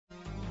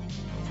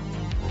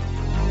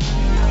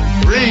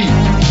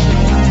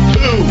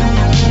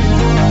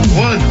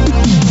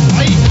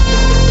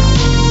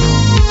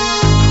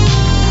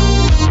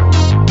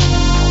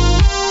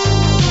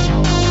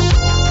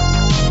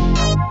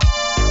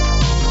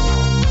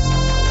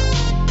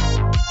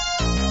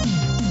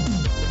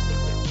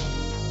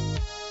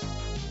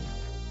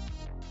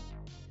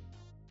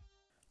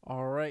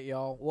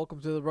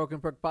Welcome to the Broken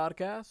Brick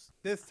Podcast.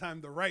 This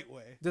time the right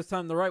way. This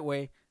time the right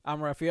way.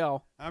 I'm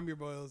Raphael. I'm your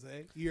boy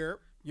Jose. Yerp.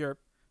 Yerp.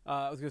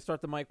 I was gonna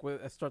start the mic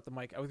with I was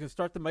gonna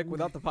start the mic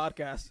without the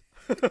podcast.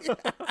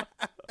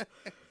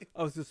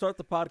 I was gonna start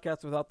the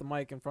podcast without the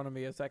mic in front of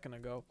me a second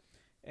ago,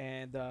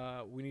 and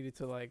we needed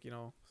to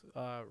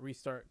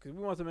restart because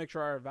we wanted to make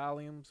sure our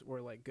volumes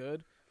were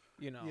good.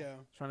 Yeah.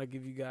 Trying to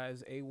give you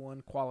guys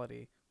A1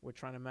 quality. We're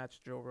trying to match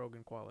Joe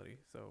Rogan quality,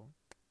 so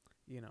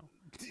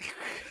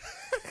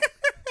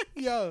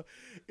Yo,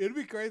 it'd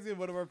be crazy if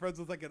one of our friends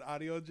was like an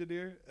audio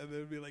engineer, and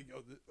they'd be like,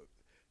 "Yo,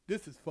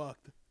 this is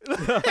fucked."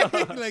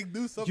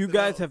 Do something. You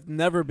guys else. have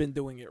never been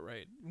doing it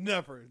right.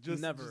 Never.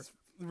 Never. Just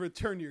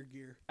return your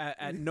gear.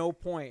 At no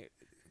point.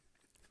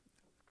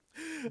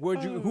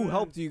 Who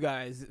helped you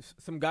guys?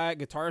 Some guy at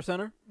Guitar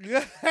Center?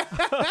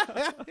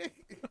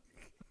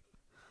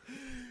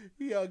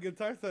 Yo,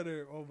 Guitar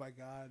Center. Oh my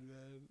god,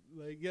 man!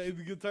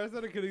 The Guitar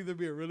Center could either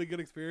be a really good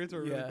experience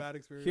or a really bad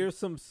experience. Here's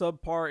some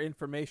subpar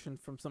information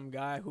from some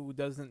guy who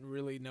doesn't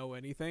really know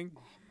anything,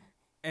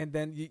 and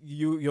then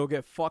you'll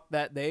get fucked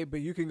that day.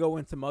 But you can go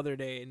in some other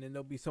day, and then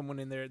there'll be someone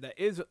in there that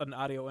is an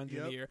audio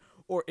engineer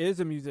or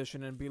is a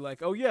musician, and be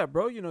like, "Oh yeah,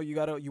 bro, you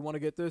want to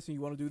get this and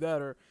you want to do that,"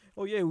 or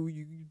 "Oh yeah,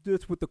 you do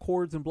this with the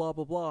chords and blah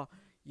blah blah."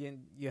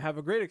 You have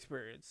a great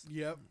experience.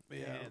 Yep. Yeah.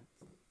 And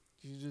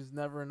you just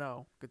never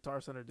know.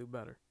 Guitar Center do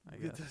better, I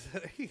guess.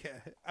 Yeah.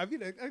 I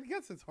mean, I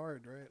guess it's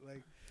hard,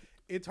 right?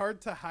 It's hard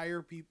to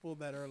hire people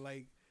that are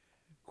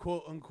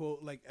quote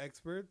unquote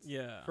experts.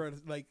 Yeah. For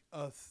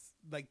us,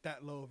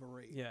 that low of a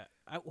rate. Yeah.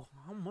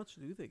 How much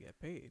do they get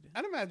paid?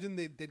 I'd imagine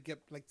they did get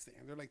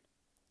standard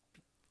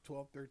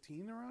 12,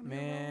 13 around.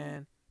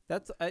 Man,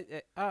 that's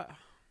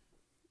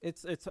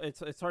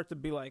it's hard to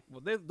be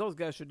those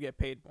guys should get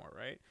paid more,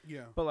 right?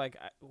 Yeah. But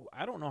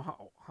I don't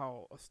know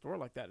how a store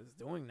like that is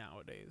doing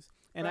nowadays,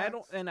 and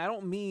Facts. I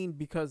don't mean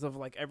because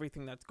of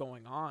everything that's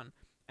going on.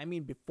 I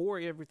mean before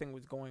everything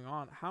was going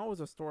on, how is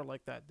a store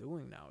like that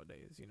doing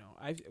nowadays?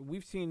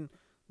 We've seen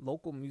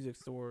local music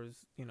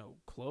stores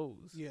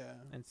close,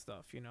 and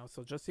stuff.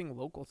 So just seeing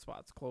local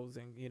spots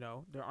closing,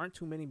 there aren't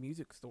too many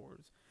music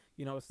stores.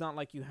 It's not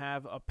like you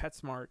have a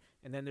PetSmart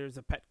and then there's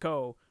a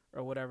Petco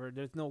or whatever.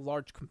 There's no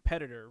large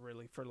competitor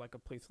really for a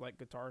place like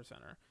Guitar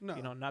Center.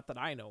 No. Not that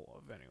I know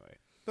of anyway.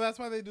 But that's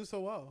why they do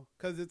so well,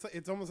 because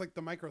it's almost like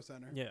the Micro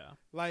Center. Yeah.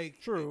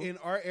 True. In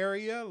our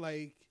area,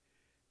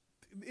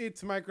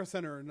 it's Micro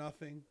Center or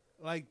nothing.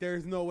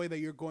 There's no way that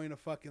you're going to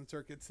fucking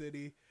Circuit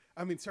City.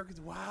 I mean, Circuit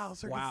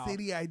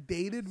City. I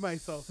dated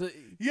myself.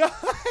 Yeah.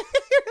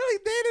 Really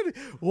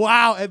dated.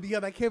 Wow. And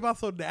that came out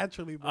so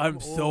naturally. Bro. I'm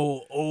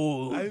so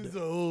old. I'm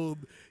so old.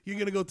 You're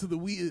going to go to the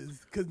Wiz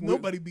because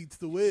nobody beats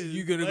the Wiz.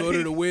 You're going to go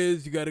to the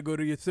Wiz. You got to go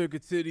to your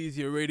Circuit Cities,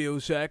 your Radio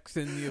Shacks,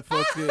 and your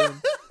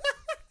fucking...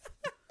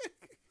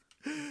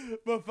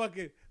 But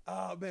fucking,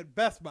 oh man,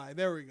 Best Buy.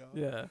 There we go.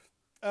 Yeah.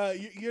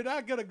 You're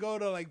not going to go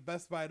to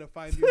Best Buy to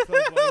find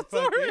yourself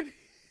fucking...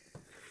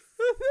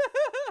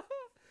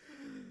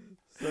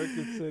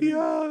 Circuit City.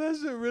 Yo, that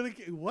shit really.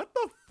 What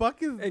the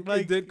fuck is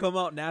it did come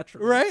out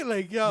naturally,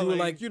 right? Yo, you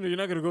were you're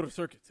not gonna go to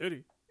Circuit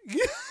City.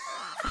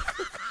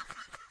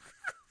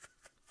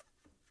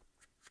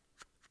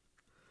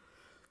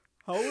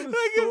 How would is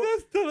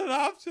that still an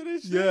option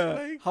and shit?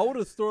 Yeah. How would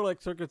a store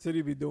like Circuit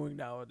City be doing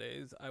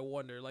nowadays? I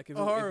wonder. If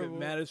it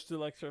managed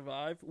to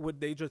survive,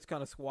 would they just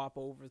kind of swap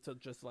over to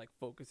just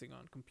focusing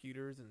on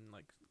computers and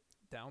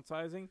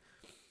downsizing?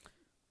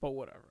 But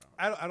whatever.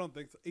 I don't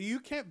think so. You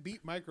can't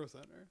beat Micro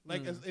Center.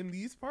 As in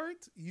these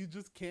parts, you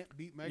just can't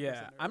beat Micro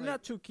Center. Yeah, I'm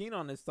not too keen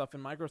on this stuff,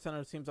 and Micro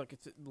Center seems like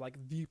it's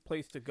the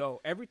place to go.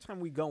 Every time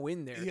we go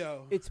in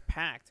there, it's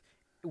packed.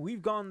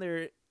 We've gone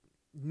there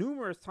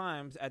numerous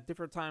times at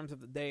different times of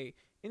the day,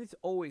 and it's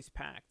always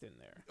packed in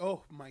there.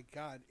 Oh my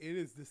god, it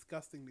is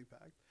disgustingly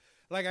packed.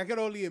 I could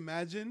only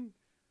imagine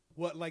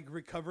what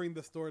recovering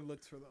the store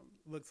looks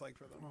like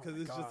for them, because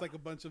it's just a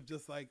bunch of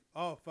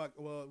oh fuck,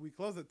 well we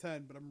close at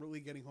 10 but I'm really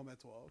getting home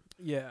at 12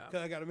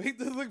 because I gotta make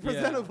this look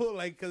presentable.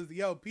 Because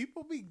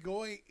people be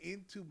going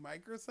into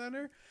Micro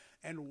Center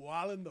and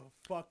wilding the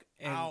fuck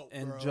out,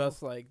 and bro.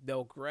 Just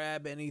they'll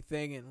grab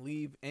anything and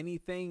leave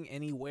anything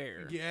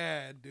anywhere.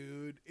 Yeah,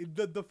 dude.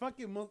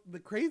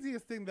 The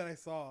craziest thing that I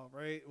saw,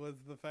 right, was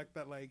the fact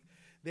that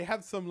they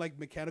have some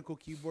mechanical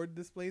keyboard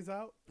displays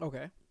out.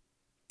 Okay.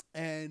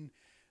 And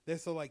they're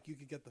so you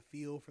could get the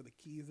feel for the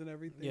keys and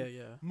everything.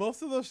 Yeah.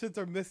 Most of those shits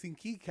are missing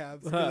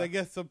keycaps because I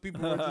guess some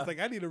people were just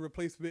I need a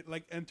replacement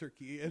enter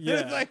key. And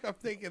it's I'm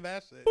taking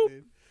that shit,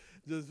 dude.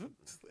 Just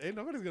ain't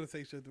nobody's gonna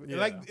say shit to me.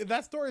 Yeah.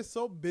 That store is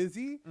so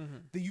busy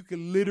that you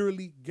can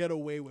literally get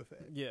away with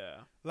it.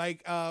 Yeah.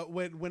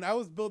 When I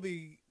was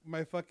building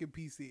my fucking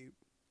PC,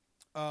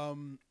 I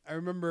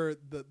remember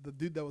the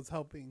dude that was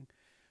helping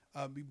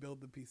me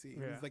build the PC. He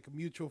was a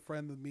mutual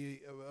friend of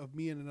me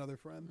and another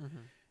friend,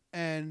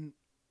 and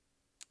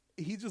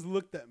he just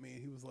looked at me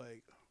and he was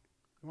like,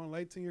 "You want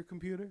lights in your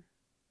computer?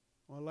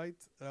 Want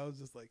lights?" And I was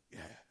just like,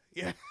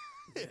 "Yeah,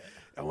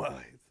 I want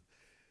lights."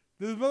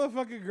 This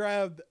motherfucker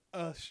grabbed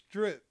a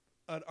strip,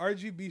 an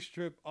RGB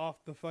strip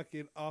off the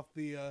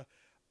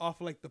off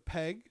like the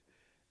peg,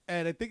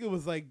 and I think it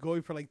was like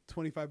going for like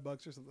 $25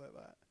 or something like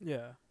that.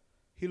 Yeah.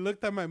 He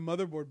looked at my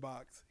motherboard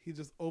box. He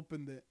just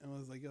opened it and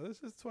was like, "Yo,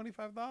 this is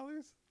 $25.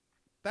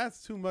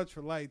 That's too much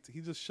for lights."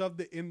 He just shoved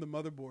it in the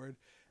motherboard,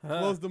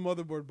 closed the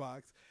motherboard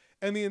box.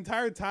 And the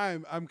entire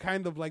time, I'm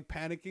kind of like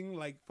panicking,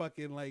 like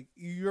fucking like,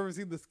 you ever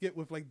seen the skit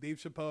with like Dave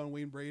Chappelle and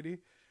Wayne Brady?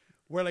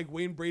 Where like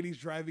Wayne Brady's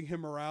driving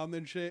him around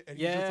and shit. And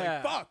he's just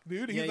like, fuck,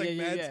 dude. He's like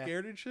mad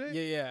scared and shit.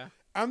 Yeah, yeah.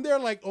 I'm there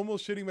like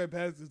almost shitting my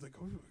pants. He's like,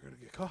 oh, we're going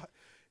to get caught.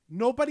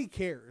 Nobody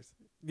cares.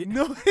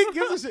 Nobody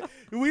gives a shit.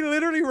 We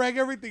literally rang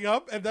everything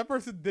up, and that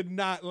person did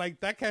not,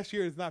 like, that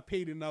cashier is not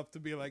paid enough to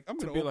be like, I'm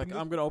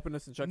gonna open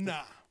this and check.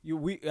 Nah.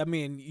 I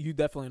mean, you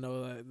definitely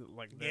know that,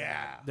 like,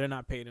 they're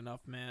not paid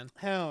enough, man.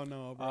 Hell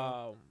no,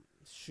 bro.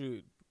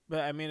 Shoot. But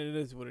I mean, it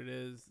is what it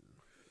is.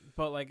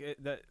 But like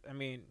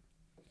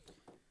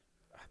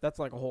that's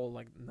like a whole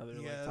like another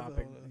like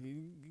topic.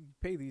 You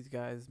pay these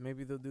guys,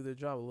 maybe they'll do their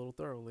job a little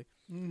thoroughly.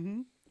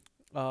 Mm-hmm.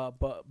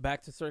 But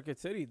back to Circuit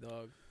City,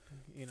 dog.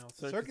 You know,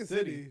 Circuit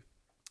City.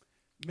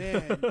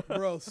 Man,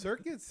 bro,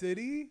 Circuit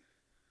City.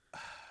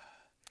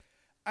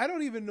 I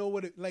don't even know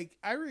what it like.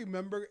 I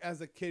remember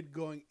as a kid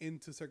going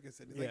into Circuit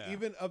City, like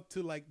even up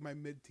to like my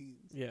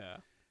mid-teens. Yeah,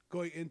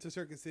 going into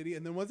Circuit City,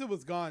 and then once it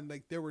was gone,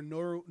 like there were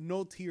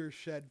no tears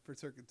shed for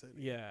Circuit City.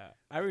 Yeah,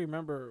 I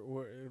remember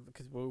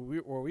because where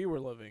we were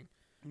living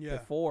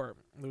before,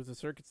 there was a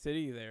Circuit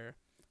City there,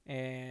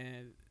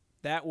 and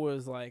that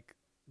was like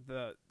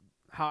the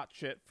hot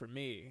shit for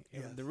me.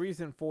 Yes. And the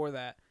reason for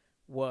that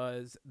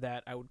was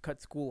that I would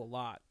cut school a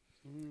lot,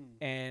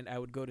 and I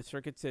would go to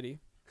Circuit City,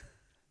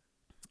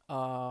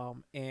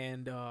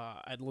 and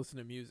I'd listen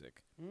to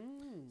music.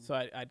 So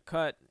I'd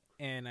cut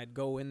and I'd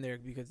go in there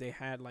because they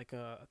had like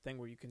a thing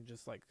where you can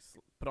just like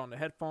put on the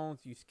headphones,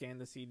 you scan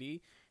the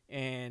CD,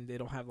 and they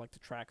don't have like the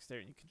tracks there,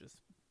 and you can just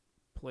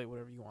play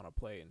whatever you want to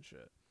play and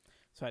shit.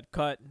 So I'd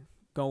cut,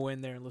 go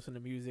in there and listen to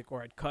music,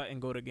 or I'd cut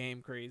and go to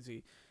Game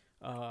Crazy,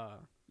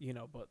 you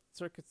know. But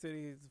Circuit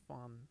City is a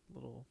fun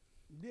little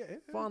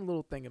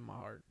thing in my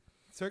heart.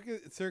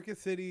 Circuit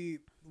City,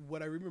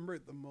 what I remember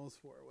it the most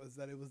for was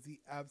that it was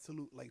the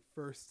absolute like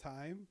first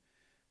time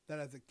that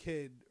as a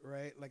kid,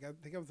 right? Like I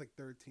think I was like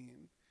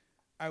 13,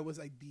 I was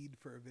ID'd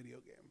for a video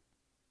game.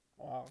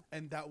 Wow.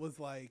 And that was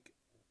like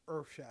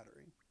earth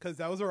shattering, because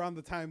that was around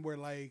the time where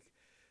like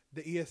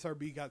the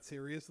ESRB got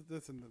serious with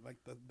this, and like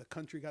the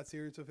country got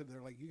serious with it.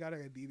 They're like, you gotta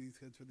ID these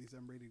kids for these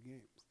M-rated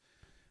games.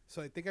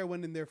 So I think I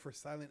went in there for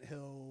Silent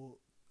Hill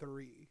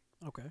 3.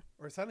 Okay.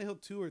 Or Silent Hill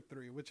 2 or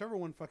 3, whichever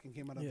one fucking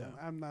came out of them.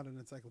 I'm not an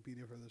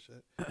encyclopedia for this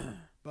shit.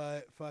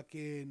 But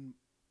fucking,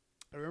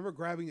 I remember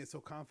grabbing it so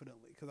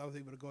confidently because I was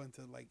able to go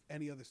into like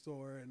any other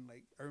store, and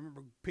like I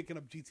remember picking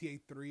up GTA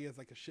 3 as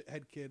like a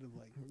shithead kid and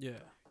like, here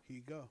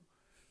you go.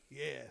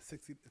 Yeah,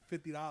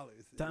 $50.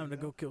 Time to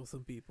go kill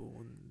some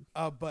people.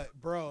 But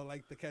bro,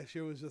 like the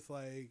cashier was just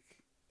like,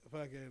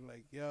 fucking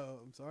like, yo,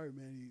 I'm sorry,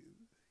 man. You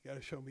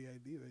gotta show me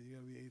ID, man. You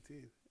gotta be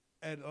 18.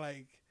 And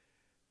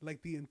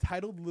like the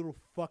entitled little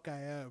fuck I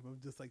am, I'm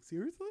just like,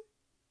 seriously?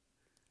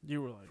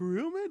 You were like, for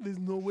real, man? There's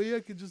no way I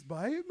could just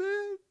buy it,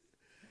 man?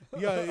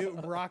 Yeah, it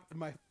rocked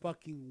my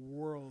fucking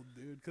world,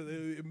 dude. Because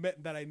it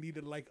meant that I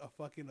needed like a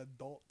fucking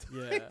adult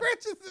to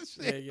purchase this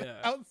shit.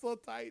 Yeah. I was so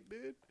tight,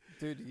 dude.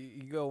 Dude,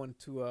 you go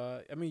into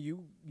I mean,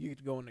 you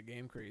could go into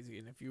Game Crazy,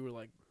 and if you were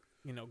like,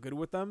 you know, good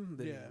with them,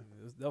 then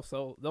they'll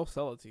sell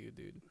it to you,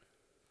 dude.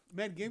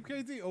 Man, Game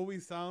Crazy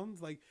always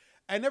sounds like,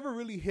 I never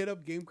really hit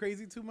up Game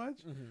Crazy too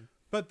much,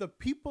 but the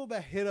people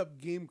that hit up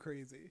Game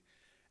Crazy,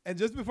 and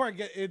just before I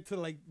get into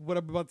like what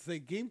I'm about to say,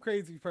 Game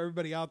Crazy for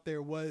everybody out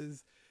there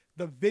was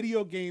the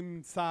video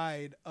game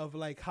side of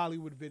like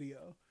Hollywood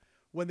Video,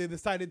 when they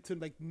decided to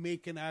like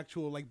make an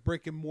actual like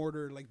brick and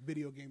mortar like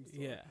video game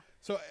store. Yeah.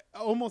 So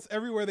almost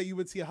everywhere that you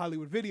would see a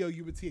Hollywood Video,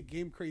 you would see a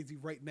Game Crazy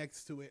right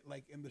next to it,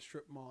 like in the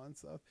strip mall and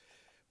stuff.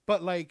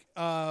 But like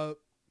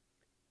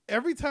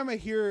every time I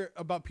hear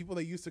about people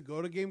that used to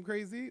go to Game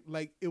Crazy,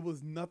 like it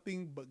was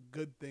nothing but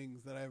good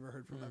things that I ever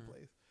heard from that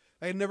place.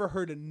 I never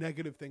heard a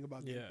negative thing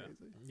about Game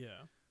Crazy.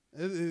 Yeah.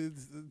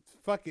 It's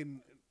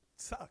fucking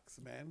sucks,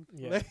 man.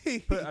 Yeah.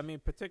 But I mean,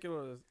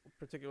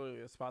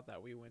 particularly a spot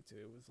that we went to,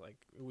 it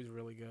was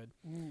really good.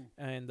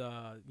 And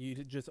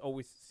you just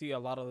always see a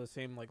lot of the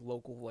same like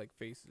local like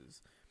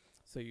faces.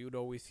 So you'd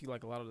always see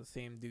like a lot of the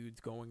same dudes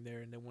going there,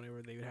 and then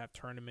whenever they would have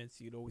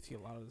tournaments, you'd always see a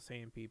lot of the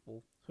same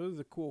people. So it was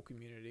a cool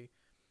community,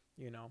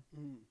 you know.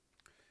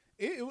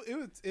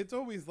 It's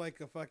always like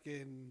a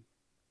fucking.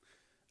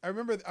 I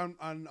remember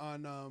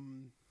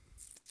on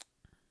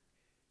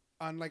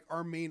like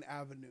our main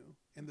avenue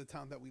in the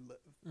town that we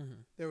live,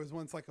 there was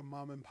once like a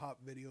mom and pop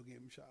video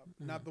game shop,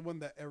 not the one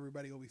that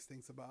everybody always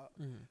thinks about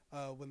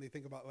when they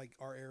think about like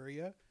our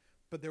area,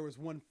 but there was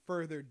one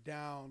further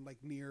down, like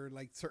near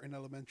like certain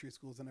elementary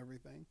schools and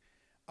everything.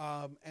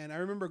 And I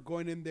remember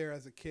going in there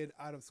as a kid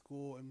out of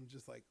school and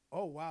just like,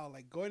 oh wow,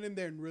 like going in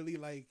there and really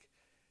like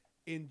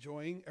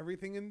enjoying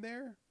everything in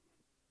there.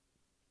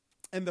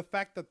 And the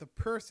fact that the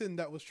person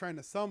that was trying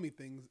to sell me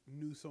things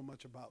knew so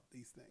much about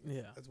these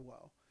things as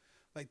well.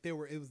 Like it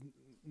was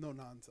no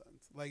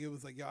nonsense. Like it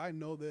was like, yo, I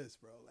know this,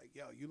 bro. Like,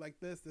 yo, you like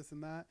this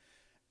and that.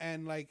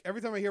 And like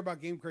every time I hear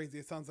about Game Crazy,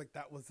 it sounds like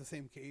that was the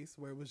same case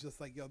where it was just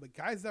like, yo, the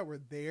guys that were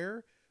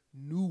there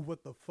knew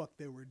what the fuck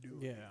they were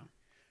doing. Yeah.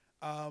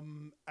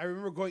 I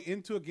remember going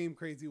into a Game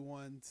Crazy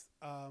once,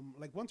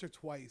 like once or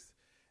twice,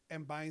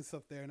 and buying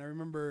stuff there. And I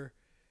remember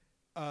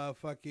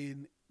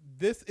fucking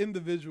this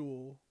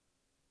individual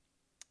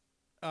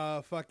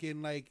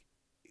fucking like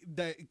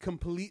that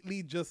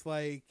completely just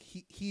like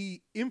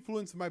he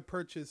influenced my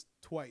purchase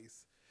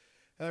twice.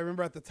 And I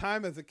remember at the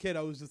time as a kid,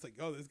 I was just like,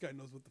 oh, this guy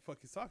knows what the fuck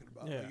he's talking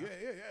about. Yeah. Like,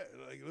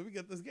 yeah. Like, let me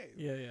get this game.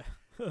 Yeah.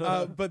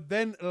 But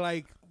then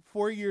like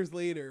 4 years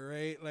later,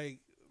 right? Like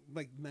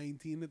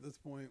 19 at this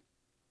point,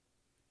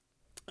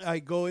 I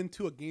go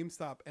into a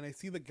GameStop and I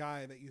see the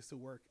guy that used to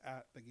work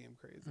at the Game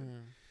Crazy.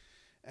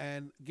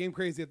 And Game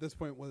Crazy at this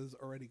point was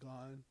already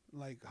gone.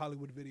 Like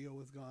Hollywood Video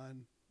was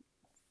gone.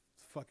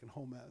 Fucking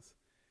whole mess.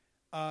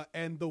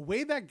 And the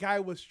way that guy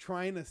was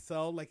trying to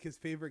sell like his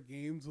favorite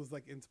games was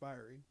like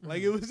inspiring.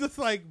 Like it was just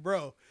like,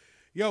 bro,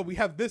 yo, we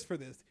have this for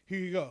this. Here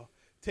you go.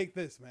 Take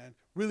this, man.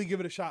 Really give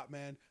it a shot,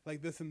 man.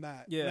 Like this and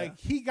that. Yeah. Like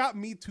he got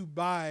me to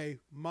buy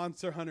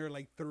Monster Hunter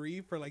like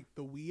 3 for like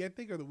the Wii, I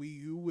think, or the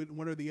Wii U, with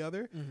one or the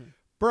other.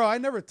 Bro, I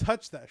never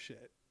touched that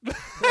shit.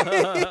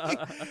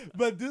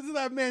 But due to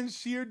that man's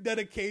sheer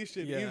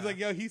dedication, he was like,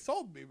 yo, he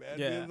sold me, man.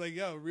 He was like,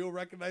 yo, real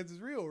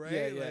recognizes real, right?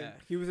 Yeah,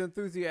 like, he was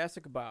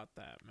enthusiastic about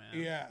that,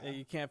 man. Yeah.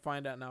 You can't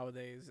find that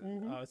nowadays.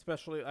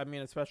 Especially like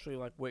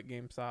with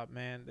GameStop,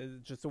 man.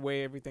 It's just the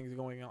way everything's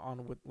going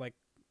on with like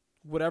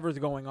whatever's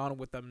going on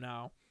with them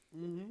now.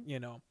 You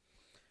know.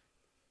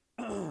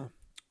 Oh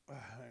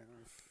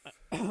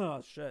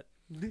shit.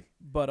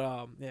 But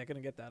yeah,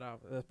 gonna get that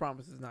out. I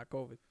promise it's not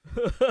COVID.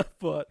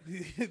 But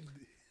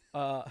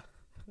I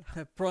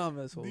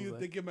promise. Do you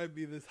think it might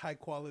be this high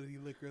quality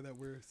liquor that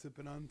we're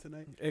sipping on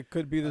tonight? It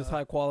could be this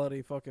high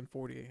quality fucking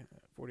 40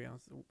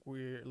 ounce.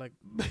 We're like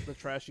the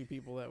trashy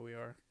people that we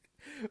are.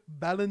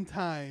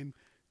 Ballantine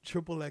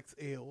Triple X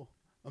Ale,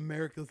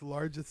 America's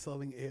largest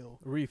selling ale.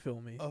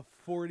 Refill me. A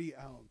 40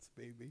 ounce,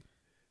 baby.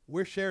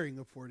 We're sharing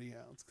a 40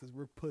 ounce because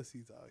we're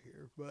pussies out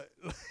here. But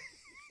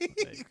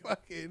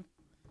fucking,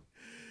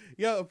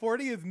 yeah, a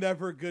 40 is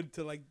never good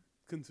to like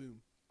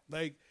consume.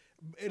 Like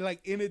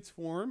in its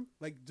form,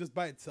 like just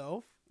by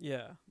itself.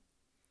 Yeah.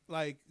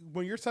 Like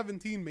when you're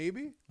 17,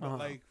 maybe, but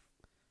like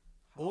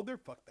older,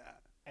 fuck that.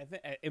 I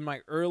think in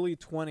my early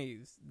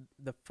 20s,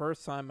 the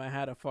first time I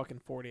had a fucking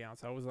 40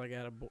 ounce, I was like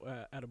at a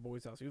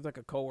boy's house. He was like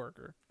a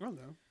coworker. Oh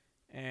no.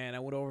 And I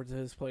went over to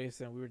his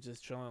place and we were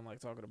just chilling, like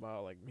talking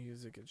about like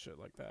music and shit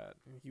like that.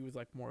 And he was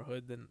like more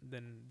hood than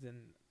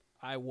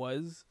I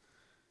was.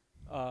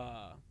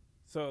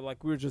 So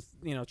like we were just,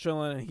 you know,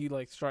 chilling, and he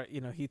like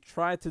he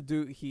tried to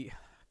do God,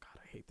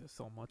 I hate this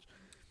so much.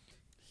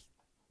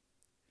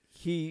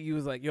 He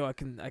was like, yo, I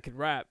can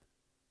rap.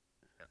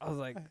 I was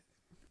like,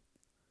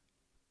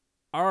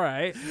 all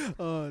right.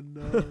 Oh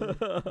no,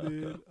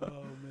 dude.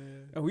 Oh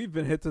man. And we've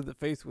been hit to the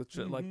face with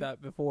shit like that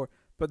before.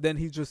 But then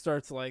he just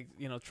starts like,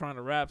 you know, trying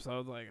to rap. So I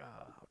was like,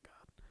 oh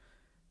God,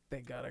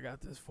 thank God I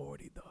got this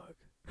 40, dog.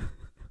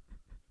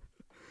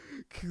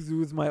 Because it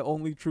was my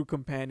only true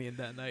companion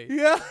that night.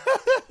 Yeah.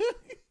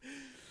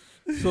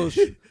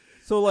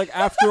 So like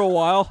after a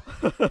while.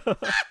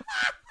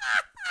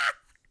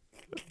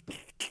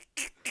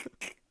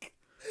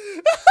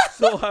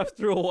 So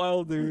after a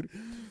while, dude,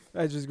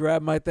 I just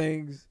grabbed my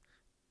things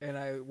and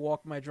I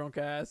walked my drunk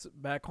ass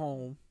back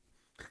home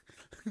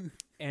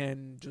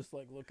and just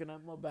like looking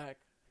at my back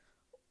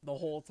the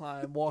whole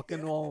time, walking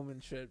home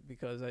and shit,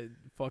 because I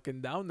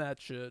fucking downed that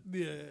shit.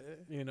 Yeah.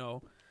 You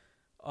know.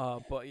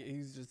 But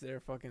he's just there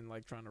fucking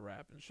like trying to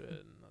rap and shit,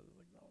 and I was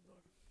like, no, dog.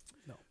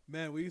 No.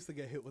 Man, we used to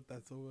get hit with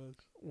that so much.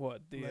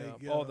 What? The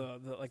like, all the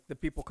like the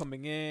people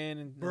coming in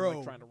and bro,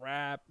 like, trying to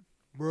rap.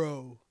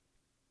 Bro.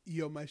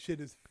 Yo, my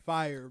shit is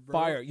fire, bro.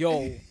 Fire.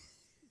 Yo,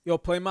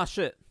 play my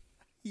shit.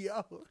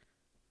 Yo.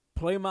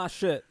 Play my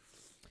shit.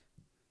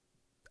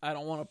 I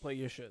don't want to play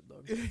your shit,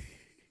 dog.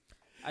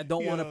 I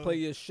don't want to play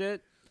your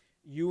shit.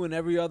 You and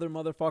every other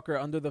motherfucker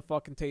under the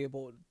fucking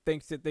table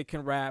thinks that they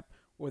can rap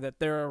or that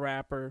they're a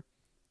rapper.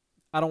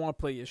 I don't want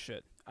to play your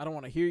shit. I don't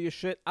want to hear your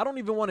shit. I don't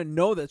even want to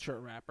know that you're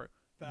a rapper.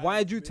 Why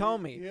did you tell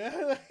me?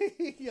 Yeah,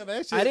 yeah,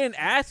 that shit. I didn't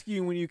ask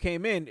you when you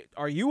came in.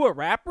 Are you a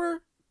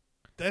rapper?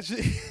 That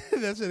shit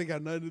ain't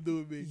got nothing to do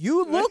with me.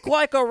 You look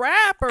like a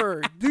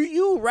rapper. Do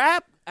you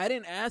rap? I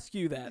didn't ask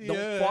you that.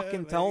 Don't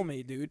fucking tell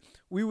me, dude.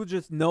 We would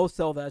just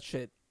no-sell that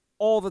shit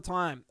all the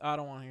time. I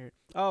don't want to hear it.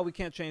 Oh, we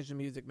can't change the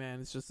music, man.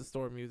 It's just the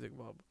store music,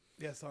 blah.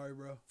 Yeah, sorry,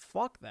 bro.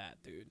 Fuck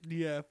that, dude.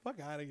 Yeah, fuck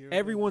out of here.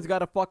 Everyone's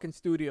got a fucking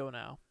studio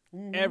now.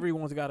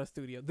 Everyone's got a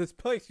studio. This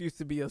place used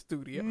to be a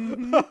studio.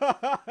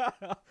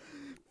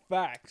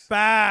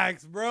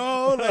 Facts,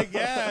 bro. Like,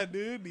 yeah,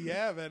 dude.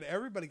 Yeah, man.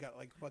 Everybody got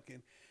like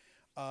fucking,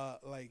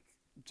 like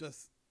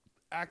just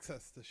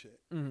access to shit,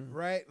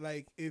 right?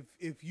 Like,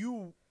 if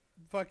you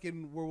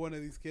fucking were one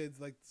of these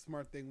kids, like the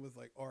smart thing was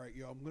like, all right,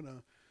 yo, I'm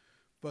gonna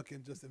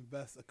fucking just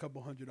invest a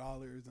couple $100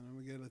 and I'm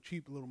gonna get a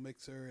cheap little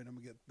mixer and I'm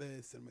gonna get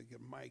this and I'm gonna get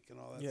a mic and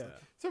all that stuff.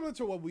 Similar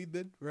to what we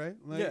did, right?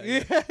 Like,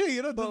 yeah.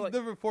 You know, just a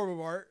different form of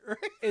art, right?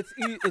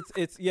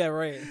 It's yeah,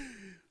 right.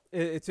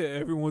 It's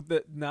everyone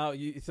that now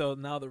so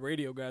now the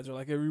radio guys are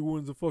like,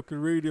 everyone's a fucking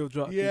radio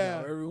jockey.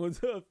 Yeah, now.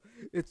 Everyone's up.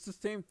 It's the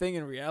same thing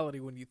in reality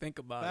when you think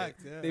about it.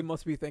 Yeah. They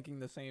must be thinking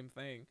the same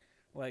thing,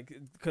 like,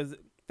 because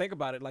think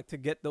about it, like, to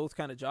get those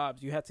kind of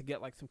jobs, you had to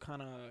get like some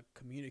kind of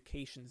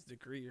communications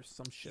degree or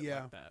some shit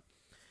like that.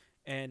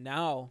 And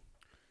now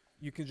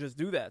you can just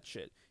do that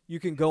shit.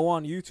 You can go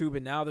on YouTube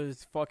and now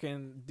there's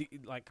fucking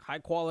like high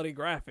quality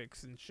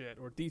graphics and shit,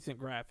 or decent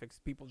graphics.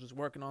 People just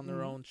working on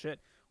their own shit.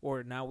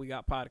 Or now we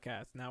got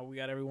podcasts. Now we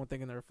got everyone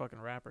thinking they're a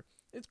fucking rapper.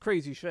 It's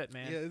crazy shit,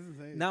 man. Yeah, it's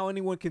insane. Now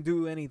anyone can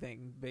do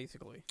anything,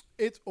 basically.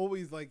 It's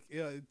always like,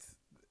 it's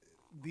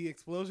the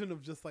explosion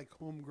of just like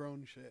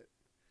homegrown shit.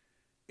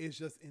 It's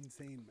just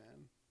insane,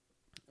 man.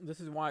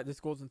 This is why this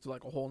goes into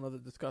like a whole nother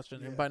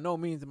discussion. Yeah. And by no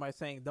means am I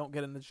saying don't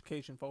get an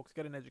education, folks.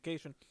 Get an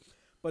education.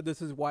 But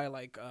this is why,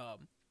 like,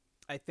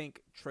 I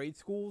think trade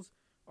schools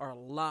are a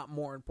lot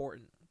more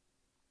important.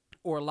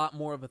 Or a lot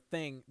more of a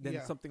thing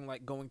than something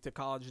like going to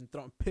college and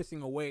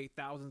pissing away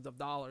thousands of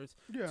dollars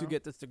to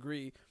get this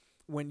degree,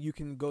 when you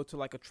can go to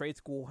like a trade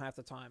school half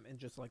the time and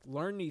just like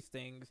learn these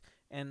things.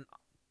 And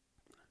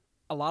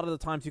a lot of the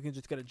times you can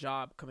just get a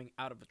job coming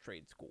out of a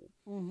trade school.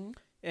 Mm-hmm.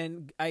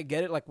 And I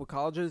get it, like with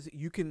colleges,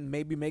 you can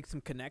maybe make some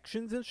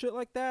connections and shit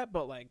like that,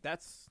 but like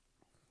that's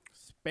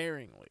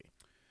sparingly.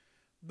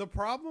 The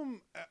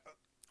problem,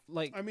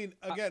 like, I mean,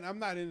 again, I'm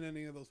not in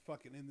any of those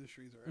fucking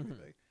industries or anything.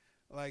 Mm-hmm.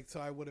 Like, so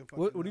I wouldn't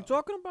fucking What are you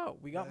talking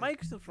about? We got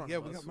mics in front of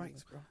us. Yeah, we got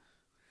mics, bro.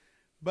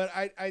 But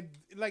I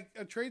like,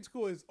 a trade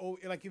school is,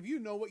 like, if you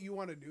know what you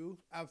want to do,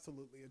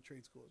 absolutely a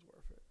trade school is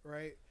worth it,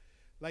 right?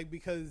 Like,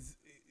 because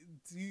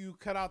you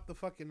cut out the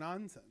fucking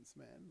nonsense,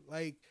 man.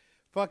 Like,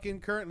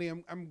 fucking currently,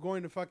 I'm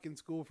going to fucking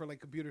school for,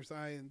 like, computer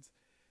science,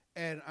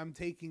 and I'm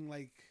taking,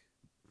 like,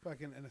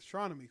 fucking an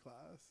astronomy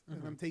class,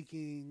 and I'm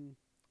taking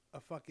a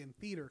fucking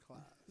theater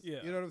class. Yeah.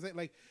 You know what I'm saying?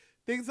 Like,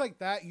 things like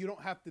that, you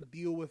don't have to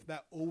deal with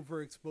that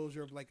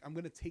overexposure of like, I'm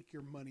going to take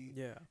your money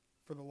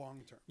for the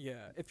long term.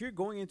 Yeah. If you're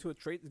going into a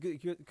trade,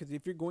 because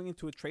if you're going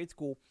into a trade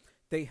school,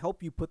 they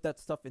help you put that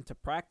stuff into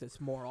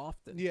practice more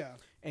often. Yeah.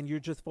 And you're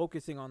just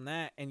focusing on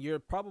that, and you're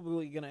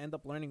probably going to end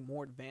up learning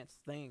more advanced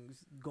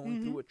things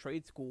going through a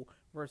trade school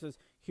versus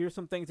here's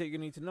some things that you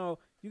need to know.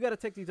 You got to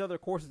take these other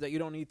courses that you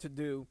don't need to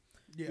do.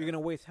 Yeah. You're going to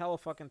waste hella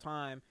fucking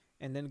time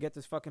and then get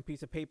this fucking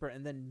piece of paper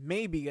and then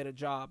maybe get a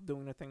job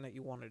doing the thing that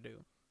you want to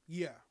do.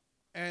 Yeah.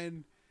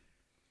 And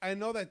I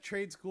know that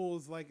trade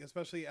schools, like,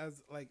 especially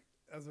as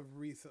of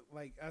recent,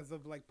 like, as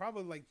of like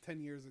probably like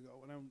 10 years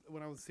ago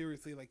when I was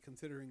seriously like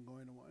considering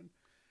going to one,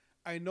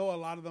 I know a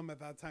lot of them at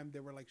that time, they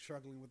were like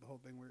struggling with the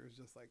whole thing where it was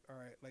just like, all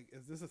right, like,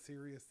 is this a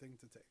serious thing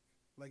to take?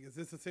 Like, is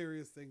this a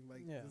serious thing?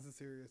 Like, is this a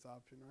serious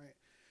option, right?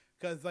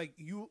 Because like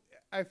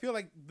I feel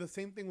like the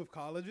same thing with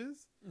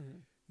colleges,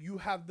 you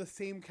have the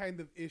same kind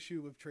of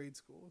issue with trade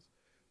schools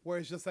where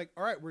it's just like,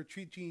 all right, we're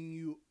teaching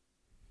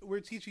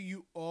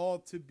you all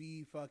to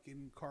be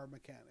fucking car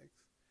mechanics,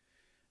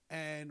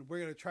 and we're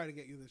going to try to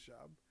get you this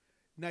job.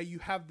 Now you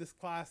have this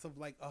class of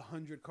like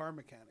 100 car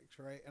mechanics,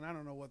 right? And I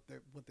don't know what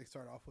they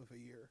start off with a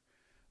year,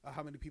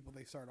 how many people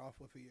they start off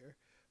with a year,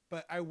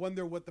 but I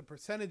wonder what the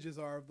percentages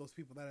are of those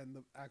people that end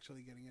up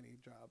actually getting any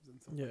jobs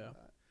and stuff like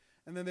that.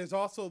 And then there's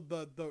also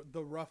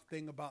the rough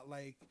thing about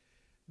like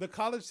the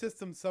college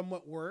system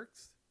somewhat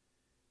works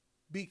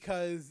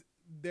because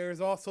there's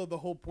also the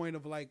whole point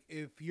of like,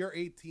 if you're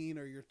 18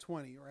 or you're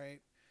 20, right?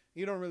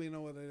 You don't really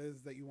know what it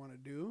is that you want to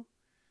do.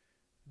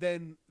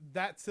 Then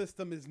that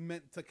system is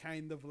meant to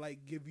kind of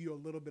like give you a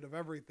little bit of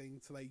everything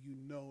so that you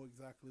know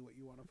exactly what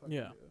you want to fucking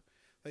do.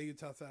 That you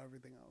test out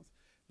everything else.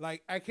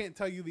 Like, I can't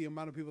tell you the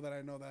amount of people that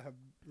I know that have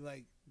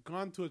like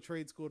gone to a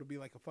trade school to be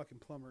like a fucking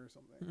plumber or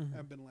something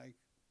and been like,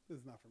 this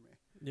is not for me.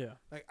 Yeah.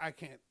 Like, I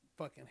can't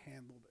fucking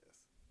handle this.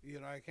 You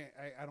know, I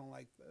don't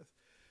like this.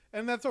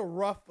 And that's a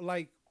rough,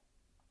 like,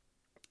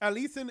 at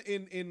least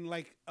in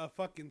like a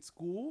fucking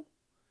school,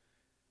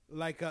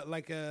 like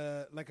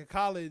a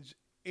college,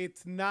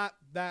 it's not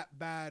that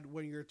bad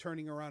when you're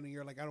turning around and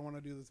you're like, I don't want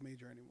to do this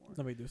major anymore.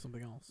 Let me do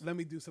something else.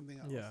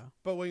 Yeah.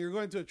 But when you're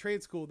going to a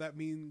trade school, that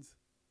means,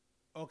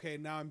 okay,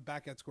 now I'm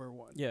back at square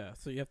one. Yeah.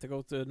 So you have to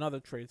go to another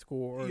trade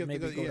school or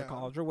maybe go to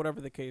college or whatever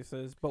the case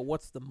is. But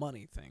what's the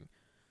money thing?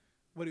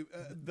 What do you,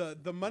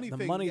 the money thing?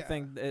 The money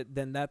thing,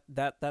 then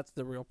that's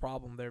the real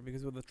problem there,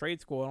 because with the trade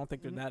school, I don't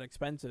think they're that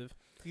expensive.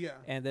 Yeah.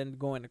 And then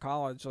going to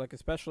college, like,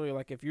 especially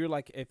like if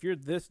you're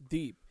this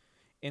deep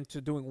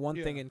into doing one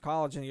thing in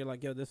college and you're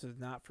like, yo, this is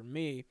not for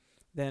me,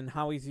 then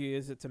how easy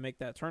is it to make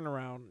that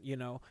turnaround, you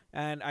know?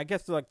 And I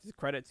guess like the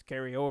credits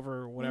carry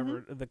over or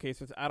whatever the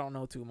case is. I don't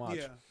know too much.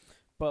 Yeah.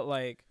 But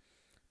like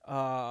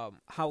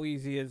how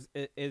easy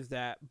is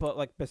that? But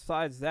like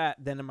besides that,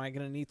 then am I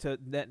gonna need to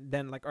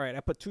then like, all right, I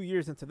put 2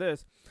 years into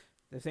this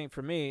ain't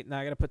for me. Now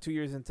I gotta put 2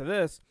 years into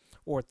this,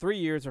 or 3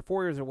 years or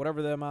 4 years or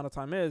whatever the amount of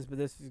time is, but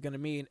this is gonna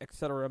mean et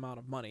cetera amount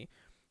of money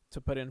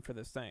to put in for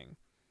this thing.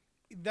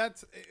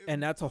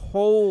 and that's a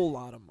whole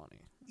lot of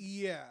money.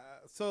 Yeah.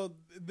 So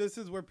this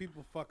is where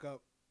people fuck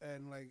up,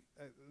 and like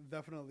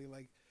definitely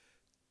like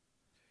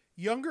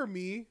younger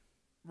me,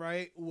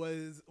 right,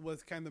 was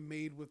kind of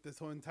made with this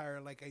whole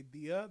entire like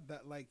idea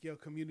that like, yo,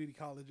 community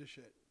college is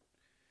shit.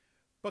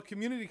 But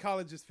community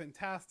college is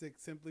fantastic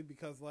simply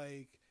because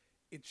like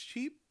it's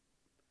cheap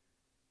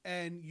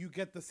and you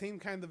get the same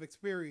kind of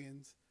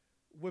experience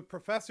with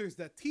professors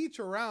that teach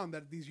around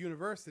at these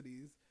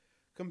universities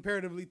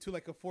comparatively to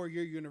like a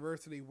 4-year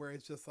university where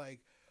it's just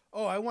like,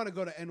 oh, I want to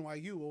go to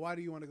NYU. Well, why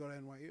do you want to go to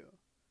NYU?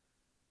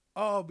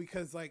 Oh,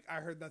 because like I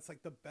heard that's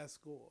like the best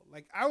school.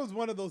 Like I was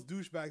one of those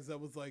douchebags that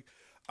was like,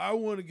 I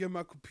want to get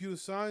my computer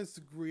science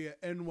degree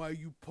at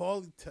NYU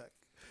Polytech.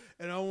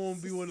 And I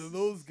won't be one of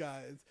those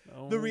guys.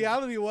 Oh. The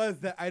reality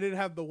was that I didn't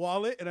have the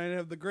wallet and I didn't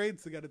have the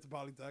grades to get into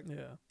Polytech.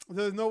 Yeah. So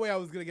there's no way I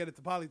was going to get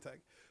into Polytech.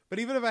 But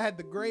even if I had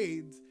the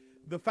grades,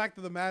 the fact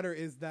of the matter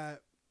is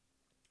that,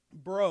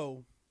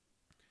 bro,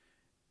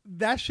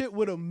 that shit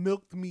would have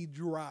milked me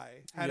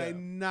dry had I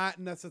not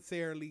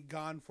necessarily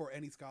gone for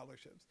any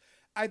scholarships.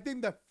 I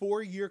think that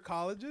 4-year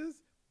colleges,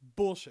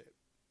 bullshit.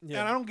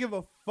 Yeah. And I don't give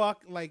a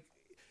fuck, like,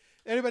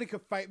 anybody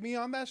could fight me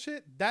on that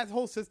shit. That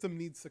whole system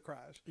needs to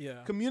crash.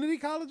 Yeah. Community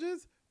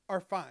colleges are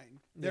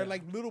fine. They're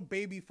like little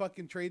baby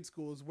fucking trade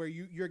schools where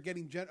you're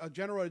getting a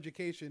general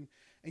education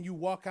and you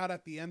walk out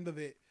at the end of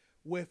it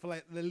with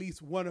like at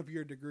least one of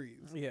your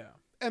degrees. Yeah.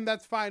 And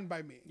that's fine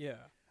by me. Yeah.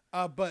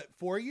 But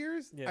 4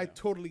 years, I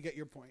totally get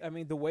your point. I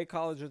mean, the way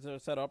colleges are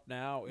set up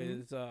now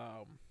is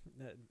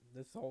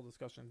this whole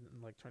discussion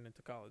like turned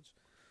into college.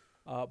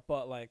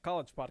 But like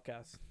college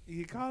podcasts.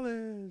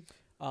 College.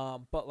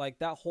 But like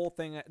that whole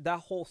thing, that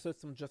whole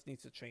system just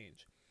needs to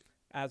change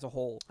as a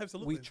whole.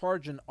 Absolutely. We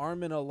charge an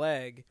arm and a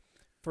leg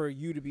for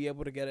you to be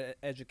able to get an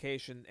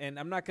education. And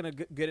I'm not going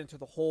to get into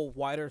the whole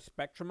wider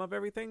spectrum of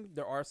everything.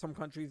 There are some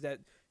countries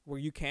where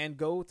you can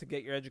go to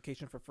get your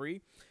education for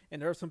free.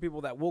 And there are some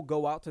people that will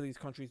go out to these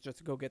countries just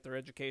to go get their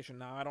education.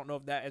 Now, I don't know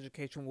if that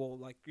education will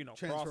like,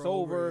 cross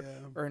over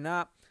or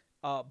not.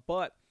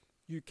 But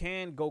you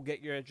can go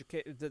get your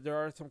education. There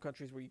are some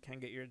countries where you can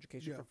get your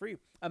education for free.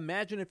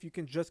 Imagine if you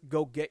can just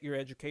go get your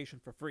education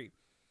for free.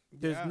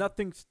 There's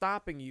nothing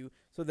stopping you,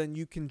 so then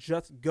you can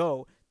just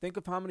go. Think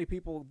of how many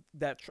people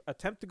that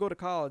attempt to go to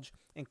college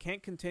and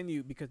can't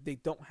continue because they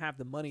don't have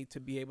the money to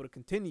be able to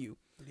continue.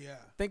 Yeah.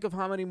 Think of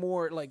how many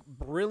more like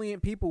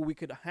brilliant people we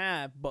could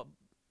have, but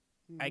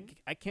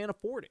I can't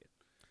afford it.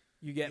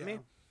 You get me?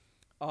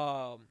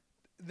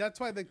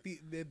 That's why like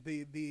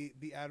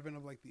the advent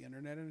of like the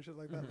internet and shit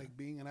like that, like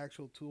being an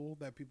actual tool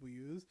that people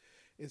use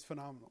is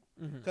phenomenal.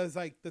 Because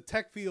like the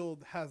tech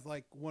field has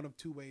like one of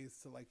two ways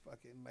to like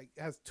fucking like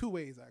it has 2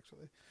 ways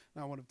actually,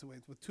 not one of 2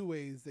 ways, but 2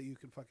 ways that you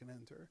can fucking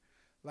enter.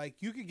 Like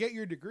you could get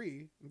your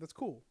degree, that's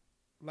cool.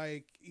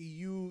 Like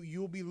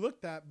you'll be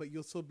looked at, but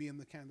you'll still be in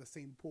the kind of the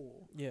same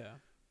pool. Yeah.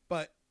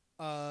 But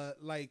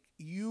like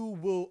you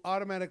will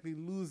automatically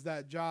lose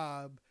that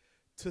job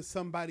to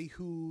somebody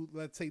who,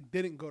 let's say,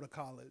 didn't go to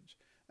college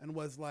and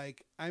was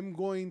like, I'm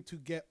going to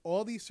get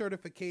all these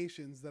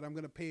certifications that I'm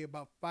going to pay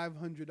about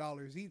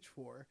 $500 each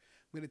for.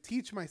 I'm going to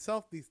teach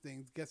myself these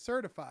things, get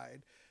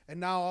certified. And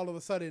now all of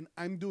a sudden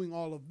I'm doing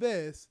all of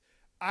this.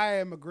 I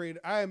am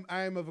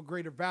of a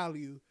greater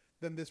value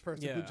than this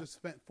person who just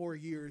spent 4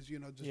 years,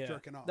 just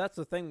jerking off. That's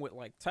the thing with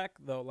like tech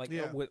though. Like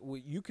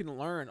you can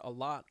learn a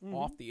lot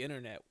off the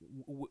internet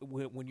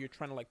when you're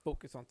trying to like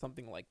focus on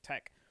something like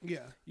tech.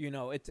 Yeah.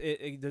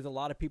 There's a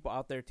lot of people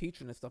out there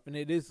teaching this stuff, and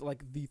it is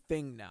like the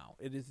thing now.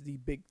 It is the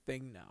big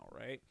thing now,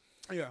 right?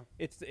 Yeah.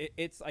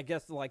 It's I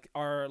guess like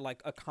our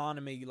like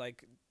economy,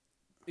 like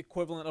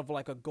equivalent of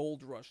like a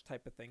gold rush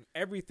type of thing.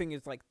 Everything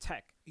is like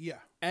tech. Yeah.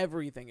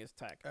 Everything is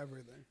tech.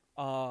 Everything.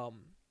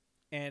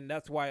 And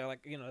that's why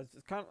like, it's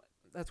kind of,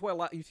 that's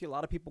why you see a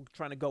lot of people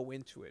trying to go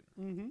into it.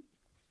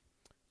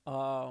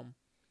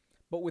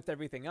 But with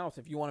everything else,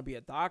 if you want to be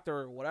a doctor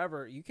or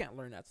whatever, you can't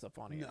learn that stuff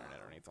on the internet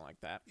or anything like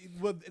that.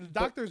 Well,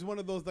 doctor is one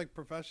of those like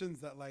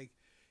professions that like,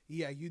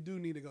 you do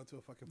need to go to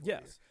a fucking 4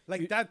 year.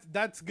 Like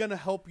that's gonna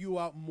help you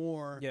out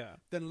more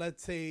than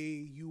let's say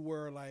you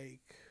were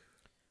like.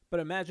 But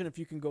imagine if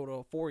you can go to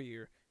a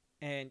 4-year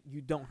and you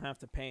don't have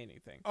to pay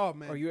anything. Oh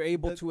man! Or you're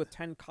able to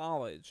attend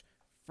college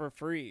for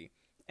free.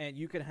 And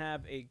you can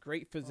have a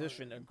great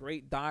physician, a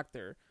great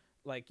doctor,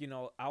 like,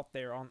 out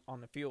there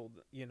on the field,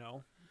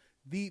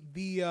 The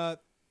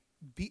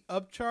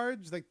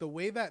upcharge, like the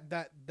way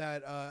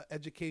that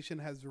education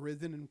has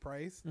risen in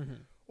price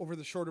over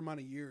the short amount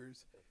of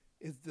years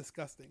is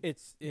disgusting. It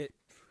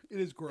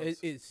is gross. It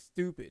is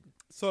stupid.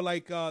 So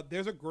like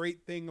there's a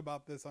great thing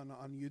about this on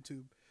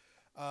YouTube.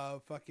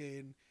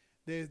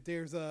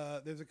 There's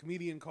a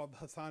comedian called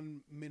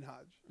Hassan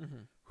Minhaj.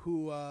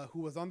 Who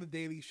was on the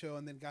Daily Show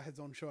and then got his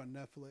own show on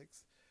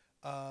Netflix.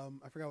 I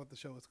forgot what the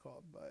show was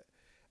called, but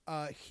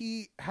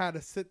he had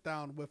a sit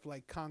down with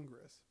like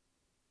Congress.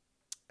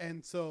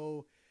 And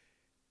so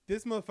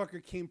this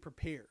motherfucker came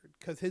prepared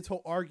because his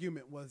whole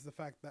argument was the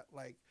fact that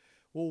like,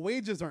 well,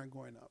 wages aren't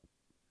going up.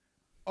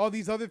 All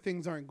these other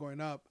things aren't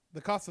going up. The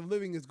cost of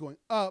living is going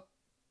up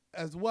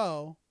as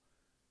well.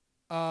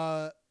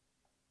 Now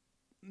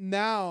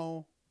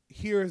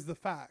here's the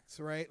facts,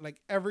 right?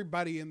 Like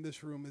everybody in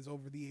this room is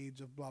over the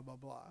age of blah blah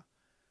blah.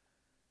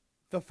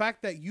 The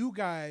fact that you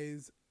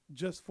guys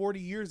just 40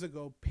 years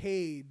ago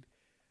paid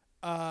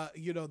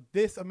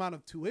this amount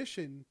of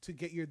tuition to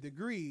get your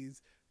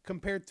degrees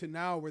compared to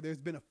now where there's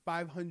been a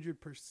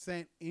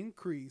 500%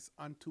 increase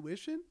on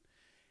tuition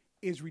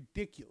is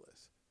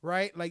ridiculous,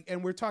 right? Like,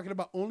 and we're talking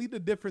about only the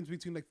difference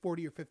between like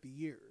 40 or 50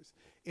 years.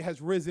 It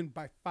has risen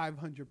by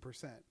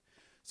 500%.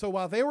 So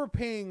while they were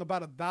paying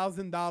about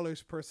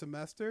 $1,000 per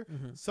semester,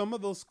 some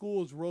of those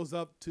schools rose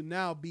up to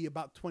now be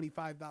about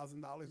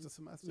 $25,000 a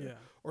semester,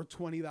 or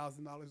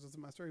 $20,000 a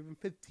semester, or even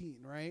 15,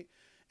 right?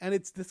 And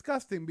it's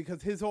disgusting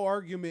because his whole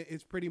argument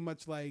is pretty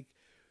much like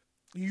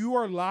you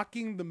are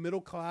locking the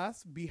middle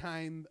class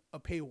behind a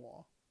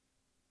paywall.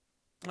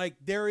 Like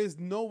there is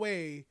no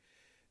way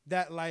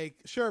that like,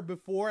 sure,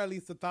 before at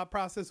least the thought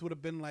process would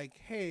have been like,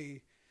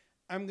 hey,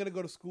 I'm going to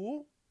go to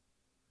school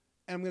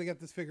and I'm going to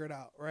get this figured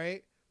out,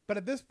 right? But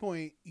at this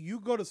point, you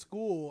go to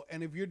school,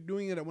 and if you're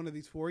doing it at one of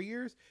these 4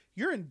 years,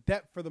 you're in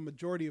debt for the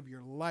majority of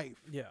your life.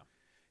 Yeah,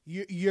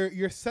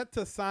 you're set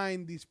to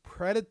sign these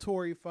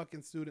predatory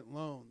fucking student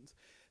loans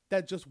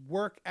that just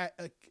work in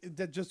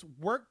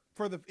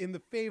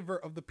the favor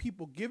of the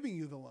people giving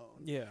you the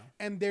loan. Yeah,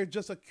 and they're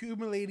just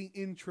accumulating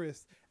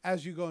interest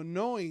as you go,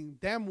 knowing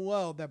damn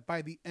well that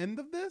by the end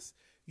of this,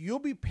 you'll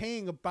be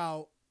paying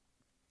about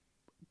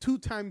 2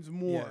 times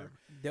more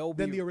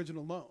than the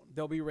original loan.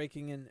 They'll be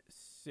raking in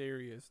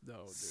serious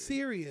dough, dude.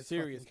 Serious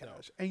dough.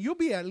 Cash. And you'll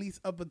be at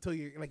least up until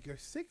you're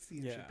 60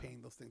 and shit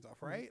paying those things off,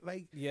 right?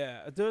 Like,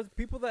 yeah, there are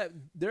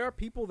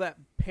people that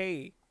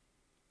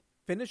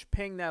finish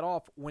paying that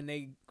off when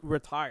they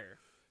retire.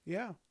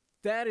 Yeah,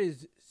 that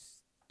is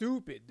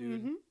stupid,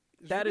 dude. Mm-hmm.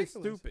 That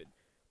ridiculous. Is stupid.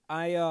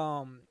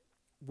 I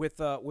with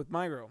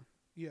my girl,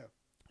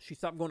 she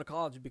stopped going to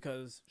college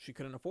because she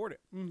couldn't afford it.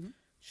 Mm-hmm.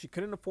 She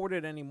couldn't afford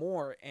it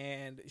anymore,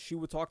 and she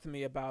would talk to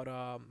me about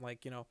I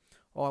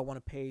want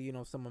to pay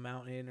some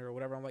amount in or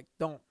whatever. I'm like,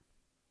 don't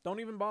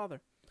even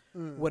bother.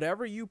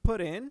 Whatever you put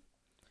in,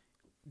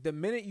 the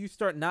minute you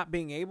start not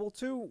being able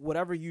to,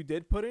 whatever you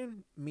did put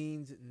in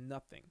means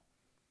nothing.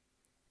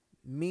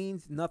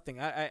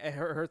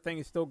 Her thing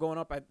is still going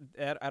up.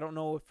 I don't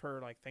know if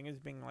her thing is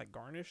being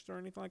garnished or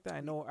anything like that. I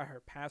know at her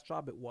past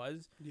job it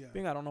was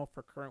being. I don't know if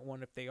her current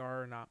one, if they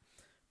are or not.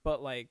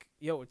 But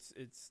it's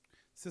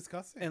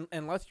disgusting. And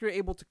unless you're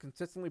able to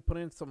consistently put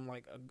in some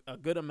a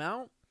good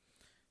amount,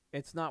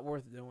 it's not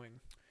worth doing.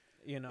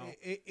 And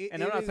I'm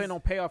not saying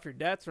don't pay off your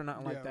debts or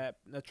nothing like that.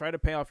 Try to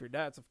pay off your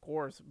debts, of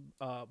course.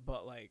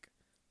 But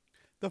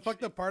the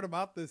fucked up part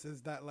about this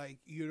is that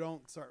you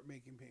don't start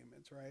making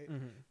payments, right?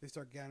 Mm-hmm. They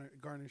start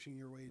garnishing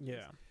your wages.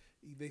 Yeah.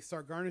 They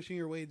start garnishing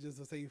your wages.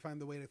 Let's say you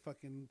find the way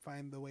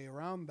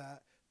around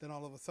that. Then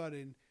all of a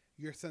sudden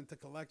you're sent to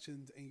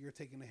collections and you're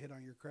taking a hit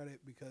on your credit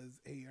because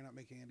you're not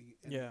making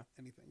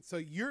anything. So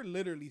you're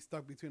literally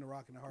stuck between a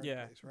rock and a hard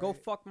place, right? Go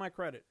fuck my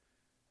credit.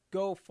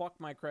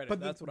 But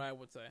that's what I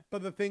would say.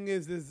 But the thing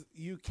is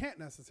you can't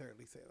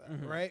necessarily say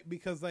that, right?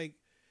 Because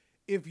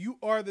if you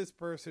are this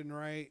person,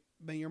 right,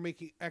 then you're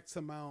making X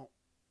amount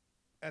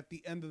at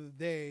the end of the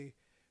day,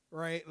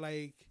 right?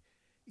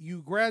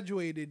 You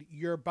graduated,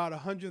 you're about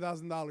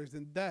 $100,000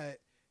 in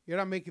debt. You're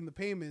not making the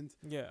payments.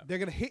 Yeah. They're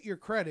going to hit your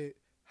credit.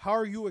 How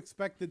are you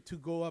expected to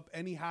go up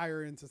any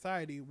higher in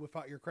society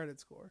without your credit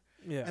score?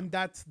 Yeah. And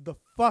that's the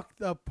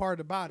fucked up part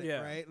about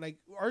it, right?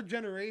 Our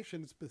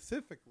generation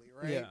specifically,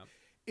 right? Yeah.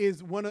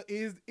 Is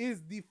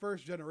the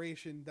first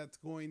generation that's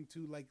going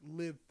to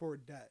live for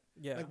debt.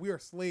 Yeah. We are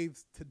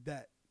slaves to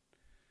debt.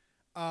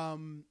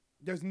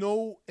 There's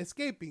no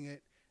escaping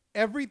it.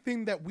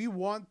 Everything that we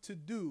want to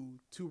do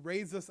to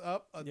raise us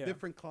up a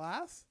different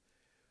class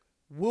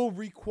will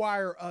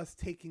require us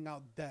taking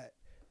out debt.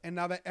 And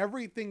now that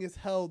everything is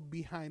held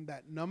behind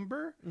that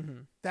number,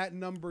 that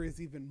number is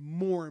even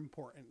more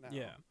important now.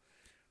 Yeah.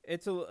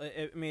 All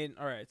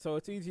right. So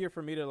it's easier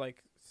for me to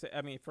say,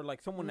 for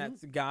someone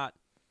that's got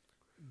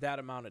that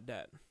amount of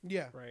debt.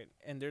 Yeah. Right.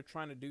 And they're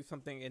trying to do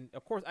something. And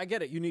of course, I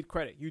get it. You need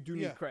credit. You do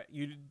need credit.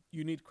 You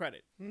need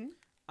credit. Mm-hmm.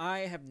 I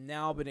have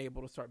now been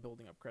able to start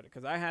building up credit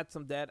because I had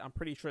some debt. I'm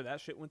pretty sure that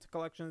shit went to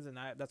collections, and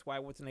that's why I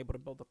wasn't able to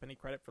build up any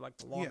credit for the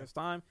longest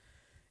time.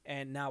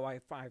 And now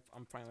I'm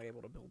finally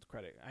able to build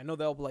credit. I know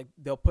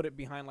they'll put it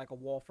behind a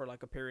wall for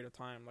a period of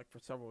time, for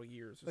several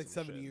years, or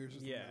 7 shit. years. Or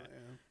yeah. Like that,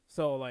 yeah.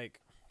 So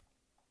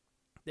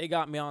they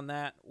got me on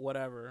that.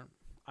 Whatever.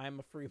 I'm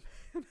a free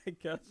man, I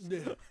guess.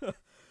 Yeah.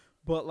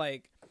 But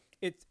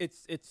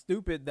it's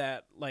stupid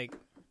that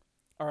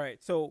all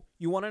right, so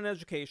you want an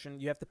education,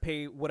 you have to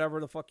pay whatever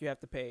the fuck you have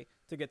to pay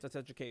to get this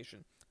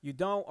education. You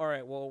don't, all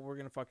right, well, we're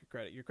going to fuck your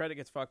credit. Your credit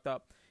gets fucked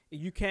up.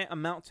 You can't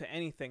amount to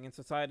anything in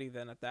society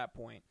then at that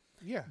point.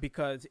 Yeah.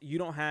 Because you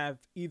don't have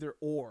either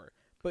or.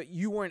 But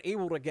you weren't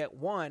able to get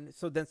one,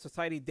 so then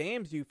society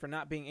damns you for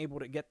not being able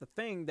to get the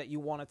thing that you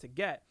wanted to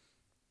get.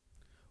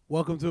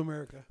 Welcome to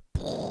America.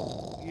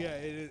 Yeah,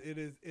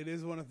 it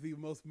is one of the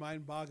most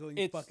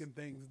mind-boggling fucking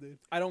things, dude.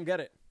 I don't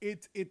get it.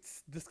 It's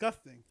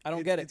disgusting. I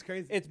don't get it. It's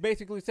crazy. It's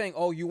basically saying,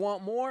 oh, you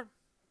want more?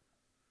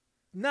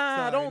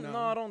 Nah,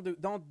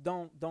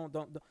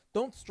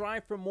 don't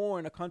strive for more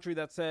in a country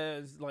that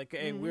says like,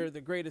 hey, we're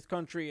the greatest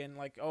country, and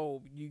like,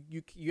 oh,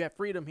 you have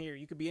freedom here.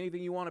 You could be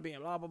anything you want to be,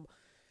 and blah blah blah.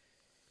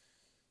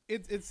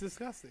 It's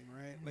disgusting,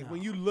 right? Like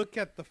when you look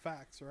at the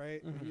facts,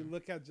 right? When you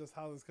look at just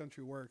how this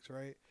country works,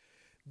 right?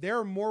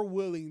 They're more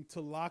willing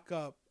to lock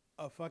up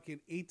a fucking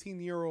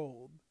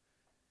 18-year-old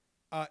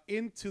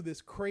into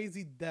this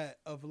crazy debt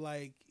of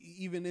like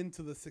even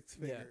into the six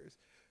figures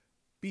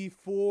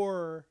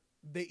before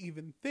they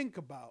even think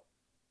about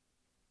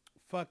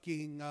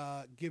fucking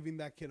giving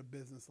that kid a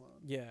business loan.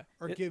 Yeah.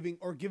 Or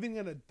giving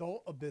an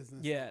adult a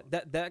business loan.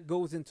 That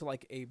goes into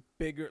like a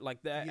bigger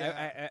like that.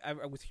 Yeah.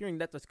 I was hearing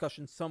that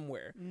discussion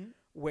somewhere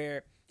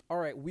where, all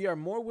right, we are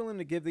more willing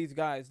to give these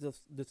guys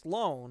this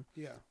loan,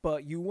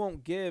 but you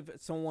won't give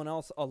someone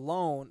else a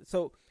loan.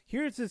 So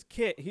here's this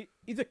kid.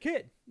 He's a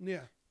kid.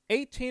 Yeah.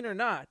 18 or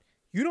not,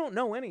 you don't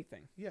know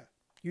anything. Yeah.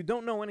 You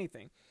don't know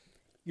anything.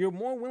 You're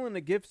more willing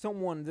to give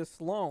someone this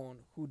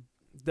loan who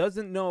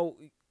doesn't know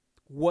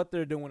what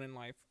they're doing in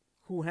life,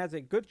 who has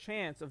a good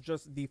chance of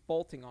just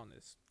defaulting on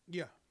this.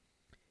 Yeah.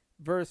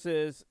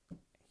 Versus,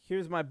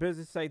 here's my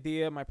business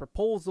idea, my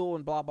proposal,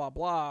 and blah, blah,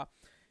 blah.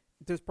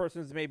 This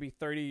person's maybe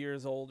 30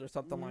 years old or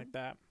something like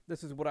that.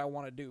 This is what I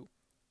want to do.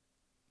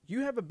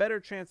 You have a better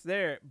chance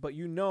there, but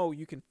you know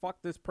you can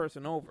fuck this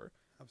person over.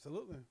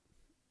 Absolutely.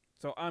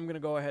 So I'm going to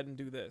go ahead and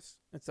do this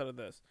instead of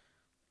this.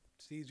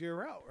 It's easier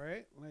route,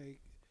 right? Like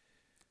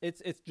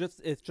it's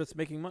just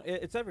making money.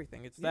 It's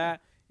everything. It's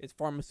that. It's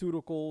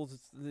pharmaceuticals.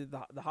 It's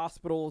the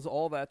hospitals.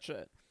 All that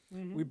shit.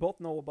 Mm-hmm. We both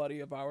know a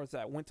buddy of ours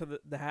that went to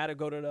had to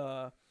go to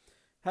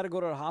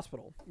the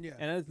hospital. Yeah.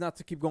 And it's not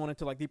to keep going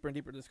into like deeper and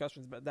deeper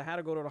discussions, but they had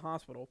to go to the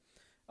hospital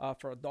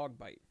for a dog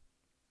bite.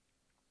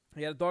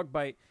 He had a dog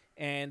bite,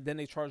 and then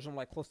they charged him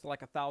like close to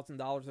like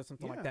 $1,000 or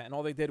something like that. And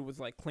all they did was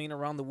like clean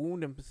around the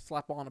wound and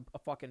slap on a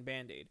fucking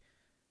Band-Aid.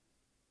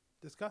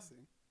 Disgusting.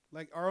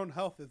 Like our own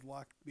health is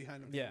locked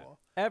behind a paywall.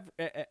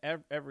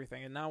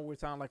 Everything. And now we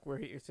sound like we're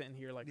sitting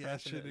here like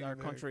trashing our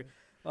country.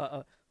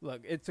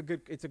 Look, it's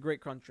a great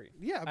country.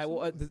 Yeah,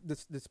 absolutely.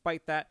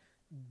 Despite that,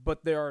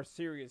 but there are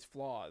serious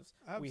flaws.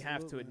 Absolutely. We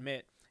have to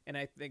admit. And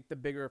I think the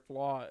bigger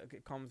flaw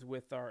comes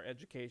with our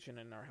education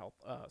and our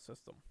health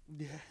system.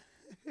 Yeah.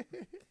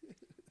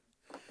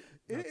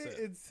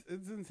 It's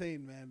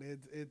insane, man.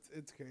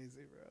 It's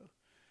crazy, bro.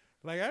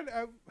 Like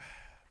I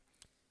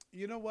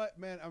you know what,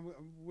 man?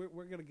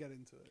 We're gonna get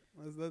into it.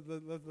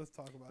 Let's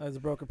talk about it. As a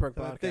Broken Perk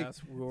podcast,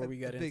 where we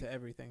get into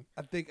everything.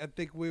 I think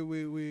we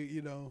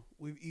you know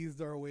we've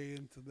eased our way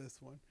into this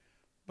one,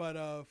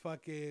 but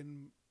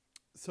fucking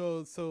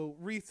so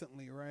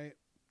recently, right?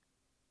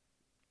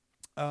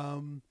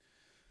 I'm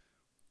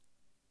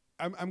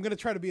gonna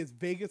try to be as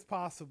vague as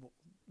possible.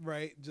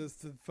 Right,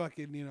 just to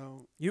fucking, you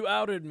know, you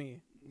outed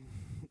me.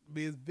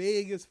 Be as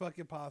vague as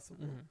fucking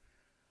possible.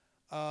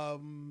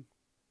 Mm-hmm.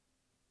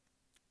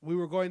 We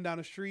were going down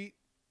a street.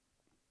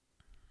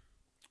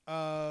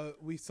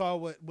 We saw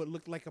what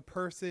looked like a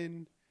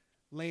person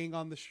laying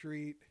on the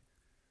street.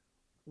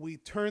 We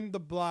turned the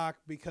block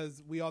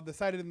because we all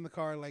decided in the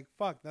car, like,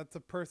 fuck, that's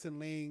a person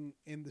laying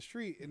in the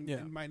street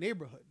in my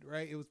neighborhood,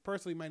 right? It was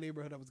personally my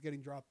neighborhood. I was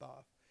getting dropped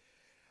off.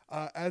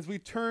 As we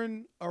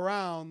turn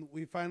around,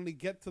 we finally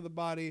get to the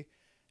body,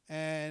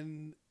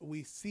 and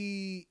we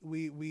see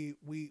we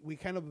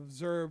kind of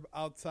observe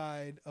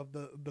outside of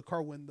the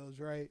car windows,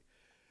 right?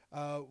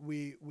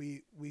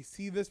 We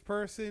see this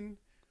person,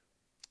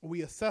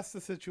 we assess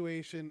the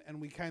situation, and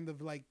we kind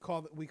of like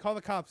call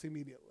the cops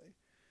immediately.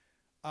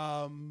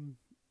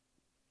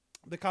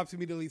 The cops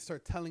immediately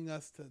start telling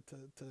us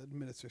to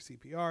administer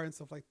CPR and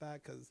stuff like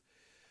that because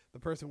the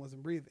person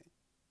wasn't breathing,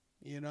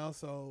 you know,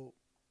 so.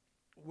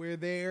 We're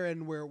there,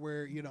 and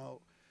we're you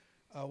know,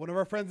 one of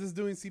our friends is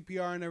doing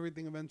CPR and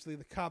everything. Eventually,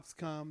 the cops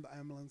come, the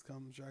ambulance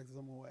comes, drags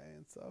them away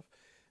and stuff.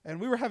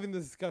 And we were having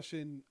this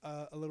discussion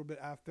a little bit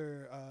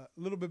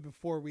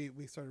before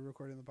we started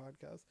recording the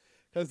podcast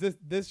because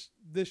this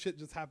shit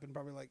just happened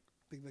probably like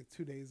I think like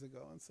 2 days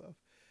ago and stuff.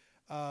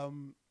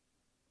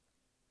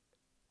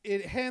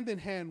 It hand in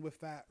hand with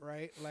that,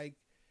 right? Like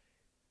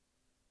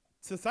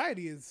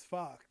society is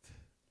fucked.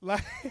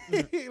 Like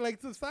like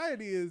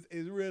society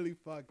is really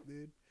fucked,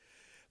 dude.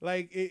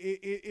 Like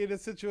in a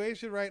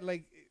situation, right?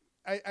 Like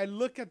I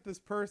look at this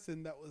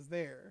person that was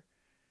there,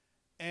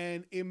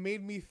 and it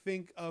made me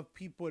think of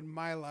people in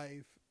my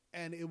life,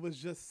 and it was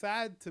just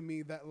sad to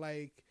me that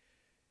like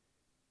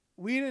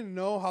we didn't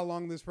know how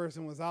long this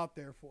person was out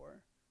there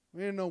for. We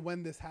didn't know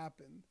when this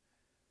happened,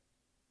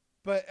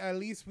 but at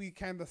least we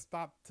kind of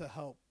stopped to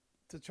help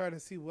to try to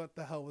see what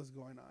the hell was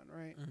going on,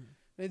 right? Mm-hmm.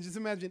 And just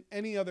imagine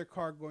any other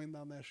car going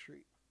down that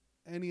street,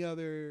 any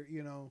other,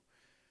 you know.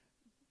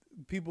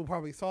 People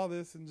probably saw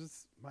this and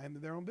just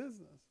minded their own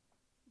business.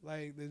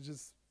 Like they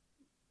just,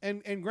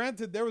 and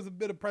granted, there was a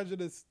bit of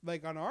prejudice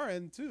like on our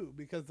end too,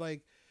 because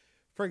like,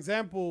 for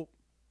example,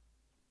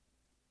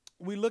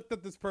 we looked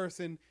at this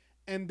person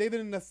and they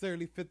didn't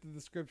necessarily fit the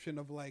description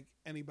of like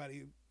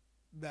anybody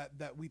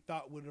that we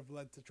thought would have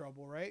led to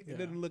trouble, right? Yeah. It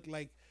didn't look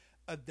like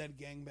a dead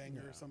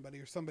gangbanger or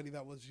somebody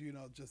that was, you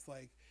know, just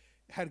like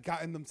had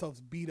gotten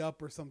themselves beat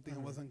up or something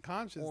and was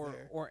unconscious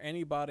there. Or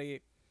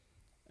anybody,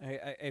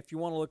 if you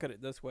want to look at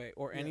it this way,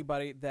 or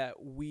anybody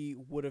that we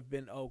would have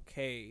been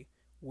okay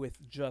with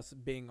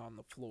just being on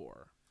the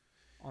floor,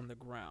 on the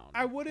ground.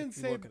 I wouldn't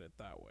say look at it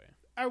that way.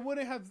 I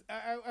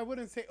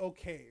wouldn't say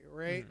okay,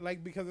 right?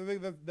 Like, because I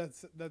think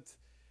that's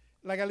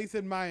like, at least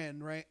in my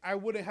end, right? I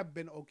wouldn't have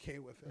been okay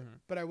with it,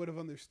 but I would have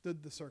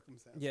understood the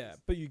circumstances. Yeah,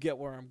 but you get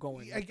where I'm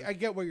going. I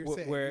get what you're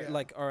saying. Where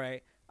like, all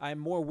right, I'm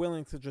more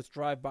willing to just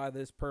drive by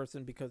this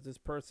person because this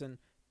person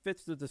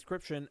fits the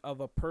description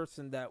of a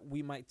person that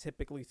we might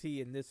typically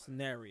see in this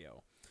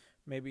scenario.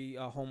 Maybe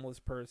a homeless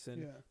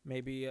person,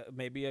 maybe a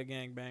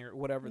gangbanger,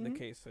 whatever the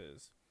case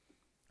is.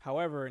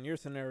 However, in your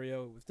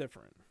scenario, it was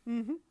different,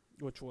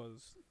 which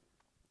was...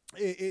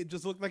 It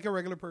just looked like a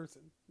regular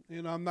person.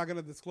 You know, I'm not going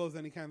to disclose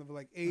any kind of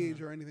like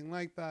age or anything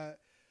like that,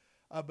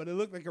 but it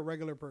looked like a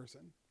regular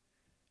person.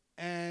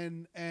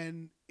 And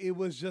it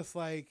was just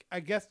like, I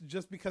guess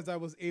just because I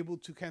was able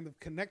to kind of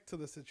connect to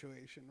the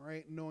situation,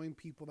 right? Knowing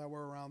people that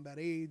were around that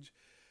age,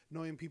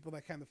 knowing people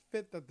that kind of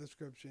fit that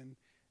description,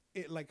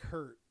 it like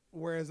hurt.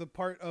 Whereas a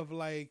part of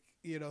like,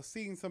 you know,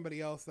 seeing somebody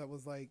else that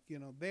was like, you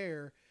know,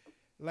 there,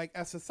 like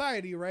as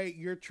society, right?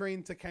 You're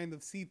trained to kind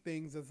of see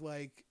things as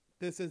like,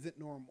 this isn't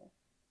normal.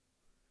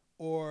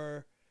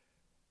 Or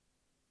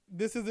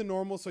this isn't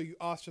normal, so you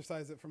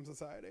ostracize it from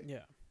society.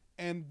 Yeah.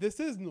 And this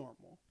is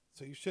normal,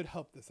 so you should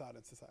help this out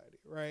in society,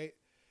 right?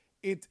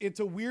 It's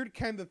a weird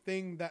kind of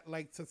thing that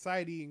like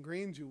society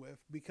ingrains you with,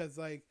 because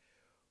like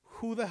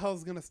who the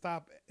hell's gonna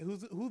stop and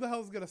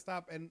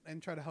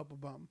try to help a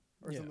bum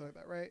or something like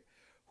that, right?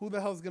 Who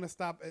the hell's gonna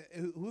stop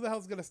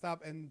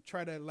and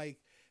try to like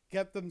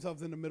get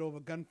themselves in the middle of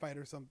a gunfight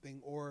or something,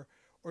 or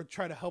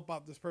try to help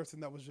out this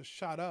person that was just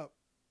shot up?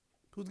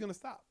 Who's gonna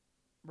stop?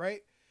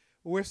 Right?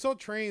 We're so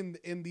trained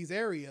in these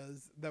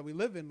areas that we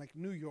live in, like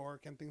New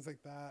York and things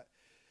like that,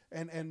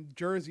 and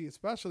Jersey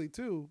especially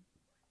too,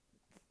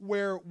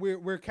 where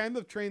we're kind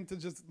of trained to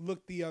just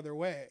look the other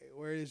way,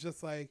 where it's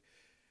just like,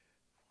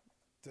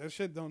 that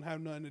shit don't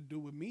have nothing to do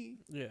with me.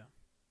 Yeah.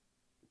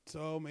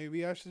 So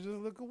maybe I should just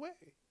look away.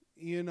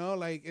 You know,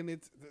 like, and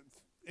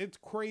it's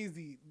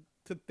crazy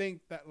to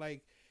think that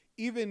like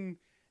even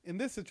in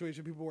this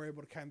situation people were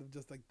able to kind of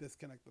just like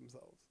disconnect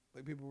themselves.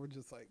 Like people were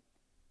just like,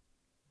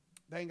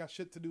 that ain't got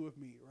shit to do with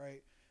me,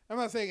 right? I'm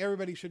not saying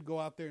everybody should go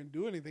out there and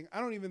do anything.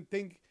 I don't even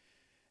think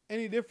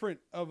any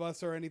different of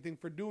us or anything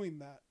for doing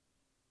that.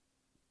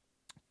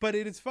 But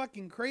it is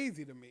fucking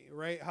crazy to me,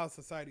 right? How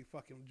society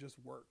fucking just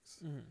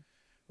works,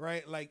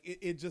 right? Like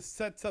it just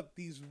sets up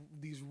these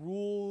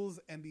rules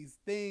and these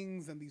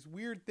things and these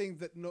weird things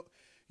that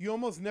you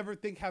almost never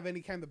think have any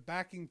kind of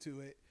backing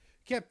to it.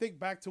 You can't think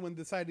back to when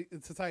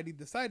society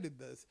decided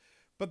this.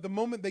 But the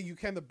moment that you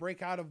kind of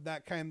break out of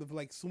that kind of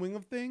like swing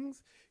of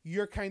things,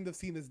 you're kind of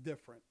seen as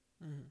different,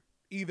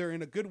 either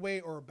in a good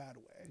way or a bad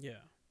way.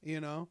 Yeah,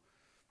 you know.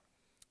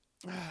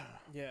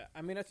 Yeah,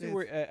 I mean, I see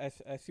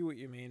I see what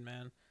you mean,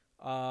 man.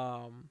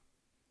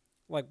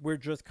 Like we're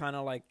just kind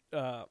of like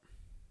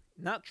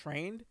not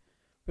trained,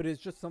 but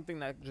it's just something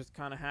that just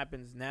kind of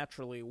happens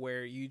naturally,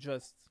 where you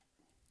just.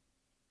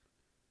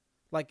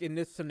 Like in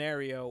this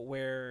scenario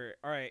where,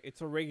 all right,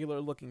 it's a regular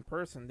looking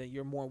person that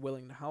you're more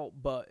willing to help,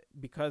 but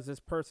because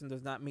this person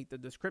does not meet the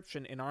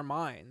description in our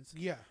minds,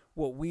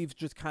 what we've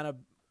just kind of,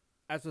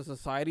 as a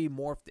society,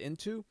 morphed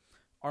into,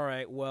 all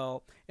right,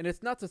 well, and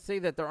it's not to say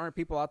that there aren't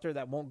people out there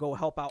that won't go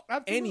help out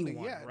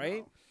anyone,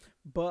 right? No.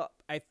 But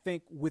I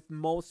think with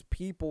most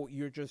people,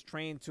 you're just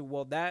trained to,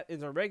 well, that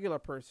is a regular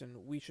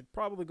person. We should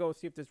probably go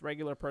see if this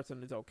regular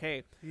person is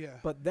okay. Yeah.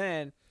 But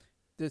then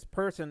this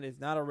person is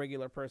not a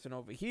regular person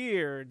over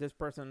here, this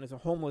person is a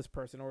homeless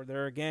person, or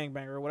they're a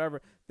gangbanger or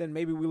whatever, then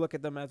maybe we look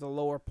at them as a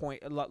lower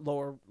point, a lot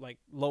lower, like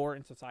lower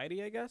in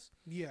society, I guess.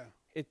 Yeah.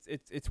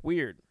 It's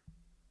weird.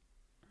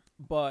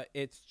 But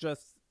it's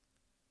just,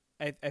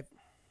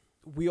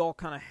 we all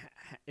kind of,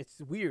 it's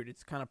weird.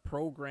 It's kind of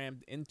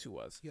programmed into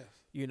us. Yes.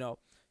 You know,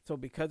 so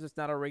because it's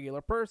not a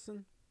regular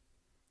person,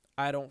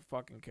 I don't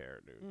fucking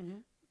care,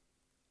 dude.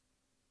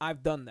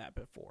 I've done that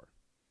before.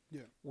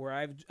 Yeah, where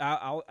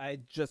I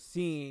just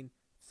seen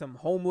some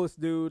homeless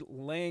dude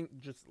laying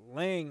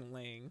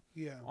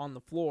on the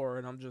floor,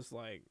 and I'm just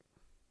like,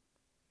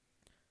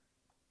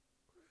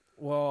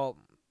 well,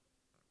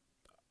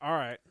 all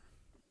right,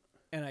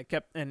 and I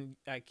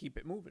keep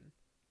it moving.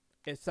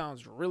 It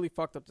sounds really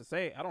fucked up to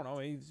say. I don't know.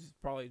 He's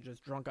probably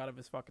just drunk out of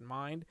his fucking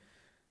mind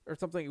or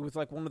something. It was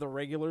like one of the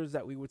regulars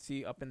that we would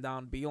see up and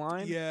down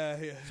Beeline. Yeah.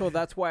 So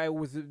that's why it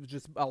was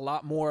just a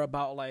lot more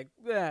about like,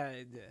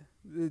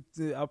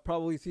 I'll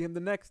probably see him the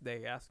next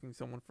day asking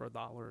someone for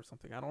 $1 or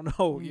something. I don't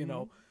know, you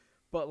know,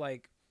 but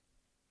like,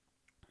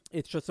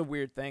 it's just a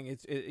weird thing.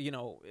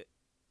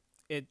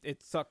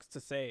 It sucks to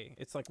say.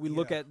 It's like we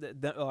look at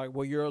like,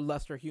 well, you're a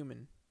lesser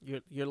human.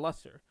 You're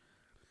lesser,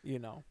 you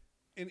know.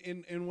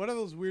 In one of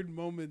those weird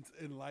moments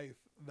in life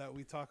that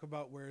we talk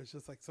about, where it's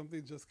just like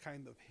something just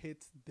kind of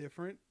hits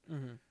different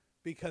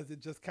because it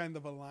just kind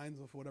of aligns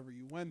with whatever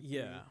you went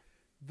through.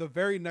 the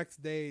very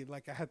next day,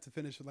 like I had to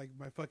finish like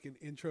my fucking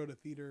intro to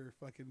theater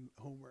fucking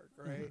homework,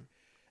 right?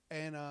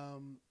 Mm-hmm.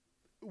 And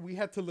we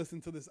had to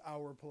listen to this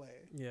hour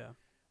play. Yeah.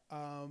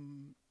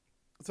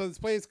 So this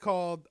play is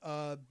called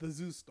The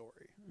Zoo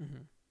Story,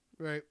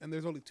 right? And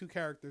there's only 2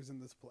 characters in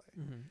this play.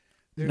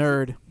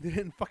 Nerd.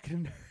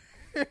 Fucking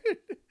nerd.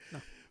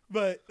 No.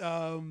 But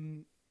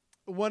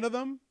one of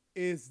them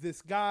is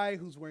this guy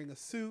who's wearing a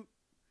suit,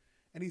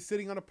 and he's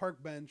sitting on a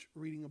park bench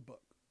reading a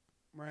book,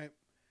 right?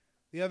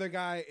 The other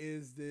guy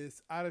is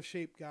this out of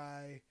shape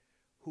guy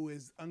who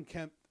is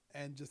unkempt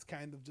and just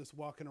kind of just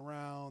walking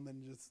around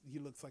and just, he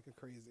looks like a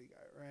crazy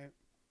guy, right?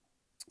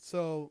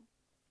 So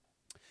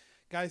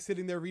guy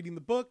sitting there reading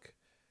the book,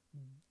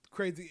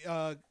 crazy,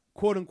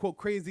 quote unquote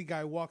crazy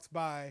guy walks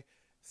by,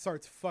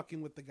 starts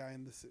fucking with the guy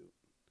in the suit.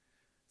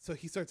 So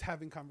he starts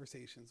having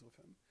conversations with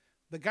him.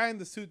 The guy in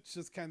the suit's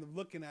just kind of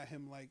looking at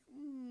him like,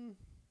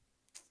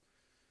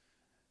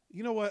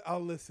 you know what? I'll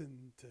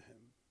listen to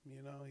him.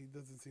 You know, he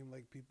doesn't seem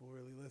like people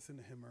really listen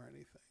to him or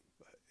anything,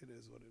 but it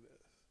is what it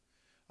is.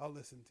 I'll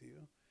listen to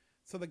you.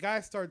 So the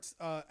guy starts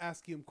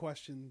asking him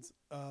questions.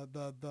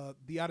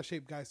 The out of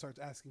shape guy starts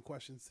asking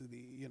questions to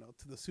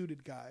the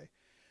suited guy.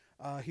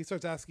 He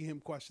starts asking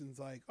him questions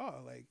like, "Oh,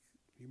 like,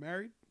 you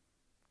married?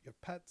 You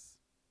have pets?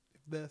 You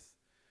have this?"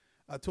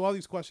 To all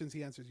these questions,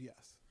 he answers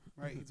yes.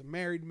 Right? He's a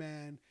married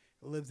man.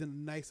 He lives in a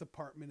nice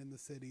apartment in the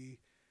city.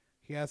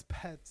 He has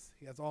pets.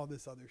 He has all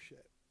this other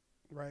shit.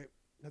 Right?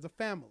 He has a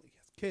family. He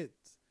has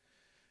kids.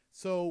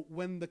 So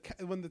when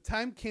the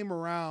time came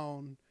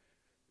around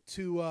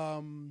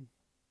for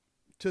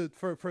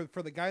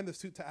the guy in the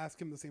suit to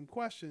ask him the same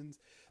questions,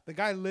 the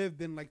guy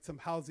lived in like some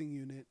housing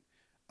unit,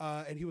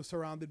 and he was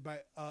surrounded by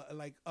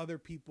like other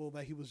people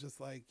that he was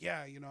just like,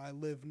 yeah, you know, I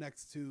live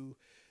next to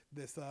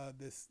this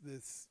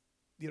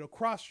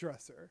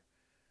cross-dresser,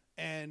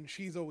 and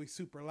she's always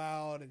super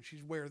loud, and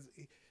she wears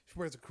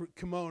a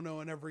kimono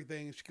and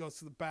everything, and she goes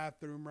to the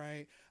bathroom,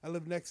 right? I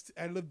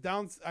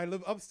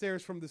live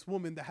upstairs from this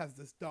woman that has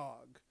this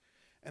dog,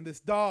 and this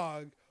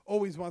dog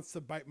always wants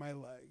to bite my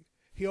leg.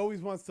 He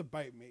always wants to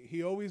bite me.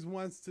 He always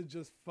wants to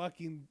just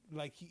fucking,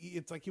 like,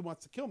 it's like he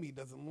wants to kill me. He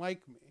doesn't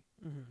like me.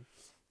 Mm-hmm.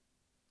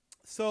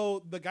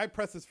 So the guy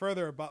presses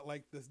further about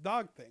like this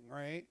dog thing,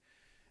 right?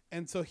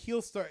 And so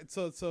he'll start.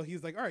 So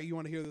he's like, all right, you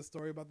want to hear the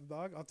story about the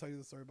dog? I'll tell you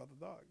the story about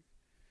the dog.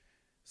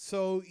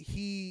 So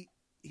he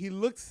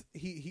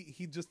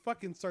just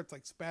fucking starts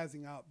like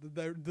spazzing out.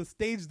 The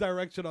stage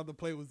direction on the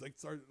play was like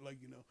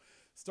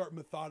start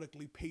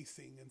methodically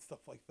pacing and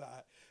stuff like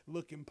that,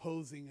 look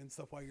imposing and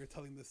stuff while you're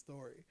telling the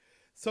story.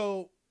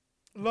 So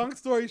long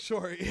story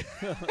short,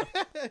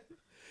 the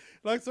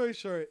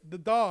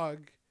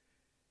dog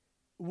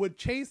would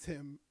chase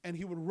him, and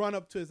he would run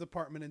up to his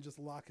apartment and just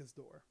lock his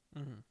door.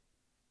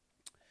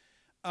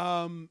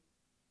 Mm-hmm.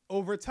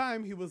 Over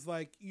time, he was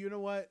like, you know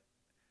what?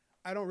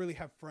 I don't really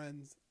have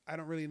friends. I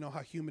don't really know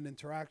how human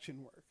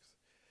interaction works.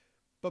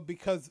 But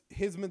because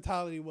his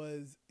mentality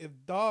was, if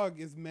dog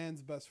is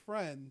man's best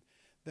friend,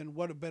 then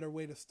what a better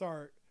way to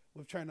start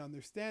with trying to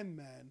understand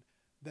man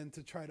than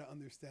to try to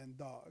understand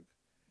dog.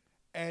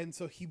 And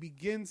so he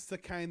begins to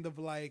kind of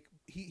like,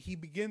 he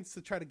begins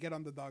to try to get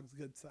on the dog's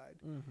good side.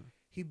 Mm-hmm.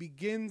 He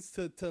begins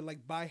to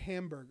like buy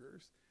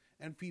hamburgers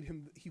and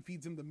he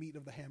feeds him the meat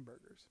of the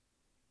hamburgers.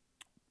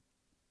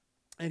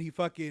 And he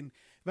fucking,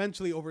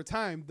 eventually over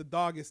time, the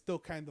dog is still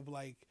kind of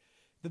like,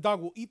 the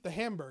dog will eat the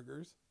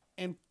hamburgers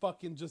and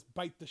fucking just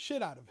bite the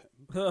shit out of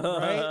him.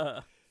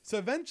 Right? So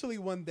eventually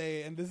one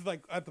day, and this is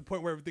like at the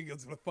point where everything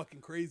gets fucking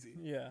crazy.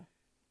 Yeah.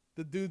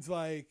 The dude's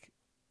like,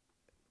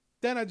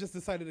 then I just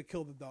decided to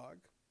kill the dog.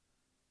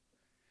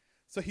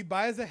 So he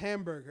buys a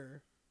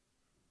hamburger,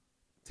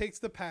 takes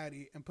the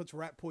patty, and puts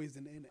rat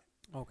poison in it.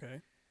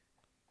 Okay.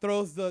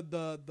 Throws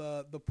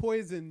the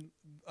poison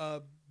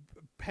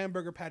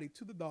hamburger patty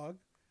to the dog.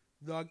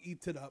 The dog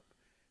eats it up,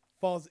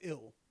 falls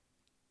ill.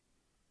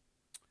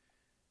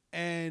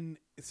 And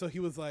so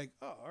he was like,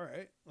 oh, all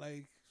right.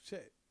 Like,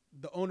 shit.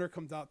 The owner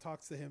comes out,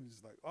 talks to him.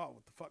 He's like, oh,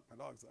 what the fuck? My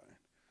dog's dying.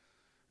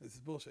 This is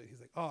bullshit. He's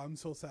like, oh, I'm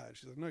so sad.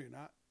 She's like, no, you're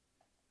not.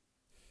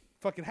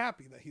 Fucking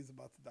happy that he's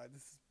about to die.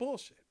 This is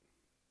bullshit.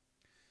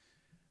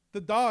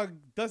 The dog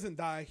doesn't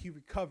die. He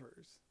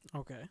recovers.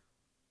 Okay.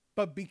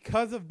 But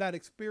because of that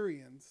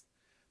experience,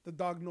 the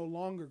dog no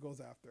longer goes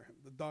after him.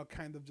 The dog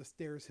kind of just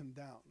stares him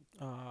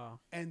down.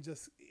 And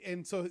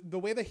so the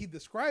way that he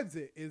describes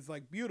it is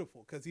like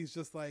beautiful, because he's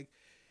just like,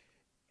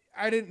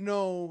 I didn't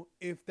know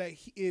if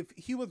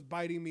he was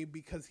biting me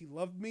because he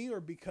loved me or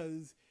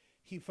because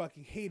he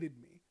fucking hated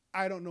me.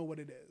 I don't know what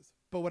it is.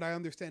 But what I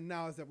understand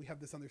now is that we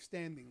have this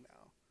understanding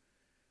now.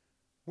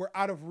 We're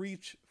out of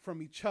reach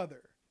from each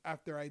other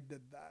after I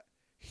did that.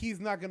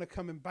 He's not going to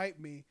come and bite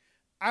me.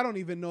 I don't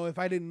even know if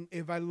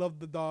I loved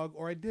the dog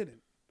or I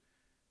didn't.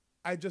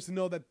 I just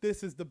know that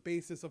this is the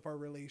basis of our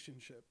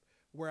relationship.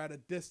 We're at a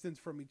distance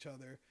from each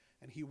other,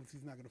 and he's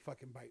not going to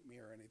fucking bite me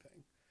or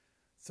anything.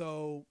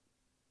 So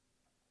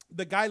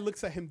the guy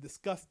looks at him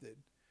disgusted,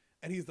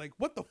 and he's like,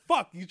 what the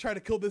fuck? You try to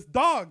kill this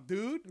dog,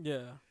 dude?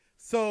 Yeah.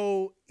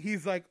 So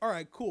he's like, all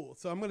right, cool.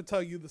 So I'm going to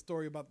tell you the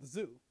story about the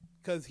zoo.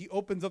 Because he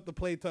opens up the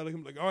play telling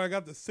him, like, oh, I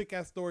got this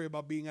sick-ass story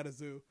about being at a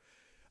zoo.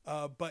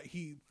 But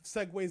he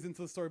segues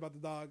into the story about the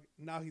dog.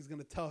 Now he's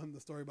going to tell him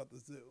the story about the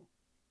zoo.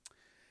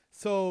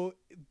 So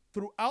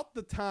throughout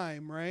the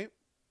time, right,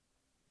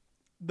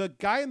 the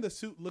guy in the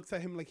suit looks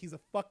at him like he's a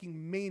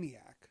fucking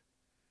maniac.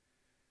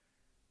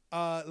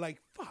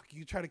 Like, fuck,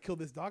 you try to kill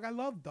this dog? I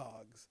love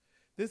dogs.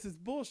 This is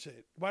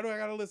bullshit. Why do I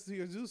gotta listen to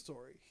your zoo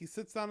story? He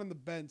sits down on the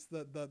bench.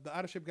 The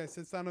out of shape guy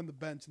sits down on the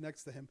bench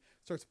next to him,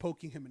 starts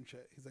poking him and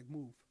shit. He's like,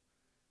 move.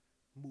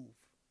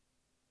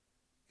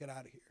 Get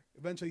out of here.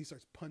 Eventually he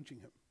starts punching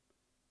him.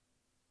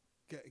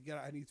 Get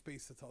out. I need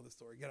space to tell this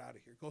story. Get out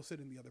of here. Go sit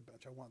in the other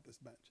bench. I want this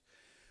bench.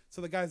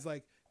 So the guy's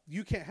like,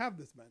 you can't have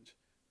this bench.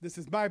 This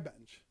is my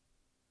bench.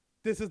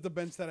 This is the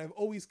bench that I've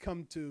always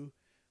come to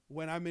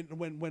when I'm in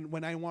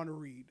when I want to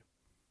read.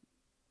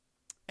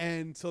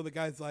 And so the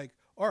guy's like,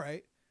 all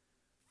right,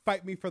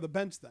 fight me for the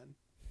bench then.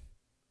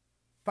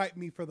 Fight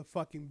me for the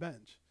fucking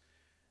bench.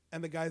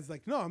 And the guy's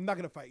like, no, I'm not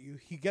going to fight you.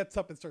 He gets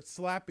up and starts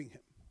slapping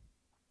him.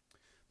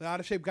 The out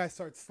of shape guy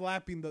starts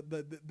slapping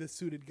the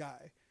suited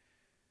guy.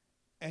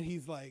 And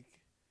he's like,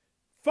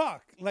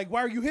 fuck, like,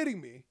 why are you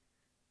hitting me?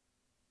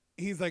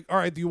 He's like, all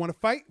right, do you want to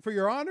fight for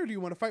your honor? Do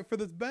you want to fight for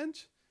this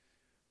bench?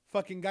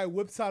 Fucking guy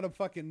whips out a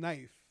fucking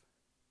knife.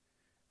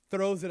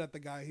 Throws it at the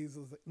guy. He's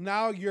like,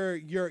 now you're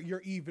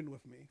even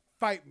with me.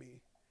 Fight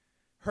me.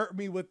 Hurt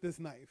me with this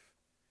knife.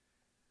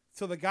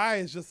 So the guy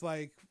is just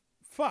like,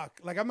 fuck.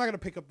 Like, I'm not going to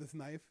pick up this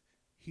knife.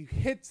 He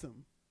hits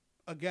him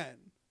again.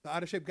 The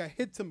out of shape guy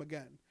hits him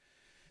again.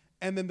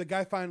 And then the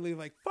guy finally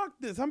like, fuck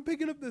this. I'm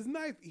picking up this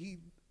knife. He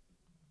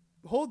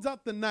holds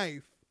out the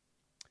knife.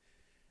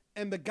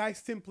 And the guy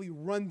simply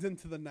runs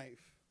into the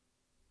knife.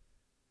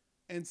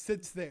 And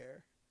sits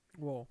there.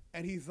 Whoa.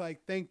 And he's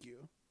like, thank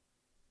you.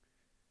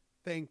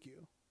 Thank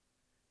you.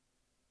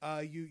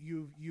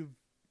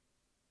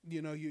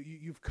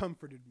 You've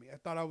comforted me. I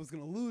thought I was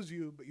going to lose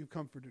you, but you've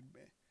comforted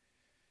me.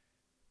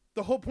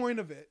 The whole point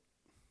of it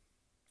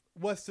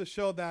was to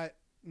show that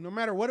no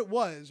matter what it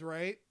was,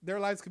 right, their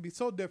lives could be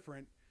so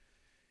different.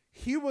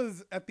 He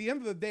was, at the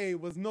end of the day,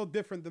 was no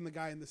different than the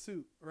guy in the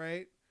suit,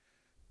 right?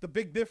 The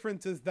big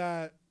difference is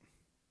that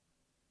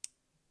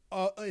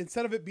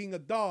instead of it being a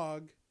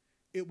dog,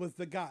 it was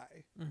the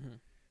guy. Mm-hmm.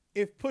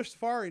 If pushed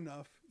far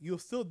enough, you'll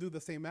still do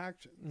the same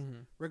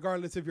actions,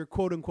 regardless if you're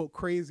quote unquote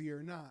crazy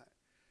or not.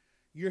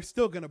 You're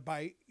still going to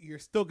bite. You're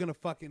still going to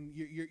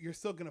you're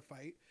still going to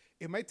fight.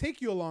 It might take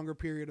you a longer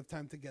period of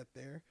time to get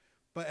there,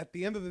 but at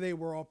the end of the day,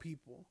 we're all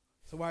people.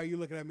 So why are you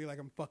looking at me like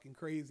I'm fucking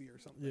crazy or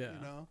something, you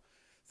know?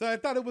 So I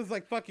thought it was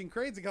like fucking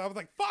crazy because I was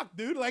like, fuck,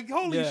 dude, like,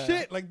 holy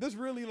shit. Like this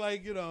really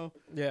like, you know.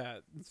 Yeah.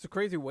 It's a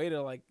crazy way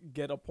to like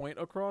get a point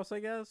across, I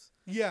guess.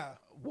 Yeah.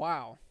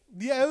 Wow.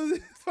 Yeah.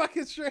 It's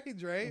fucking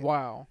strange, right?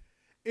 Wow.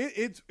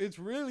 It's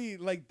really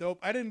like dope.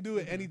 I didn't do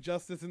it any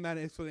justice in that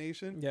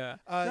explanation. Yeah.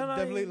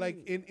 Definitely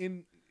like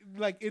in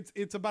like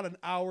it's about an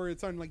hour.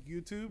 It's on like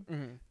YouTube.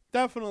 Mm-hmm.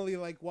 Definitely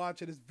like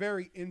watch it. It's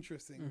very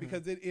interesting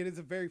because it is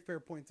a very fair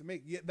point to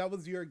make. Yeah, that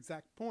was your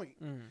exact point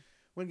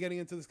when getting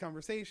into this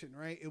conversation,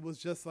 right? It was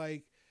just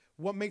like,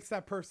 what makes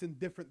that person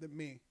different than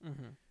me?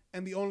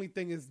 And the only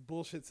thing is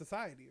bullshit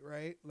society,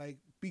 right? Like,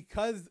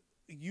 because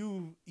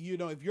you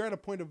know, if you're at a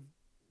point of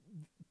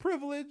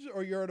privilege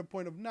or you're at a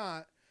point of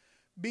not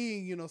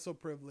being, you know, so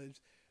privileged,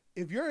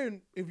 if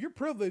you're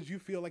privileged, you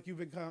feel like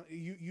you've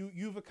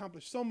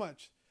accomplished so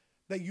much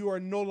that you are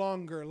no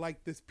longer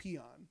like this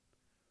peon.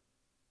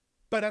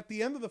 But at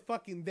the end of the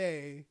fucking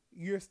day,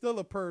 you're still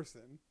a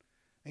person,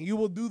 and you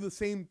will do the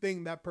same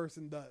thing that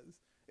person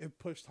does if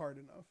pushed hard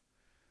enough.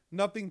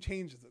 Nothing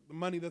changes it. The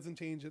money doesn't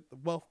change it. The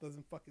wealth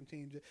doesn't fucking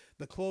change it.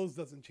 The clothes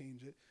doesn't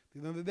change it.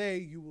 At the end of the day,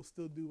 you will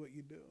still do what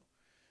you do.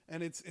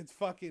 And it's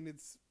fuck.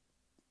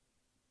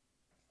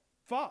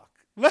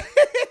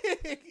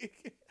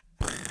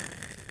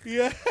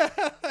 Yeah.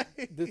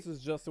 This is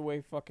just the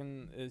way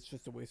it's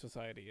just the way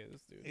society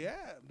is, dude.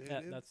 Yeah,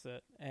 dude. That's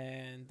it.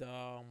 And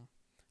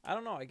I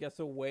don't know. I guess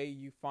a way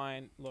you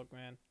find, look,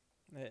 man,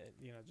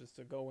 you know, just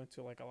to go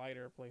into like a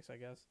lighter place, I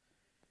guess.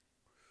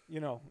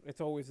 You know,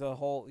 it's always the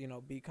whole, you know,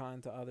 be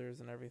kind to others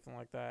and everything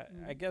like that.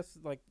 I guess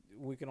like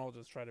we can all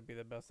just try to be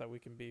the best that we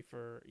can be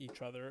for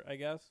each other, I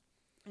guess.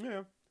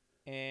 Yeah.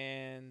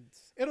 And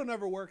it'll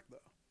never work though.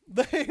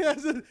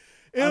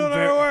 It'll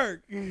never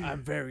work.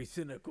 I'm very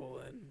cynical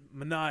and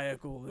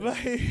maniacal.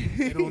 And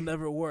it'll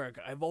never work.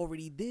 I've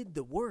already did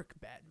the work,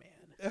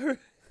 Batman.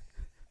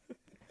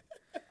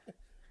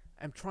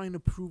 I'm trying to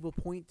prove a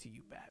point to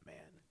you, Batman.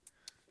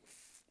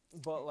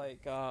 But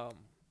like, I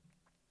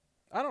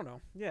don't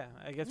know. Yeah,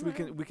 I guess we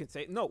can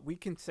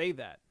say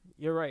that.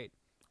 You're right.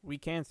 We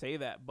can say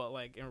that, but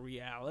like in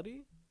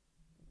reality,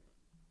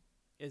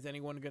 is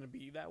anyone gonna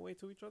be that way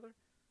to each other?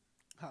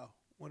 How?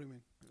 What do you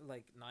mean?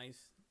 Like nice,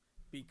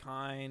 be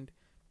kind,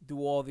 do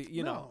all the,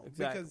 you know,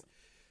 exactly.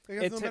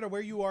 Because no matter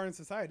where you are in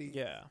society,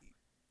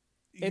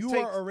 you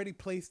are already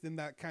placed in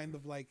that kind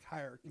of like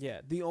hierarchy.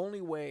 Yeah, the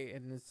only way,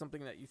 and it's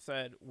something that you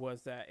said,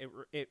 was that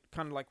it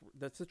kind of like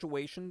the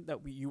situation that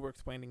you were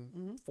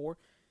explaining for,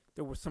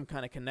 there was some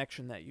kind of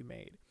connection that you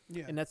made.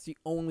 Yeah. And that's the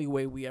only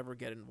way we ever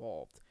get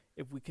involved,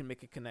 if we can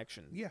make a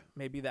connection. Yeah.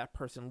 Maybe that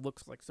person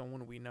looks like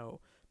someone we know.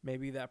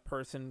 Maybe that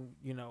person,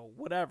 you know,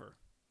 whatever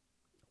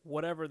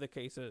the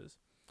case is.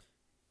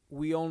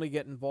 We only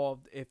get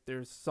involved if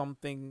there's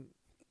something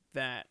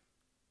that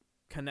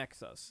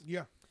connects us.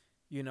 Yeah.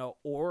 You know,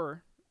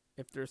 or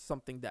if there's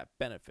something that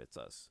benefits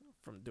us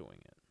from doing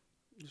it.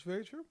 It's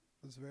very true.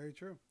 It's very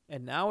true.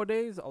 And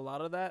nowadays, a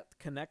lot of that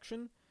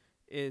connection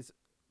is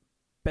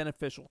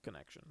beneficial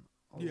connection.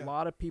 A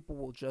lot of people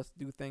will just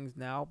do things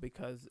now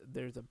because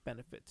there's a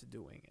benefit to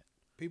doing it.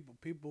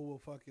 People will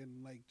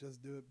fucking like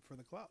just do it for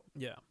the clout.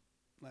 Yeah.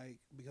 Like,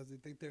 because they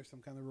think there's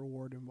some kind of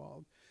reward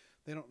involved.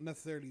 They don't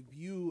necessarily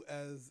view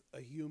as a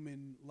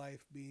human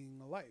life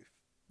being a life.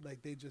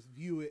 Like, they just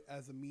view it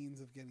as a means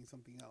of getting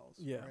something else.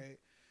 Yeah. Right?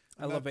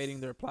 Elevating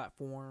their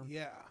platform.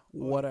 Yeah.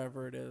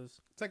 Whatever it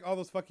is. It's like all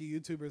those fucking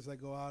YouTubers that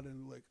go out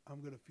and like,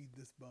 I'm going to feed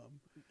this bum.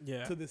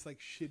 Yeah. To this like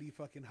shitty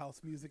fucking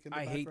house music in the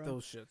background. I hate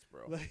those shits,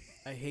 bro. Like,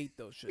 I hate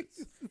those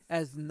shits.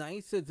 As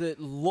nice as it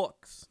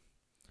looks,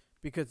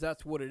 because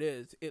that's what it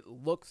is. It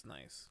looks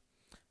nice.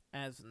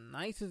 As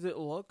nice as it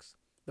looks,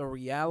 the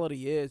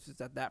reality is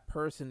that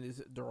person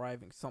is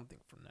deriving something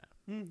from that.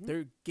 Mm-hmm.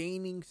 They're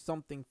gaining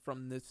something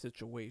from this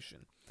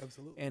situation.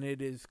 Absolutely. And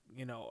it is,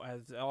 you know,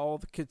 as all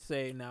the kids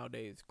say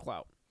nowadays,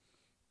 clout.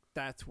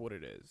 That's what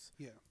it is.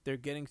 Yeah. They're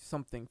getting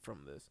something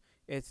from this.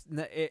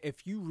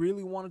 If you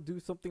really want to do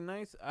something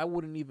nice, I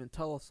wouldn't even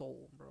tell a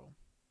soul, bro.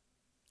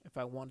 If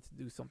I wanted to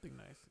do something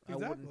nice,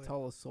 exactly. I wouldn't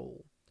tell a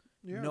soul.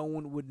 Yeah. No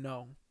one would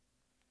know.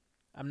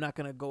 I'm not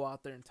going to go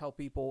out there and tell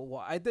people,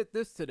 well, I did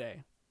this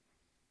today.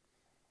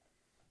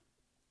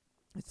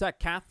 It's that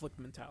Catholic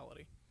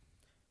mentality.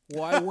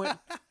 Well, I went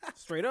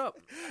straight up.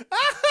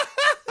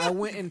 I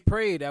went and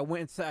prayed.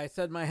 I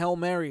said my Hail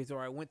Marys,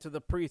 or I went to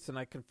the priest and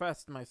I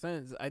confessed my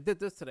sins. I did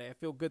this today. I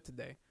feel good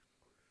today.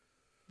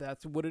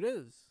 That's what it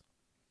is.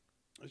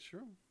 It's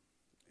true.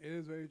 It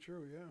is very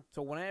true, yeah.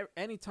 So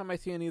anytime I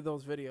see any of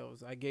those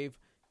videos, I gave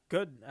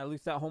good. At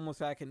least that homeless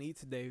guy can eat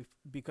today,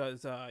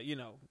 because you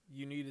know,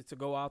 you needed to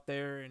go out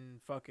there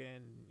and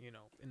fucking, you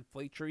know,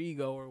 inflate your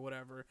ego or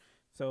whatever.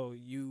 So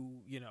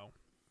you know,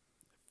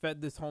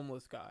 fed this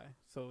homeless guy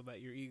so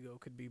that your ego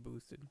could be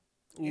boosted.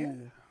 Ooh. Yeah.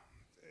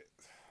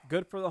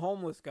 Good for the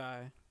homeless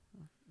guy,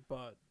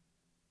 but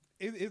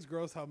it's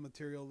gross how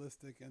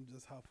materialistic and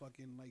just how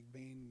fucking like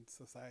vain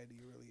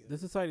society really is.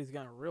 This society's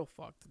gotten real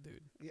fucked,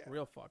 dude. Yeah.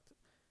 Real fucked.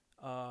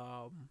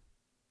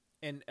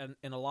 In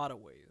a lot of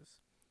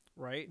ways,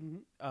 right?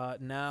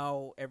 Mm-hmm.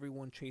 Now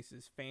everyone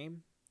chases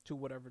fame to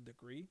whatever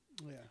degree.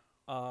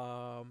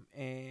 Yeah.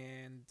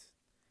 And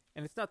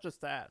it's not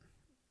just that.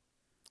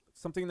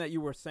 Something that you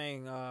were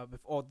saying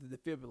before, the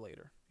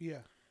defibrillator.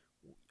 Yeah.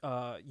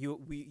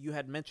 You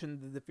had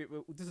mentioned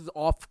this is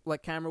off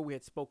like camera. We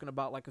had spoken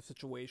about like a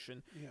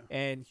situation,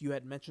 and you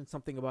had mentioned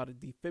something about a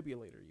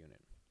defibrillator unit,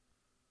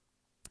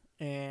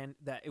 and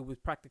that it was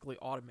practically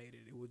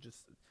automated. It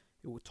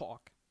would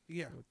talk.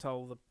 Yeah. It would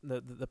tell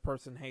the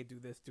person, hey, do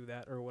this, do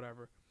that, or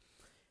whatever.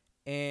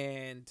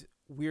 And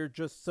we're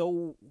just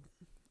so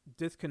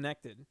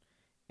disconnected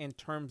in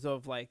terms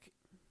of like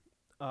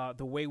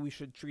the way we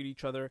should treat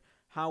each other,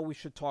 how we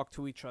should talk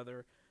to each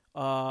other,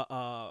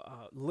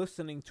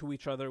 listening to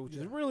each other, which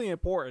is really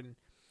important,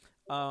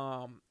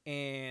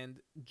 and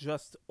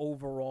just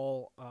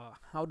overall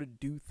how to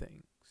do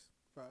things.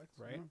 Facts,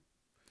 right? Yeah.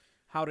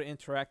 How to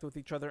interact with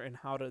each other and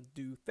how to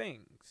do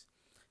things.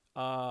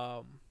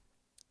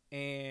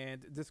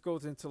 And this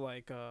goes into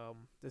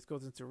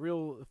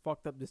real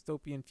fucked up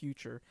dystopian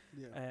future.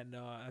 Yeah. And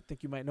I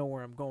think you might know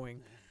where I'm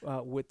going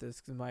with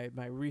this, because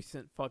my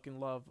recent fucking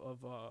love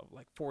of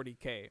like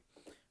 40K,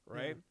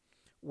 right? Yeah.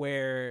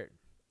 Where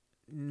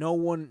no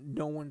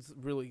one's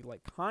really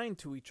like kind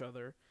to each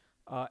other.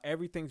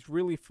 Everything's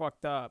really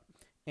fucked up,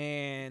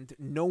 and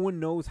no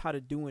one knows how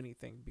to do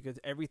anything because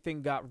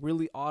everything got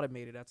really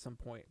automated at some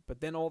point.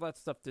 But then all that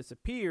stuff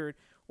disappeared,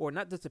 or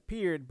not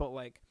disappeared, but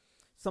like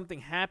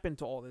something happened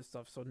to all this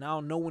stuff. So now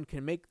no one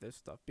can make this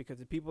stuff because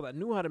the people that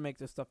knew how to make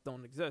this stuff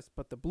don't exist,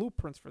 but the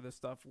blueprints for this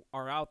stuff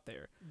are out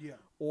there. Yeah.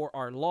 Or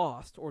are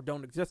lost or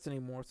don't exist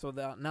anymore, so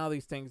that now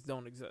these things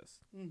don't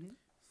exist. Mm-hmm.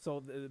 So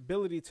the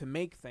ability to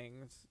make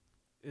things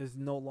is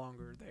no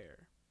longer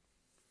there,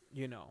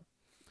 you know.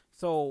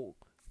 So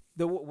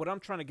what I'm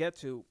trying to get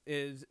to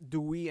is,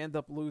 do we end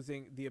up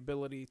losing the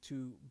ability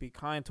to be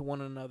kind to one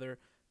another,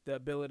 the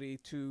ability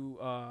to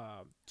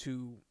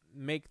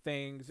make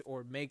things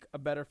or make a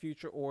better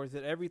future, or is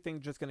it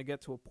everything just going to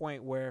get to a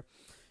point where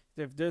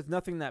if there's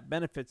nothing that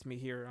benefits me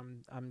here,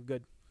 I'm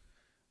good?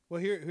 Well,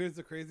 here's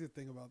the crazy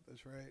thing about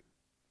this, right?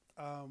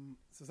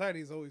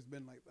 Society's always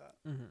been like that.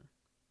 Mm-hmm.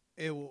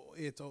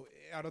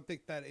 I don't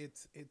think that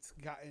it's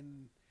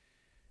gotten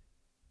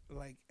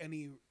like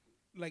any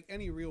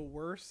real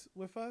worse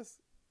with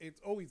us.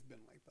 It's always been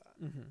like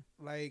that.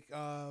 Mm-hmm. Like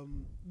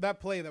that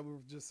play that we were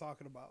just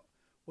talking about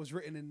was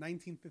written in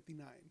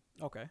 1959.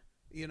 Okay.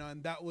 You know,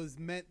 and that was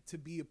meant to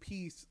be a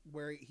piece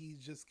where he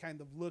just kind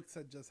of looks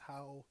at just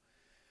how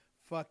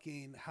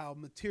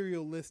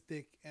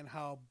materialistic and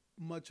how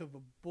much of a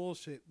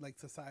bullshit like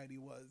society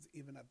was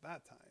even at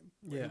that time.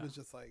 Yeah. It was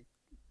just like,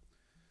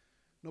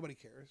 nobody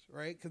cares,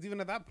 right? Because even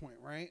at that point,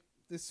 right,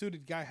 this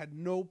suited guy had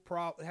no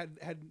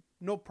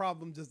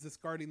problem just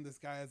discarding this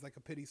guy as like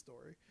a pity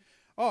story.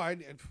 Oh, I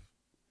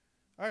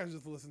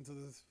just listen to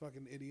this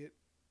fucking idiot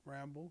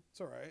ramble.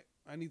 It's all right.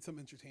 I need some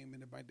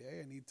entertainment in my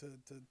day. I need to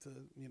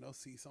you know,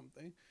 see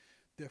something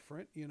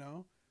different, you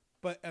know.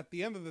 But at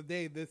the end of the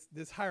day,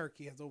 this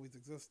hierarchy has always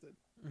existed.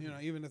 Mm-hmm. You know,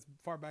 even as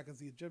far back as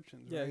the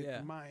Egyptians, right?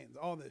 Yeah. The Mayans,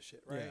 all this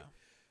shit, right? Yeah.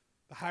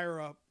 The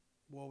higher up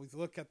will always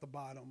look at the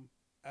bottom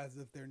as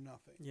if they're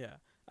nothing. Yeah,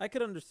 I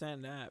could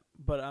understand that,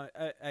 but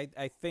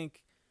I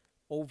think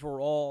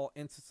overall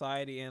in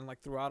society and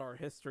like throughout our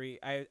history,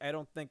 I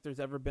don't think there's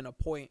ever been a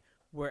point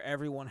where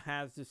everyone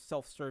has this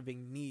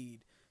self-serving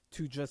need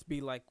to just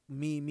be like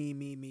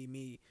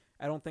me.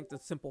 I don't think the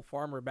simple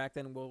farmer back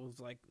then was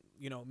like,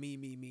 you know,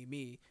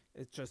 me.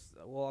 It's just,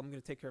 well, I'm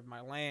going to take care of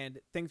my land.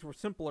 Things were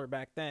simpler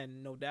back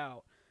then, no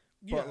doubt.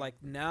 Yeah. But like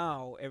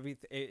now,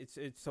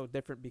 it's so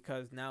different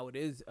because now it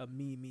is a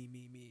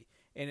me.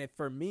 And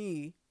for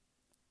me,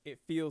 it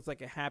feels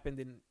like it happened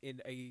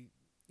in a,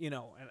 you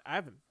know, and I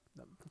haven't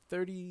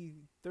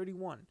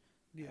 31.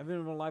 Yeah. I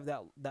haven't been alive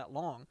that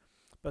long.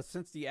 But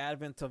since the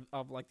advent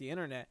of like the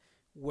internet,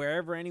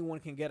 wherever anyone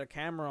can get a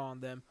camera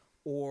on them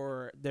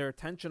or their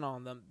attention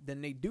on them,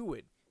 then they do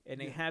it. And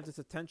they have this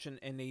attention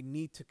and they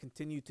need to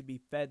continue to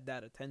be fed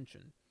that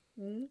attention.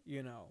 Mm-hmm.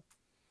 You know,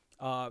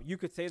 you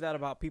could say that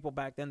about people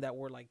back then that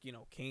were like, you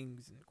know,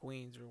 kings and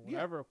queens or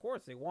whatever. Yeah. Of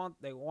course, they want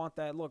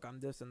that look. I'm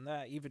this and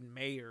that. Even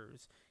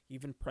mayors,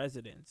 even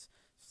presidents,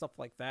 stuff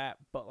like that.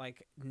 But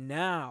like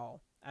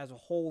now, as a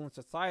whole in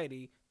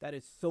society, that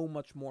is so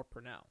much more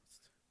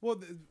pronounced.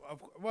 Well,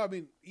 I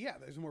mean, yeah,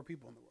 there's more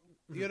people in the world.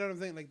 Mm-hmm. You know what I'm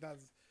saying? Like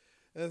that's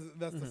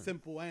mm-hmm. the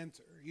simple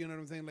answer. You know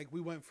what I'm saying? Like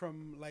we went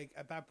from like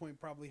at that point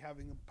probably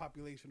having a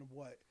population of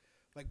what,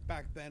 like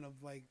back then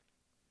of like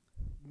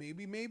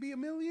maybe a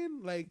million,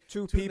 like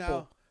two people,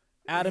 now.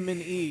 Adam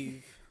and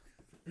Eve.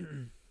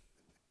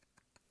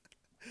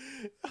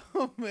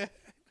 Oh man,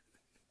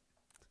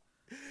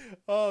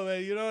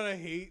 you know what I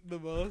hate the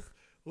most?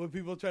 When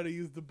people try to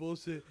use the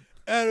bullshit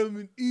Adam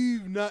and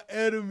Eve, not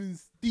Adam and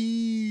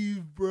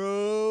Steve,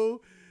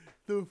 bro.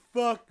 The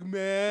fuck,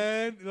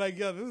 man? Like,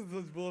 yeah, this is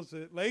such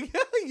bullshit. Like,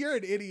 you're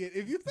an idiot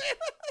if you say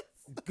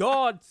that.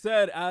 God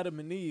said Adam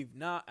and Eve,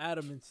 not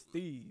Adam and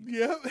Steve.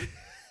 Yep.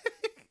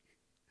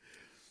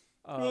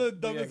 One of the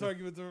dumbest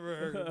arguments I've ever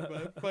heard.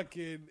 But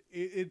fucking,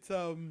 it's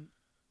just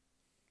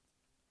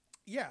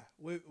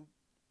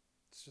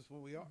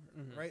what we are,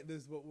 mm-hmm. right?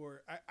 This is what we're.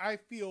 I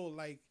feel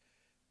like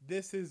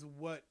this is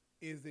what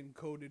is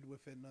encoded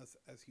within us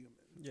as humans.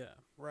 Yeah.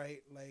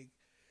 Right? Like,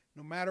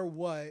 no matter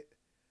what,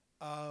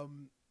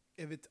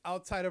 if it's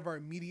outside of our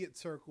immediate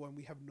circle and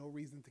we have no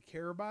reason to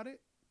care about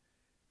it,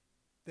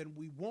 then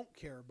we won't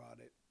care about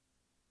it.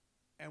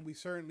 And we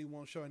certainly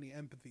won't show any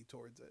empathy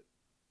towards it.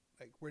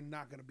 Like, we're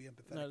not going to be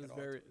empathetic at all.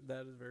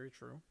 That is very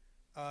true.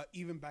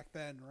 Even back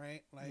then,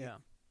 right? Like, yeah.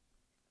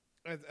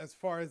 As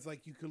far as,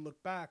 like, you could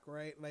look back,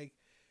 right? Like,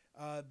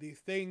 these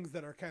things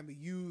that are kind of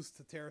used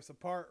to tear us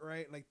apart,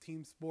 right? Like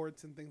team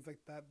sports and things like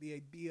that. The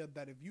idea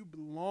that if you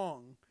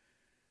belong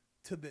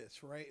to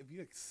this, right? If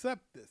you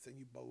accept this and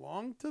you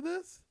belong to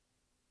this,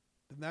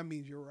 then that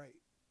means you're right.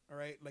 All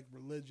right. Like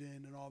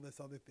religion and all this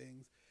other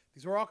things.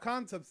 These were all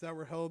concepts that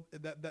were held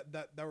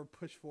that were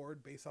pushed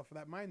forward based off of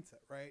that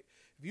mindset, right?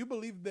 If you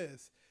believe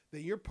this,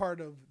 then you're part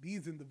of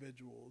these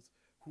individuals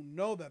who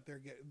know that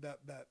they're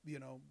that you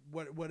know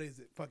what is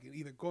it fucking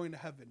either going to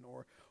heaven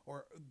or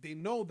they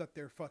know that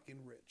they're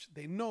fucking rich.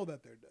 They know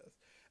that they're this.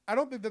 I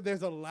don't think that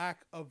there's a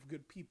lack of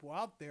good people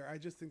out there. I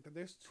just think that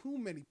there's too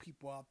many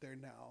people out there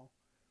now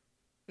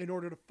in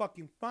order to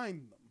fucking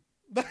find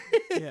them.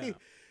 Yeah.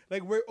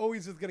 Like we're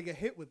always just gonna get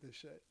hit with this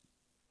shit.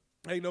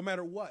 Like no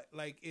matter what.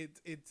 Like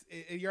it's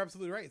you're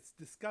absolutely right. It's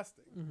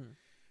disgusting. Mm-hmm.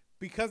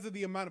 Because of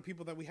the amount of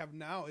people that we have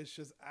now, it's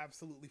just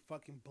absolutely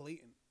fucking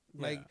blatant.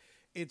 Yeah. Like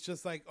it's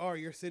just like, oh,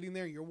 you're sitting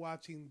there, you're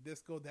watching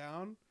this go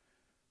down.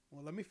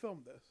 Well, let me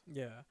film this.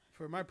 Yeah.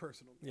 For my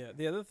personal gain. Yeah.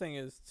 The other thing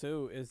is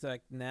too, is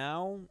like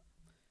now,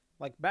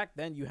 like back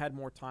then you had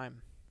more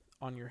time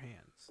on your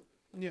hands.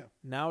 Yeah.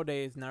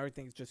 Nowadays, now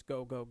everything's just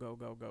go.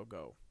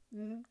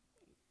 Mm-hmm.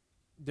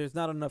 There's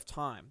not enough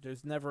time.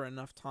 There's never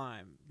enough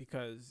time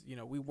because, you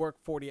know, we work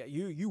 40,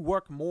 you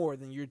work more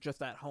than you're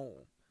just at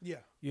home.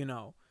 Yeah. You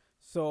know,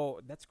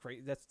 so that's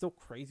crazy. That's still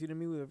crazy to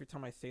me every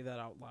time I say that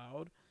out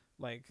loud.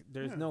 Like,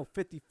 there's no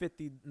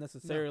 50-50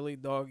 necessarily,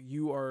 dog.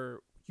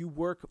 You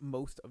work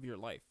most of your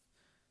life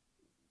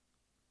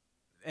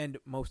and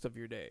most of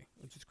your day,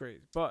 which is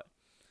crazy. But,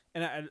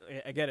 and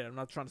I get it. I'm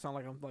not trying to sound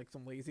like I'm like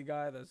some lazy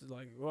guy that's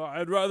like, well,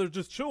 I'd rather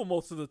just chill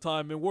most of the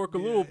time and work a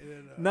little.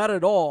 No. Not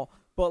at all.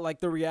 But,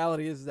 like, the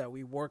reality is that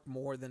we work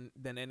more than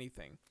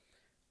anything.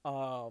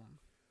 I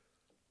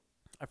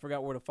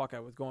forgot where the fuck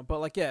I was going. But,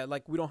 like, yeah,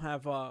 like, we don't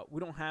have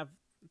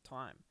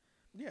time.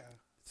 Yeah.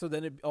 So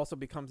then it also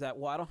becomes that,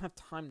 well, I don't have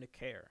time to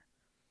care.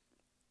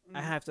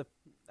 I have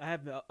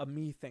a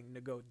me thing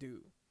to go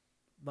do.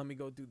 Let me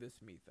go do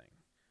this me thing.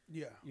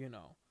 Yeah. You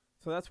know.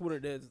 So that's what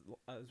it is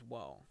as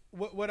well.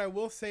 What I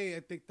will say,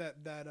 I think that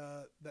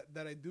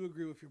I do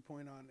agree with your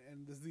point on,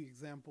 and this is the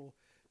example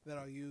that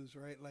I'll use,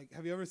 right? Like,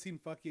 have you ever seen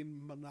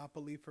fucking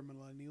Monopoly for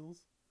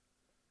millennials?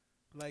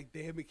 Like,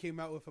 they came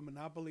out with a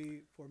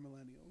Monopoly for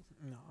millennials.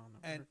 No,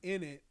 and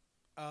in it,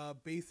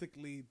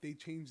 basically, they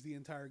changed the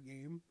entire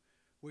game,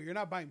 where you're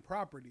not buying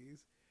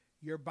properties,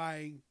 you're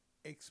buying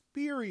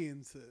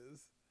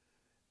experiences,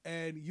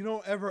 and you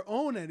don't ever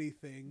own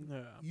anything.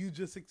 Yeah. You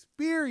just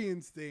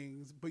experience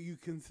things, but you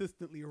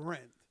consistently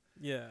rent.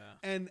 Yeah.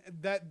 And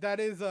that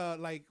is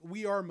like,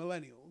 we are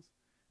millennials,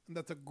 and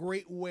that's a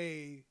great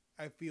way,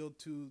 I feel,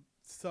 to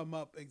sum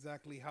up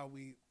exactly how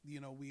we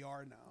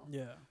are now.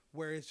 Yeah.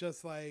 Where it's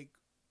just like,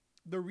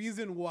 the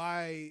reason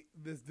why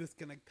this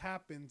disconnect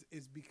happens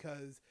is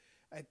because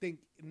I think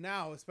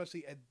now,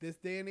 especially at this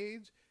day and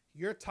age,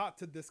 you're taught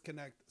to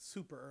disconnect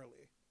super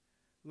early.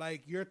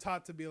 Like, you're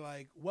taught to be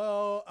like,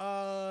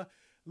 well,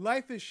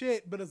 life is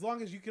shit, but as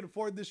long as you can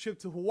afford this trip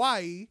to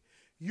Hawaii,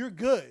 you're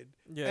good.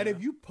 Yeah. And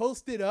if you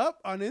post it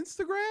up on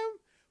Instagram,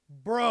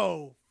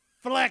 bro,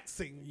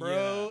 flexing,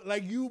 bro. Yeah.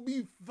 Like, you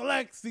be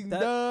flexing,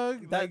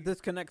 dog. That like,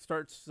 disconnect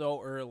starts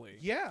so early.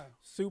 Yeah.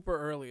 Super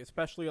early,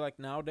 especially like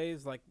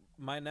nowadays, like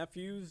my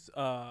nephews,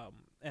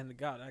 and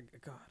God,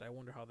 I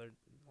wonder how their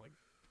like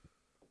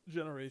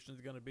generation is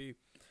gonna be.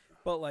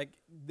 But like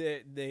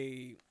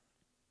that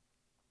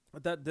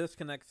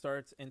disconnect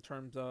starts in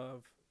terms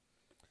of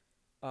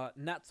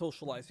not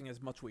socializing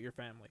as much with your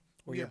family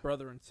or your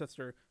brother and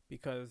sister,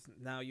 because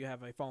now you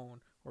have a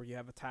phone or you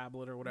have a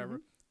tablet or whatever.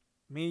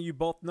 Mm-hmm. Me and you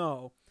both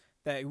know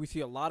that we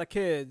see a lot of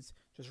kids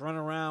just running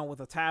around with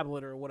a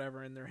tablet or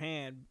whatever in their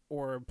hand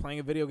or playing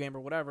a video game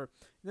or whatever.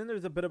 And then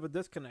there's a bit of a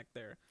disconnect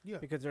there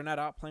because they're not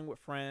out playing with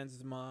friends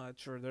as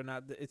much, or they're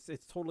not.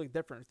 It's totally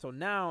different. So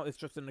now it's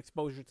just an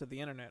exposure to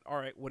the internet. All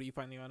right, what are you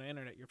finding on the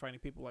internet? You're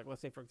finding people like,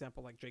 let's say, for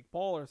example, like Jake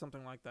Paul or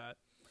something like that.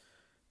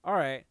 All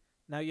right,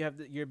 now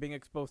you're being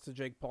exposed to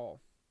Jake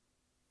Paul.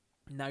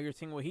 Now you're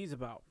seeing what he's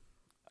about.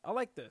 I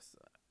like this.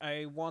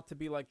 I want to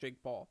be like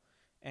Jake Paul.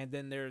 And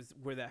then there's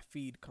where that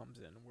feed comes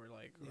in. We're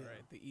like, all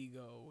right, the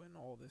ego and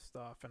all this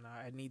stuff, and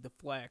I need the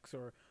flex,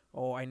 or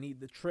I need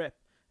the trip.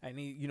 I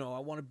need, I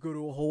want to go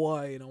to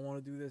Hawaii and I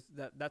want to do this.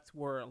 That's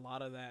where a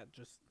lot of that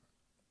just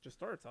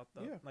starts out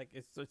though. Yeah. Like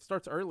it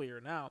starts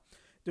earlier now.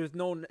 There's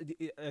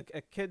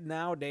a kid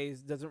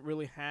nowadays doesn't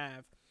really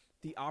have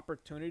the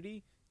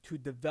opportunity to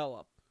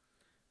develop.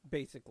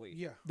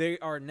 Basically, they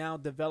are now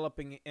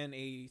developing in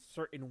a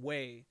certain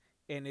way,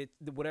 and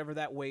whatever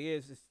that way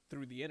is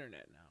through the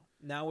internet now.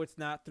 Now it's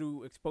not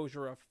through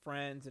exposure of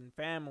friends and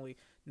family.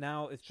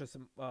 Now it's just,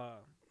 the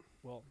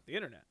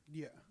internet.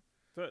 Yeah.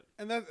 Good.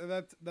 And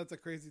that's a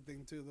crazy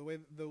thing too.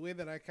 The way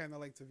that I kind of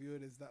like to view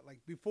it is that,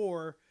 like,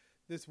 before,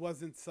 this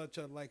wasn't such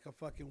a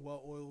fucking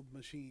well-oiled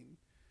machine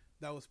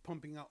that was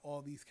pumping out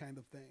all these kind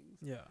of things.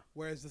 Yeah.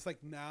 Whereas just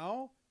like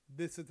now,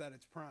 this is at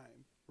its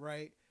prime,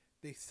 right?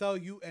 They sell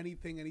you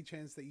anything, any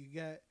chance that you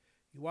get.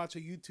 You watch a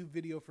YouTube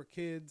video for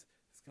kids,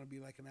 it's gonna be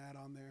like an ad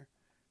on there,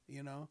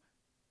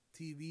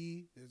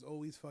 TV, there's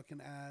always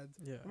fucking ads.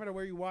 Yeah. No matter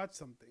where you watch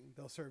something,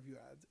 they'll serve you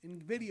ads. In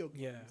video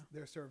games,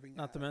 they're serving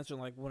Not ads. to mention,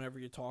 like, whenever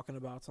you're talking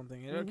about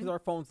something, because our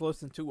phones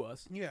listen to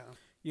us. Yeah.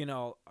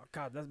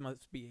 God, that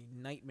must be a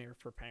nightmare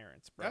for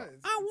parents, bro.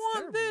 I want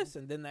terrible. This.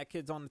 And then that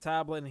kid's on the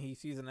tablet and he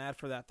sees an ad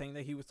for that thing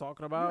that he was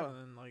talking about. And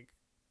then, like,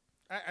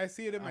 I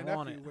see it in my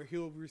nephew where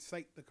he'll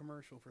recite the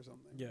commercial for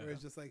something. Yeah. Where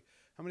it's just like,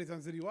 how many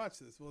times did he watch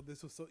this? Well,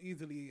 this was so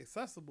easily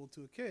accessible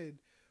to a kid.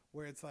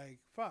 Where it's like,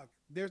 fuck,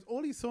 there's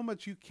only so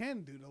much you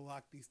can do to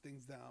lock these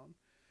things down.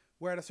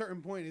 Where at a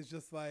certain point, it's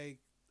just like,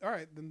 all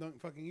right, then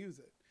don't fucking use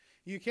it.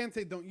 You can't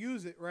say don't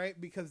use it,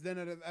 right? Because then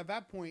at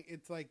that point,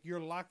 it's like you're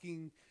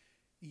locking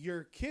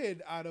your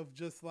kid out of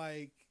just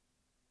like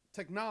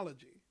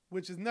technology,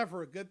 which is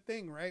never a good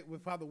thing, right?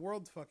 With how the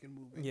world's fucking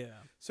moving. Yeah.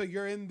 So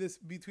you're in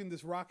between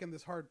this rock and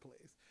this hard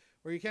place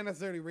where you can't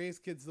necessarily raise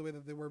kids the way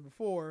that they were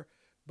before,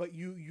 but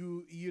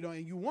you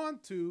and you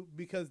want to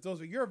because those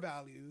are your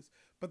values.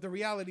 But the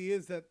reality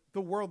is that the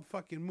world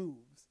fucking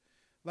moves.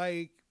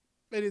 Like,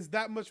 it is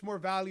that much more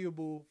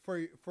valuable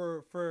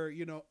for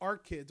our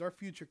kids, our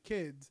future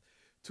kids,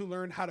 to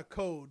learn how to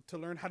code, to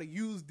learn how to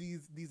use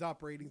these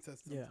operating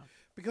systems. Yeah.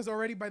 Because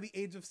already by the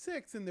age of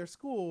 6 in their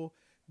school,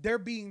 they're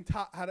being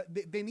taught how to.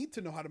 They need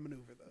to know how to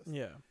maneuver this.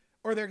 Yeah.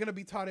 Or they're gonna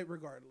be taught it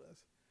regardless.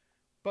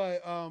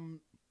 But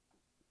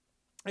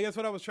I guess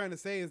what I was trying to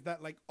say is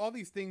that, like, all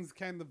these things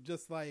kind of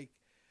just like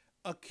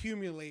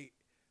accumulate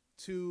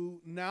to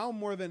now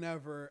more than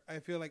ever. I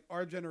feel like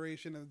our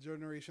generation and the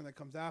generation that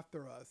comes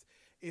after us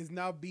is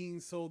now being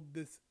sold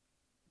this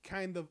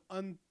kind of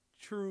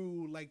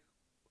untrue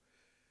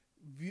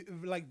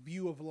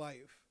view of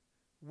life,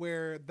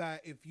 where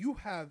that if you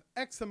have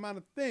X amount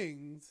of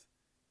things,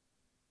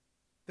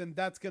 then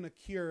that's gonna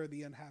cure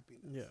the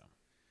unhappiness. Yeah.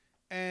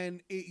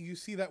 And you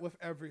see that with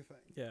everything.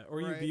 Yeah, or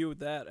right? You view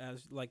that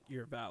as like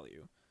your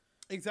value.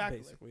 Exactly.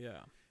 Basically, yeah.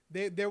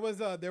 There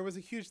was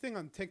a huge thing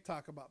on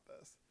TikTok about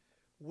this,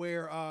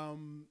 where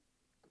I'm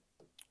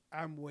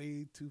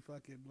way too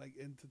fucking like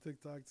into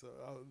TikTok, so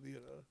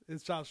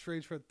it's child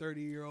strange for a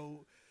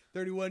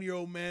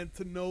 31-year-old man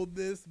to know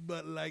this,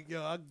 but like,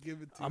 yo, I'll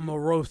give it to you. I'm gonna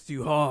roast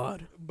you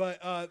hard. But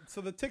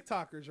so the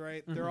TikTokers,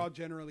 right? They're all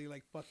generally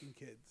like fucking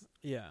kids.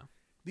 Yeah.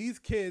 These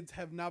kids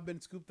have now been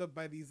scooped up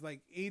by these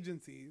like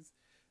agencies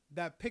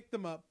that pick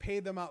them up, pay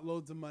them out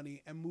loads of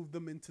money, and move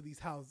them into these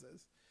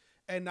houses.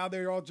 And now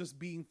they're all just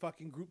being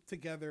fucking grouped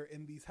together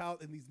in these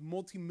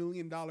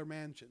multi-million-dollar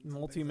mansions.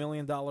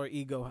 Multi-million-dollar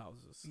ego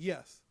houses.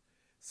 Yes.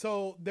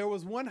 So there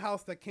was one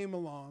house that came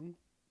along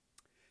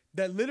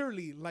that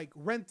literally like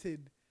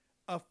rented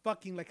a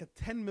fucking like a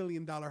 $10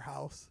 million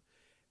house.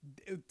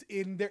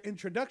 In their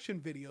introduction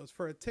videos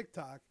for a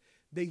TikTok,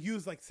 they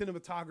use like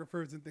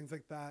cinematographers and things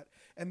like that.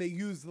 And they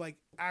use like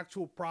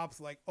actual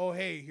props like, oh,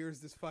 hey,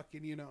 here's this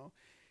fucking,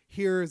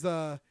 here's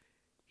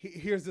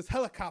this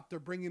helicopter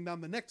bringing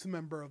down the next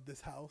member of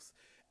this house.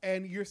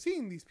 And you're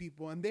seeing these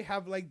people and they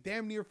have like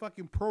damn near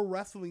fucking pro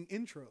wrestling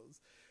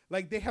intros.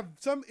 Like they have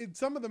some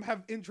of them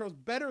have intros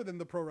better than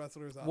the pro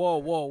wrestlers out there.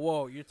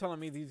 Whoa. You're telling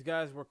me these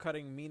guys were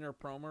cutting meaner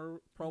promos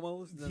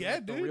than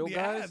like, the real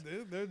guys? Yeah,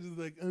 dude. They're just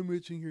like, I'm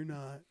rich and you're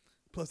not.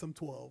 Plus I'm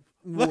 12.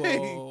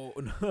 Whoa.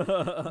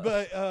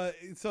 But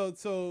so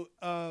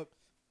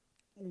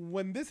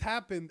when this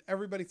happened,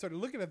 everybody started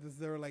looking at this.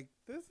 They were like,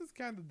 this is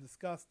kind of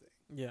disgusting.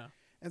 Yeah.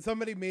 And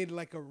somebody made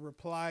like a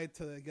reply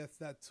to, I guess,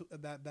 that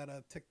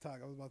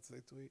TikTok. I was about to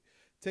say tweet.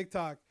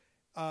 TikTok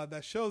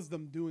that shows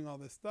them doing all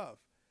this stuff.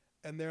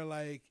 And they're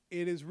like,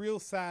 it is real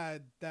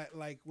sad that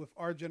like with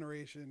our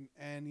generation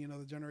and,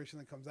 the generation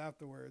that comes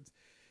afterwards,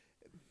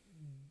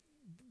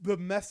 the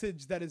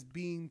message that is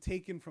being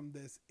taken from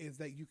this is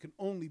that you can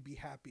only be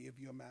happy if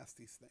you amass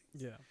these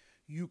things. Yeah.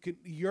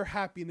 Your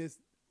happiness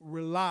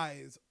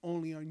relies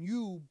only on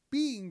you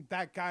being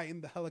that guy in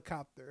the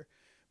helicopter,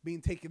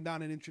 being taken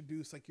down and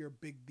introduced like you're a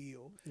big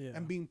deal,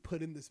 and being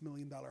put in this $1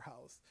 million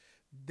house.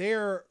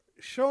 They're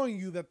showing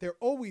you that they're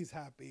always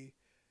happy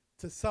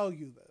to sell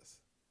you this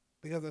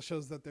because it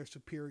shows that they're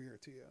superior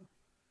to you.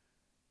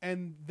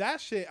 And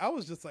that shit, I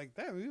was just like,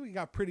 damn, we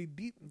got pretty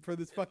deep for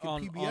this fucking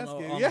PBS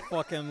game. On a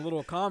fucking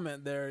little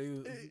comment there.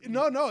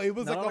 No, it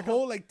was like a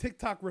whole like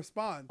TikTok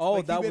response. Oh,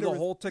 like, that was a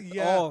whole TikTok.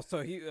 Yeah. Oh,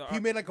 so he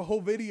made like a whole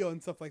video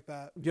and stuff like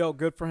that. Yo,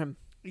 good for him.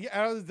 Yeah,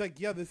 I was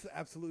like, yeah, this is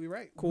absolutely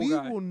right. Cool we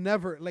guy. will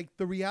never, like,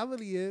 the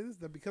reality is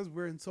that because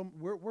we're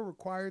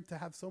required to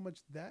have so much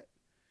debt,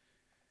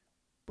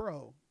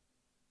 bro,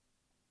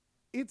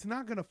 it's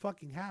not gonna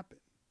fucking happen.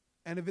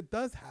 And if it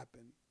does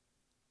happen,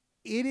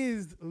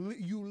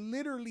 you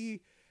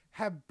literally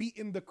have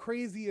beaten the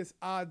craziest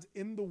odds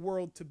in the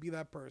world to be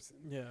that person.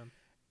 Yeah.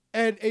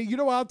 And you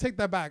know what? I'll take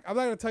that back. I'm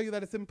not going to tell you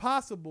that it's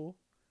impossible,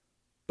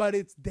 but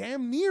it's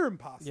damn near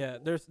impossible. Yeah,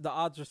 the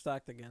odds are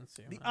stacked against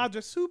you. The odds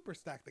are super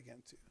stacked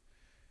against you.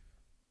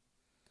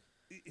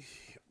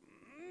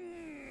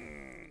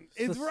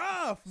 It's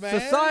rough, man.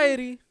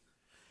 Society.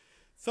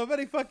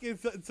 Somebody,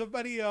 there's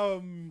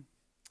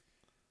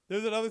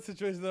another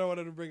situation that I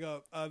wanted to bring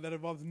up that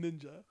involves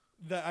Ninja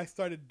that I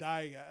started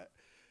dying at.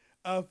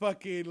 Cause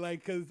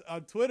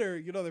on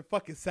Twitter, they're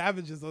fucking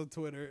savages on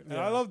Twitter. And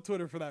I love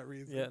Twitter for that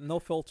reason. Yeah, no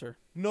filter.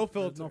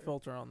 There's no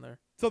filter on there.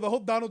 So the whole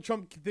Donald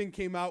Trump thing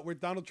came out where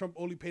Donald Trump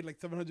only paid like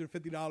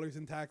 $750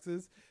 in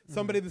taxes.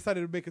 Somebody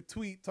decided to make a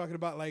tweet talking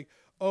about like,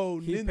 oh,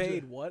 he Ninja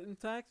paid what in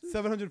taxes?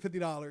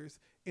 $750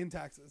 in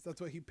taxes.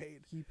 That's what he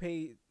paid. He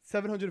paid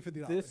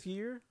 $750 this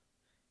year?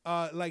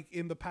 Like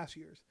in the past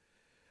years.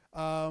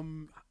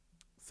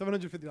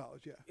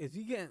 $750, yeah. Is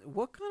he getting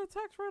what kind of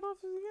tax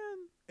write-offs is he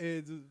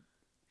getting?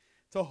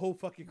 It's a whole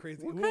fucking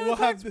crazy. What kind of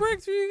tax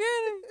breaks are you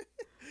getting?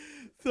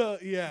 So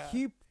yeah,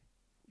 he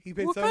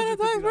paid. What kind of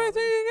tax breaks are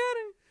you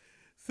getting?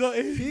 So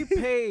he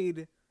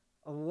paid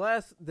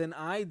less than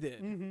I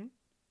did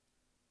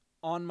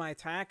on my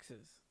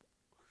taxes.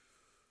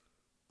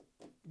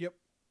 Yep.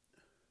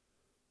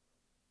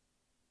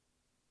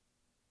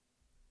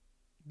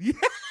 Yeah.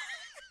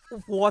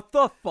 What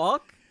the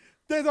fuck?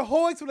 There's a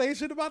whole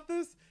explanation about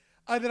this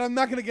that I'm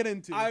not gonna get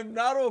into. I'm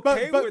not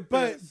okay with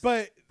this.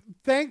 But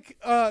thank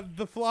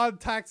the flawed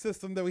tax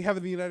system that we have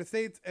in the United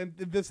States, and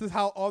this is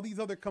how all these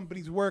other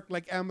companies work,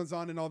 like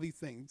Amazon and all these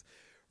things,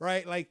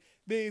 right? Like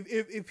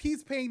if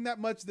he's paying that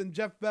much, then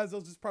Jeff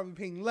Bezos is probably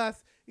paying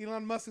less.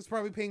 Elon Musk is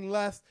probably paying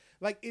less.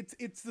 Like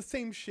it's the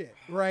same shit,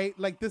 right?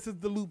 Like this is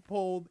the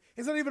loophole.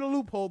 It's not even a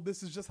loophole.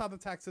 This is just how the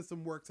tax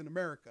system works in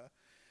America.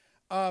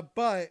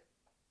 But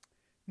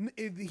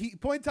he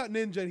points out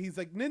Ninja, and he's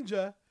like,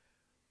 Ninja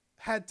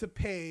had to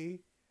pay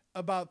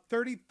about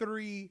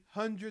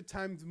 3,300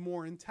 times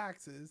more in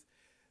taxes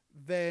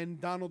than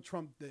Donald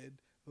Trump did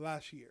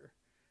last year.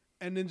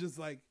 And Ninja's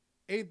like,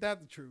 ain't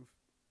that the truth?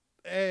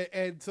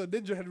 And so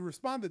Ninja had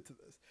responded to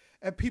this.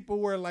 And people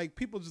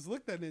just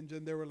looked at Ninja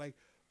and they were like,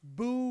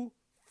 boo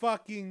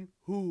fucking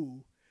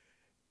who?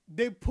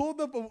 They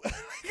pulled up a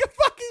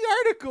fucking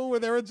article where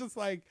they were just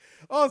like,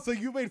 oh, so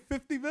you made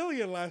 $50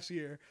 million last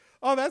year.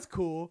 Oh, that's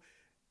cool.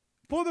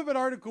 pulled up an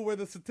article where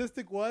the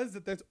statistic was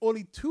that there's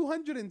only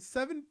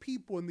 207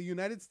 people in the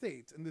United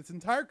States, in this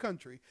entire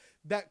country,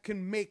 that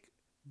can make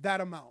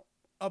that amount,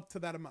 up to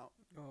that amount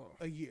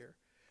a year.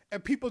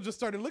 And people just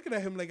started looking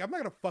at him like, I'm not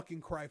going to fucking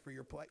cry for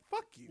your plight.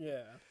 Fuck you.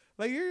 Yeah.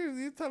 Like,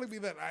 you're telling me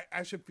that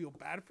I should feel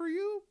bad for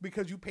you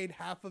because you paid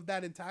half of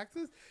that in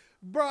taxes?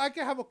 Bro, I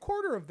can have a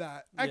quarter of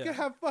that. I can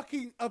have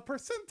fucking a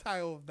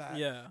percentile of that.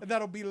 Yeah. And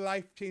that'll be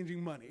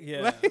life-changing money.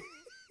 Yeah. Like,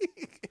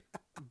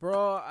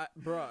 bro,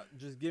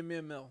 just give me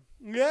a $1 million.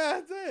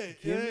 Yeah, that's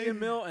it. Give me $1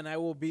 million and I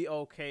will be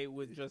okay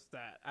with just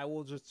that. I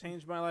will just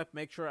change my life,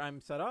 make sure I'm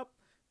set up,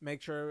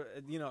 make sure,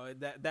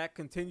 that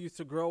continues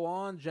to grow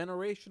on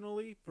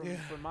generationally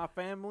from my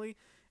family,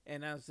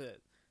 and that's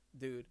it,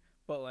 dude.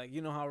 But, like,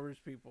 you know how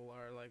rich people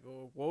are. Like,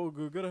 oh, well,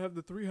 we gotta have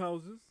the 3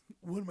 houses.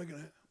 What am I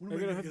gonna? I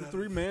gotta have the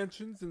 3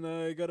 mansions, and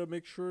I gotta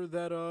make sure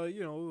that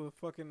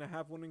fucking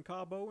have one in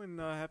Cabo, and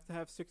have to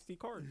have 60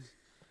 cars.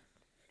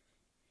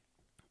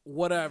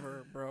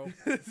 Whatever, bro.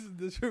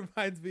 This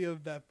reminds me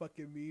of that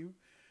fucking meme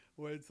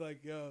where it's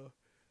like, yo,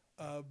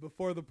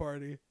 before the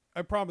party,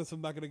 I promise I'm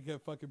not gonna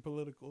get fucking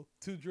political.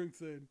 2 drinks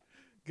in,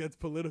 gets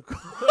political.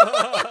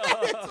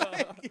 It's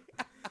like,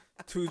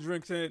 2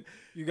 drinks in,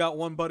 you got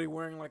one buddy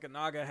wearing like a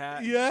Naga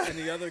hat, yeah, and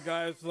the other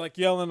guy's like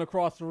yelling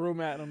across the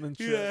room at him and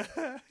shit.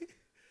 Yeah.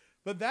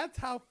 But that's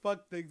how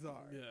fucked things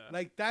are. Yeah.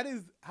 Like, that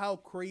is how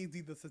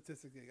crazy the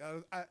statistic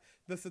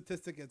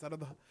is. Out of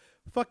the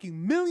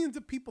fucking millions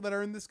of people that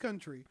are in this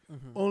country,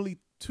 only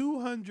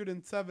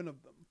 207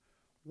 of them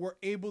were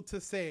able to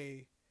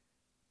say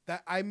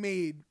that I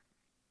made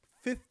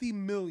 50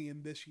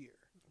 million this year.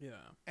 Yeah.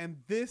 And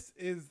this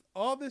is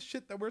all this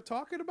shit that we're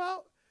talking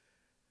about.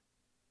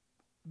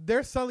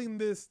 They're selling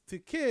this to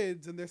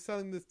kids and they're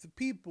selling this to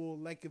people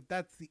like if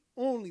that's the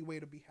only way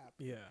to be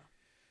happy. Yeah.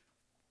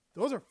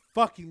 Those are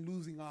fucking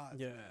losing odds.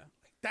 Yeah. Like,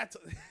 that's,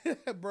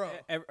 bro.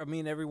 I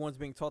mean, everyone's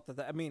being taught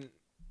that. I mean,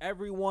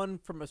 everyone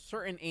from a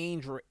certain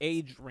age or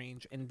age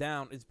range and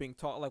down is being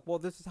taught, like, well,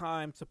 this is how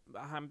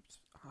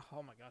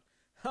oh my God,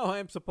 how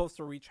I'm supposed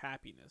to reach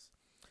happiness.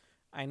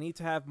 I need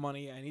to have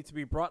money. I need to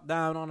be brought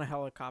down on a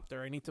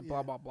helicopter. I need to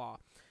blah, blah, blah.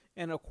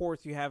 And, of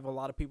course, you have a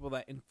lot of people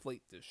that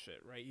inflate this shit,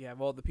 right? You have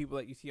all the people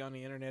that you see on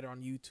the internet or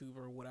on YouTube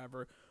or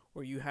whatever,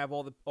 or you have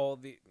all the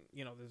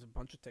there's a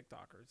bunch of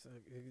TikTokers.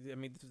 I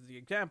mean, this is the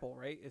example,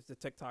 right? It's the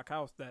TikTok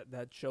house that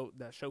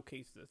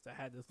showcased this, that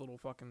had this little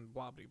fucking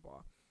blah, blah,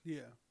 blah.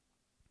 Yeah.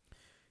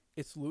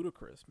 It's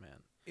ludicrous,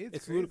 man.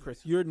 It's crazy.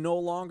 ludicrous. You're no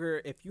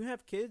longer, if you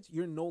have kids,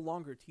 you're no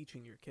longer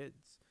teaching your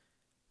kids,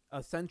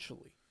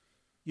 essentially.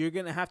 You're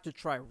going to have to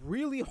try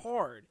really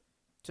hard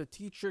to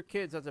teach your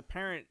kids as a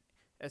parent,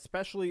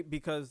 especially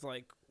because,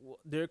 like,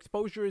 their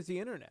exposure is the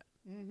internet.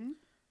 Mm-hmm.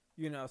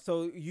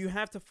 So you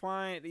have to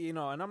find, and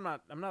I'm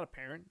not a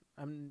parent.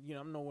 I'm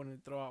no one to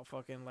throw out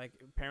fucking, like,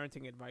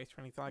 parenting advice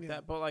or anything like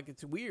that. But, like,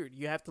 it's weird.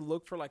 You have to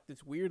look for, like,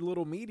 this weird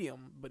little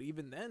medium. But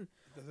even then,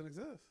 it doesn't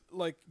exist.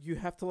 Like, you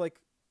have to, like,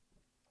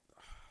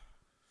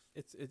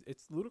 it's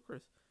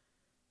ludicrous.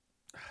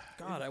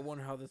 God, I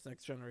wonder how this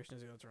next generation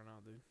is going to turn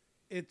out, dude.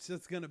 It's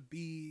just going to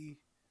be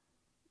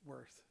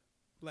worse.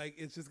 Like,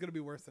 it's just going to be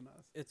worse than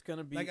us. It's going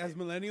to be... Like, as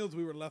millennials,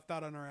 we were left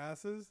out on our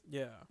asses.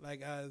 Yeah.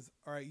 Like,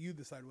 all right, you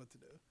decide what to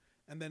do.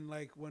 And then,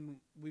 like, when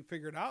we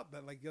figured out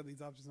that, like,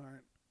 these options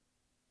aren't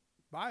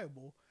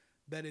viable,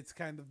 that it's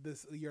kind of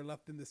this, you're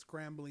left in this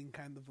scrambling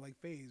kind of, like,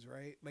 phase,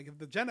 right? Like, if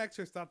the Gen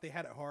Xers thought they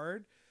had it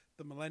hard,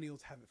 the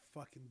millennials have it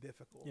fucking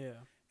difficult. Yeah.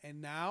 And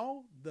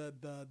now, the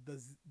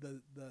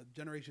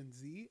Generation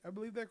Z, I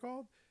believe they're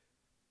called,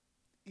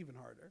 even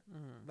harder.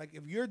 Mm. Like,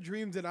 if your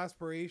dreams and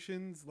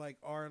aspirations, like,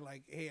 are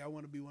like, hey, I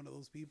want to be one of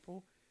those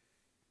people,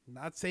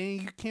 not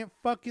saying you can't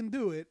fucking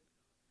do it,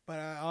 but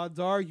odds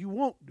are you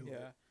won't do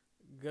it.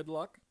 Good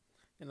luck.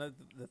 And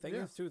the thing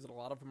is, too, is that a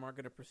lot of them aren't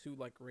going to pursue,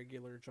 like,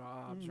 regular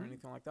jobs or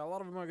anything like that. A lot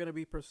of them are going to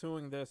be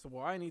pursuing this.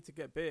 Well, I need to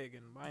get big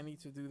and I need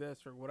to do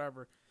this or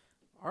whatever.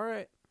 All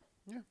right.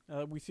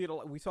 Yeah. We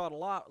saw it a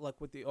lot, like,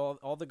 with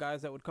all the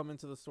guys that would come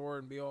into the store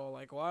and be all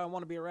like, well, I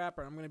want to be a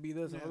rapper. I'm going to be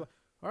this. Yeah. And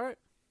all right.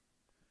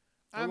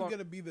 I'm going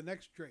to be the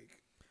next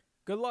Drake.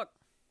 Good luck.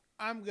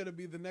 I'm going to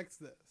be the next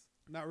this.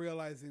 Not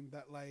realizing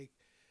that, like,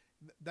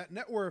 that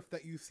net worth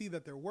that you see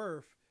that they're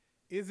worth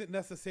isn't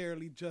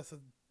necessarily just a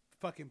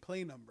fucking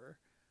play number.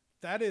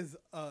 That is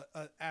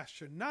an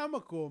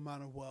astronomical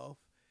amount of wealth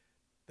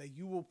that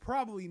you will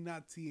probably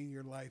not see in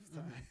your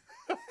lifetime.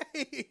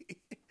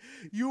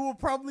 You will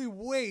probably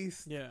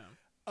waste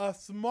a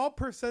small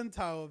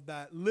percentile of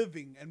that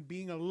living and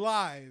being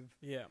alive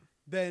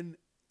than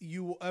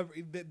you will ever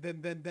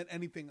than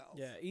anything else.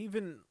 Yeah,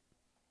 even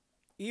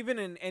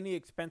in any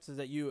expenses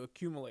that you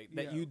accumulate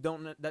that you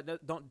don't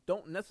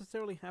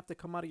necessarily have to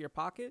come out of your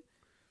pocket,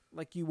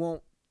 like you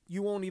won't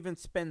even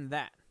spend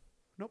that.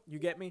 Nope. You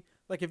get me?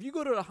 Like, if you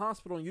go to the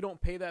hospital and you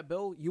don't pay that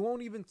bill, you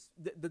won't even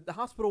the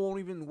hospital won't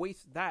even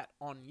waste that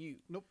on you.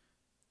 Nope.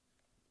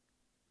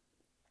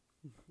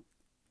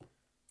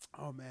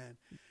 Oh man,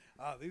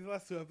 these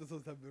last 2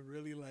 episodes have been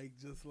really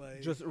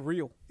just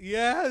real.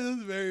 Yeah, this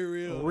is very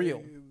real.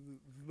 Real.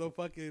 no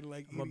fucking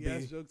like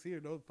EDS jokes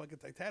here. No fucking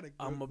Titanic.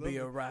 I'm gonna be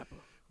a rapper.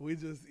 We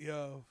just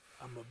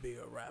I'm gonna be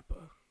a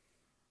rapper.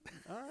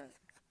 All right,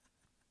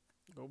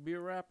 go be a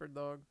rapper,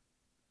 dog.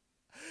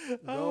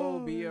 Go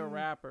be a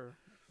rapper.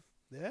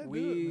 Yeah,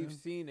 we've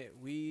seen it.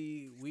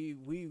 We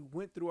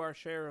went through our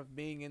share of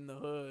being in the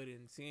hood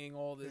and seeing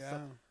all this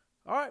stuff.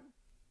 All right.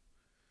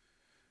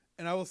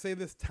 And I will say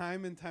this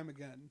time and time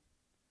again.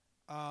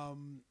 I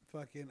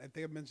think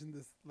I mentioned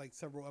this like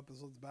several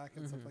episodes back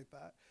and stuff like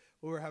that.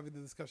 We were having the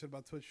discussion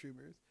about Twitch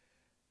streamers.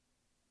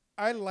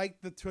 I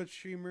like the Twitch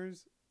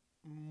streamers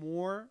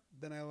more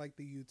than I like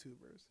the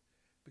YouTubers,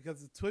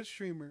 because the Twitch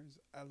streamers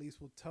at least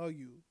will tell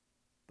you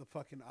the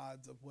fucking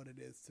odds of what it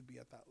is to be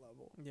at that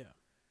level. Yeah.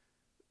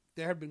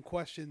 There have been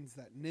questions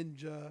that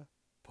Ninja,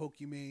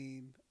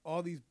 Pokimane,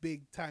 all these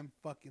big time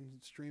fucking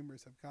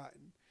streamers have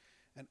gotten.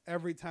 And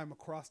every time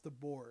across the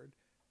board,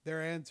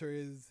 their answer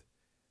is,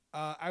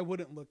 I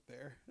wouldn't look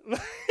there.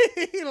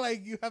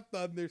 Like, you have to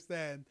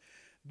understand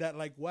that,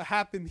 like, what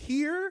happened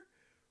here,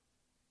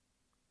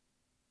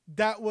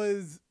 that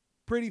was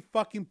pretty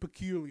fucking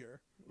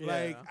peculiar. Yeah.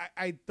 Like,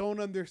 I don't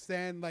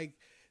understand, like,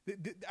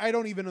 I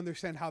don't even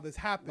understand how this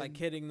happened. Like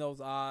hitting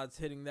those odds,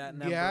 hitting that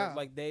number. Yeah.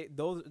 Like a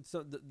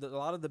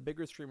lot of the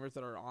bigger streamers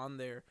that are on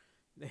there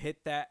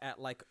hit that at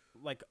like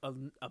a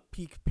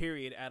peak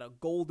period, at a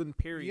golden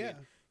period.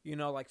 Yeah. You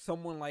know, like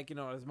someone like, you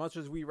know, as much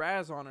as we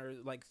razz on her,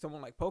 like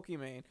someone like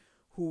Pokimane,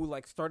 who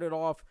like started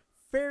off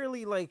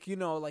fairly like, you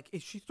know, like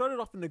she started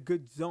off in a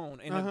good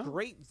zone, in a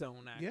great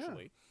zone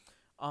actually.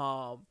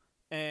 Yeah.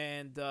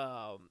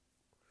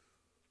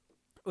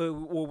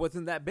 Well,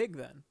 wasn't that big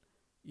then?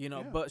 You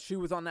know, but she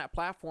was on that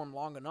platform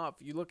long enough.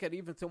 You look at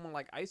even someone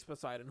like Ice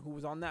Poseidon, who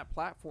was on that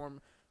platform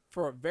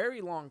for a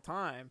very long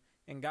time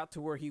and got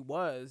to where he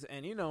was,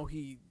 and you know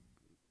he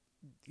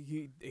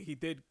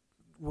did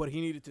what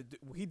he needed to do.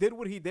 He did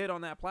what he did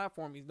on that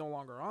platform. He's no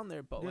longer on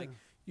there, but like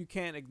you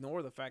can't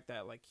ignore the fact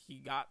that like he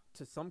got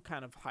to some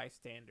kind of high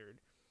standard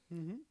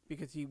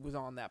because he was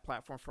on that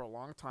platform for a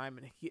long time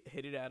and he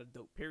hit it at a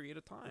dope period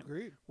of time.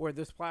 Agreed. Where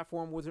this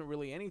platform wasn't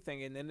really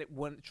anything, and then it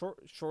went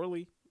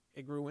surely.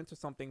 It grew into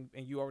something,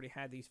 and you already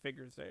had these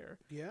figures there.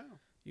 Yeah,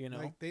 you know,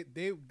 like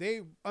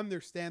they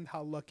understand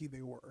how lucky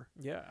they were.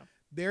 Yeah,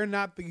 they're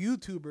not the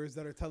YouTubers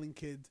that are telling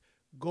kids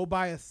go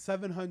buy a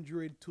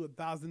 $700 to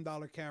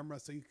 $1,000 camera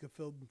so you can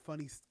film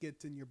funny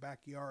skits in your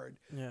backyard.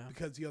 Yeah,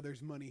 because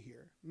there's money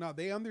here. No,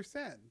 they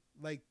understand.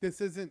 Like this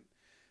isn't.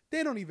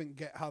 They don't even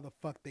get how the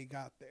fuck they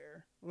got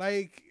there.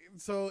 Like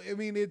so, I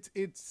mean,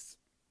 it's.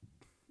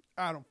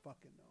 I don't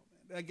fucking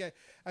know, man. Like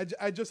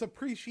I just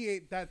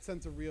appreciate that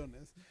sense of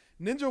realness.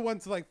 Ninja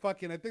went to like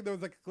fucking, I think there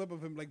was like a clip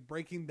of him like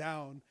breaking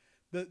down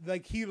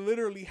like he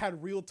literally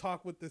had real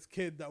talk with this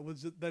kid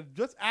that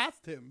just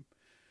asked him,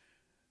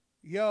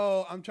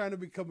 yo, I'm trying to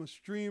become a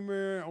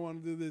streamer. I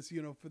want to do this,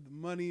 you know, for the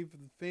money, for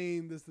the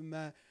fame, this and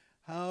that.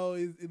 How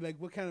is it, like,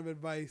 what kind of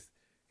advice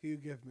can you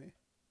give me?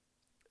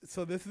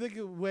 So this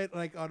nigga went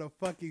like on a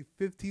fucking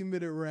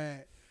 15-minute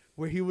rant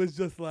where he was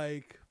just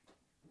like,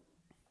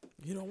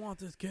 you don't want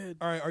this kid.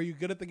 All right, are you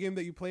good at the game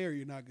that you play or are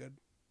you not good?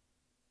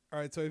 All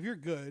right, so if you're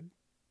good,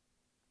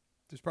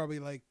 there's probably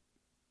like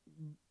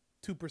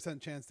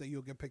 2% chance that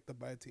you'll get picked up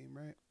by a team,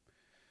 right?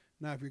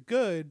 Now, if you're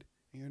good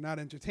and you're not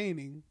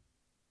entertaining,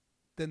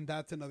 then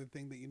that's another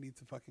thing that you need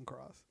to fucking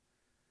cross.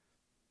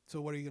 So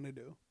what are you going to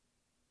do?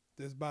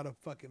 There's about a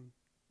fucking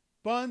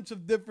bunch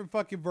of different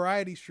fucking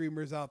variety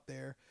streamers out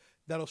there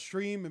that'll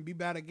stream and be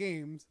bad at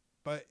games.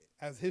 But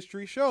as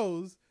history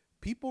shows,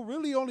 people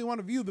really only want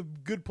to view the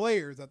good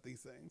players at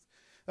these things.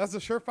 That's a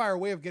surefire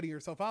way of getting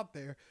yourself out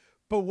there.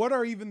 But what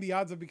are even the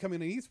odds of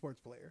becoming an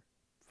esports player?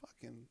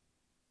 Fucking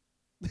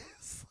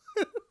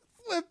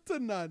slip to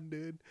none,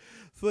 dude.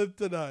 Slip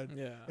to none.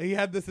 Yeah. And he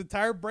had this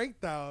entire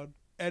breakdown,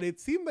 and it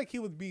seemed like he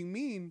was being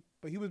mean,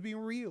 but he was being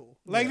real.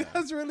 Like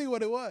that's really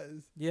what it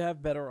was. You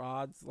have better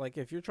odds. Like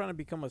if you're trying to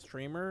become a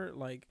streamer,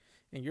 like,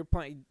 and you're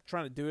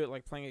trying to do it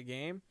like playing a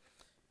game,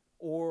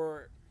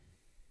 or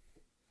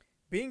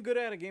being good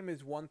at a game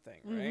is one thing,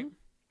 right?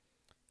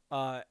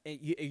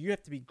 You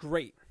have to be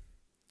great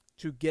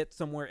to get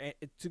somewhere,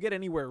 to get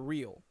anywhere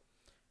real.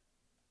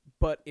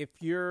 But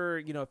if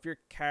your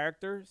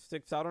character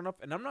sticks out enough,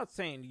 and I'm not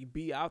saying you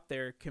be out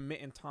there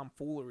committing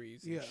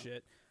tomfooleries and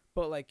shit,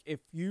 but like if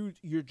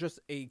you're just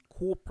a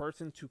cool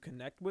person to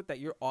connect with, that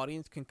your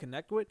audience can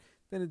connect with,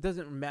 then it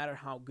doesn't matter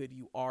how good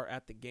you are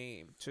at the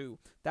game too.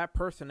 That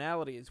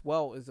personality as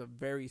well is a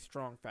very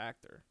strong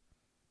factor.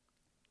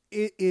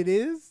 It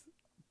is,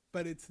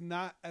 but it's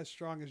not as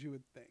strong as you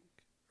would think,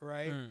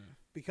 right?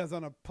 Because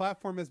on a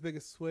platform as big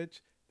as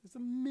Twitch, there's a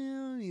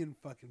million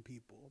fucking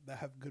people that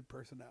have good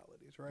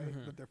personalities,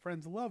 right? That their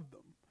friends love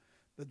them.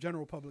 The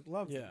general public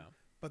loves them.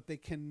 But they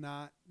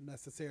cannot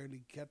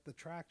necessarily get the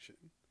traction.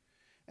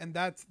 And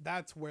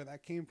that's where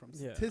that came from.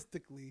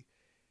 Statistically,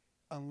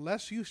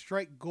 unless you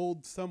strike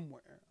gold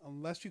somewhere,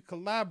 unless you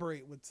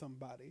collaborate with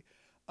somebody,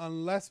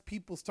 unless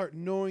people start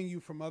knowing you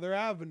from other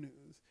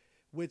avenues,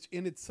 which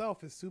in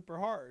itself is super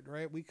hard,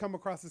 right? We come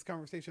across this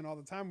conversation all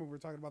the time when we're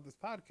talking about this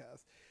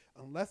podcast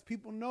unless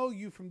people know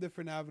you from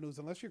different avenues,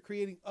 unless you're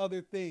creating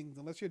other things,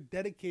 unless you're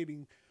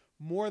dedicating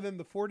more than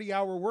the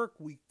 40-hour work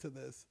week to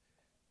this,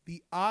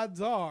 the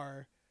odds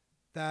are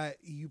that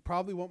you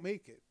probably won't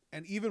make it.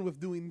 And even with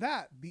doing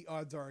that, the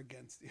odds are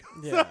against you.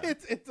 Yeah. So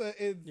it's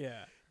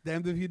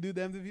damned if you do,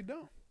 damned if you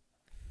don't.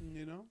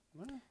 You know?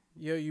 Well.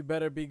 Yo, you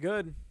better be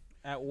good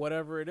at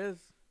whatever it is.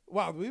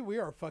 Wow, we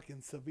are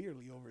fucking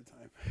severely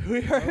overtime.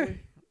 We are. Really?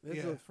 This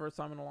is the first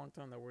time in a long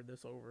time that we're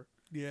this over.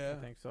 Yeah.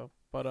 I think so.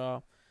 But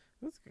it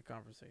was a good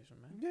conversation,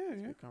 man. Yeah,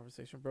 yeah. Good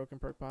conversation. Broken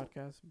Perk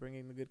Podcast,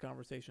 bringing the good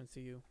conversations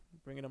to you.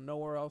 Bringing them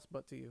nowhere else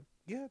but to you.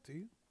 Yeah, to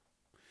you.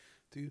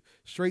 To you.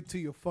 Straight to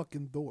your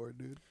fucking door,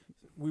 dude.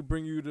 We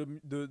bring you the I'm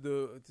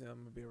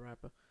going to be a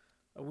rapper.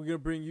 We're going to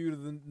bring you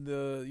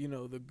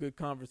the good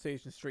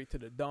conversation straight to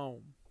the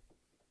dome.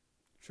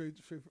 Straight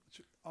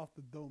off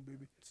the dome,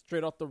 baby.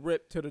 Straight off the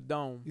rip to the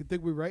dome. You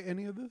think we write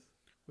any of this?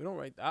 We don't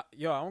write that.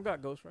 Yo, I don't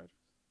got ghostwriters.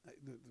 I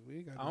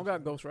don't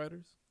got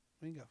ghostwriters.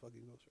 We ain't got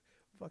fucking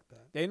ghostwriters. Fuck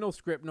that. There ain't no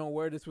script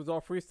nowhere. This was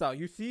all freestyle.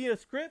 You see a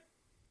script?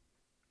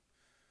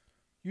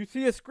 You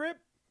see a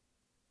script?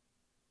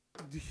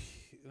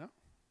 No,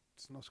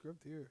 it's no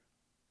script here.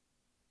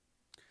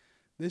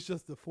 This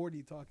just the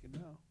 40 talking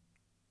now.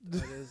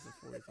 That is the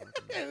 40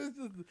 talking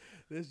now.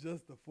 This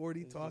just the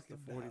 40 talking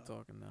just the 40 now.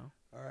 talking now.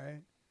 All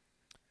right.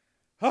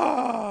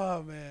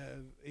 Oh,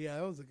 man. Yeah,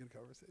 that was a good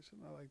conversation.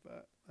 I like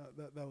that.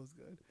 That was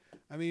good.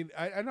 I mean,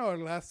 I know our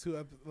last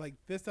two, like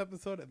this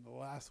episode and the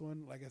last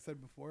one, like I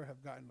said before,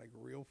 have gotten like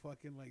real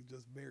fucking, like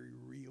just very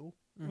real.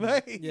 Mm-hmm.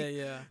 Like,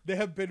 Yeah. They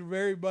have been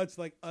very much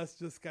like us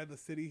just kind of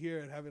sitting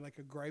here and having like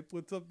a gripe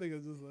with something.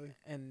 It's just like.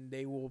 And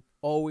they will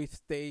always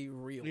stay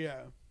real.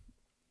 Yeah.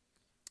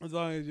 As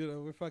long as,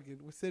 we're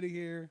sitting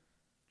here,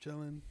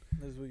 chilling.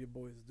 This is what your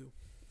boys do.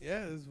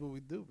 Yeah, this is what we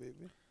do,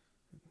 baby.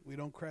 We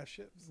don't crash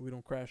ships. We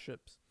don't crash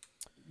ships.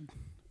 We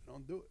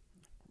don't do it.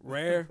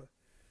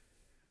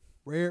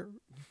 Rare.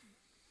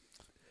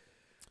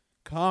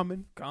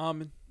 Common.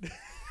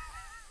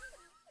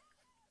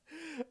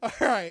 All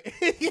right.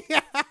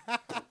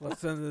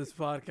 Let's end this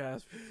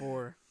podcast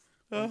before.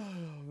 Oh,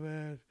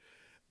 man.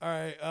 All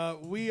right.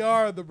 We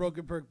are the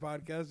Broken Perk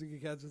Podcast. You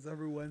can catch us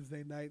every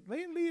Wednesday night.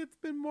 Lately, it's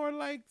been more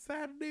like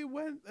Saturday,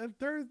 and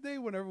Thursday,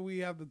 whenever we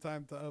have the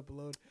time to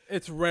upload.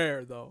 It's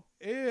rare, though.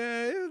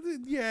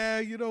 Yeah.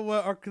 You know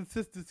what? Our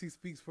consistency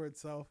speaks for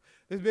itself.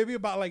 There's maybe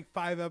about like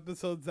 5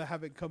 episodes that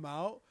haven't come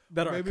out.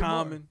 That are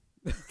common.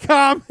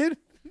 Common.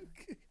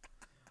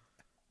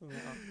 Wow.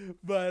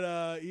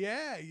 But,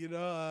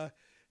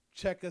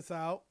 check us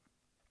out.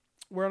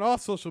 We're on all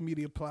social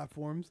media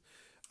platforms.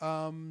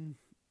 We're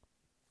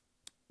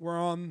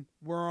on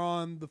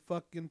the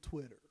fucking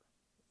Twitter.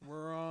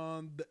 We're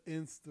on the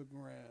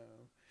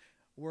Instagram.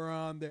 We're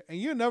on there. And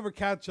you'll never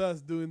catch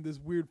us doing this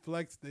weird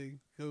flex thing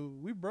because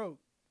we broke.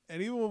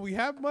 And even when we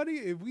have money,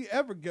 if we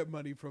ever get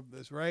money from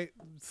this, right?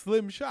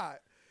 Slim shot.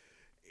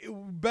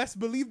 Best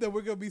believe that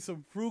we're going to be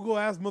some frugal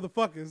ass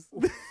motherfuckers.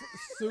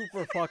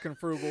 Super fucking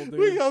frugal, dude.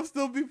 We're going to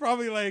still be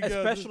probably like...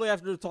 Especially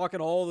after talking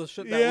all the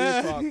shit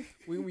that we talk.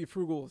 We're going to be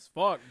frugal as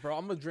fuck, bro.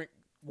 I'm going to drink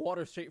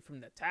water straight from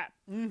the tap.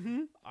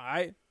 Mm-hmm. All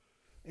right?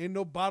 Ain't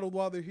no bottled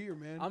water here,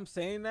 man. I'm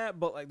saying that,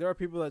 but like there are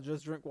people that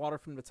just drink water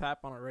from the tap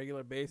on a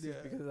regular basis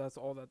because that's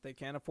all that they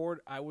can afford.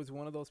 I was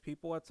one of those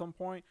people at some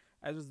point.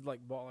 I just like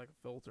bought like a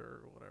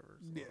filter or whatever.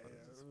 So yeah.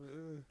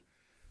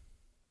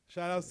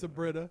 Shout outs to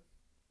Brita.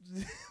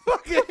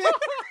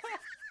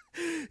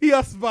 He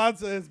a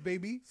sponsor us,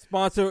 baby.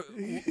 Sponsor.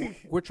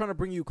 We're trying to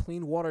bring you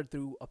clean water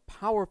through a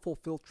powerful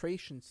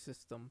filtration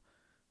system.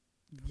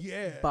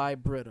 Yeah. By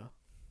Brita.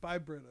 By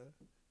Brita.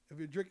 If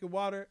you're drinking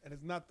water and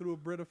it's not through a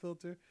Brita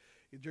filter,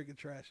 you're drinking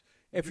trash.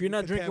 If you're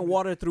not drinking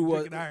water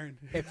through iron.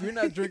 If you're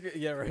not drinking,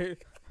 yeah, right.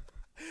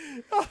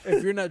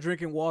 If you're not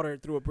drinking water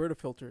through a Brita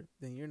filter,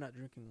 then you're not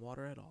drinking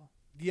water at all.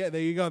 Yeah,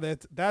 there you go.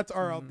 That's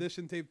our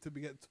audition tape to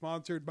get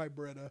sponsored by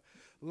Brita.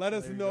 Let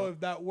us know if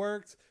that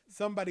works.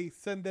 Somebody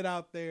send it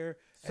out there.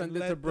 Send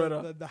it to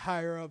Brita. The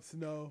higher ups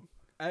know.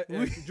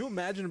 Could you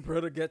imagine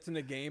Brita gets in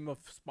a game of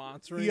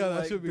sponsoring? Yeah,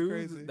 that should be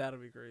crazy.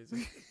 That'd be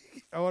crazy.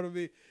 I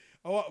want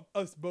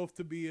us both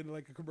to be in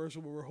like a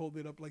commercial where we're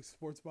holding up like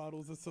sports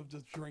bottles and stuff,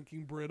 just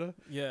drinking Brita.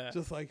 Yeah,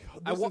 just like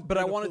I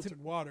want it to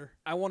water.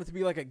 I want it to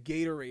be like a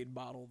Gatorade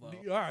bottle though.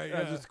 All right,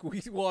 yeah. I just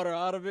squeeze water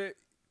out of it,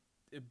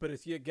 but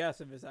it's your guess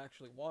if it's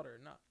actually water or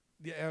not.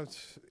 Yeah,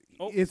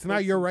 it's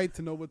not your right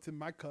to know what's in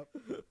my cup.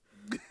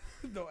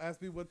 Don't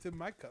ask me what's in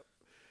my cup.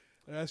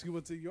 I ask you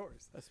what's in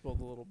yours. I spilled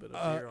a little bit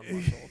of beer on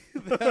myself.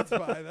 That's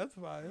fine. That's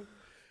fine.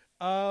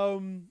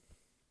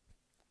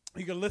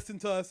 You can listen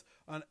to us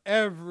on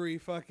every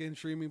fucking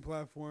streaming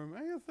platform. I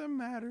guess that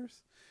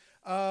matters.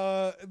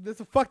 It's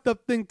a fucked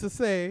up thing to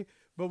say,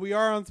 but we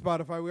are on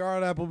Spotify. We are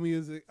on Apple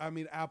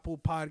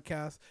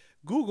Podcasts,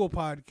 Google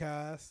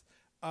Podcasts.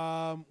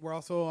 We're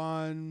also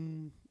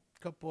on a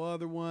couple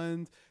other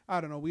ones.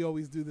 I don't know. We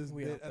always do this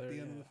bit at the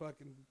end of the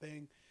fucking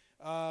thing.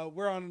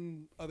 We're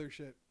on other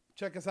shit.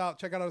 Check us out.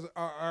 Check out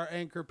our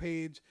Anchor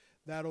page.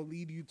 That'll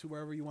lead you to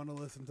wherever you want to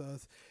listen to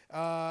us.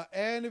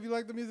 And if you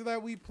like the music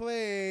that we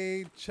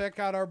play, check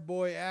out our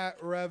boy at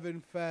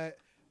Revin Fett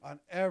on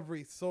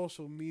every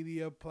social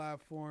media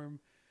platform.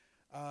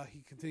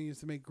 He continues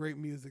to make great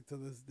music to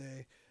this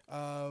day.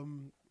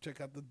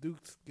 Check out the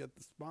Dukes. Get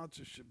the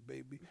sponsorship,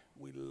 baby.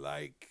 We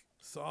like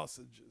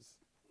sausages.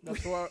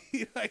 That's why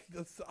you like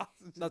the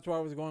sausages. That's where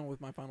I was going with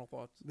my final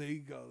thoughts. There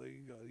you go.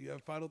 You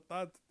have final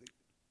thoughts?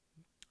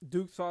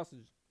 Duke's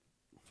sausage.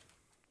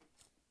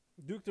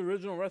 Duke's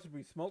original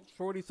recipe, smoked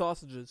shorty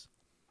sausages.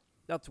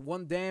 That's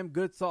one damn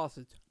good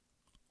sausage.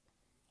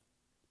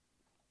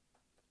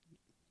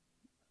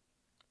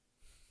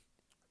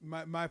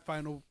 My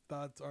final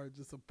thoughts are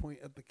just a point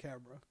at the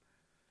camera.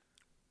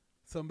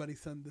 Somebody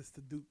send this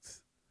to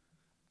Dukes.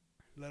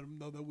 Let them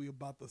know that we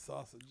about the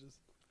sausages.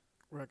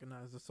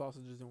 Recognize the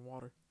sausages in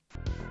water.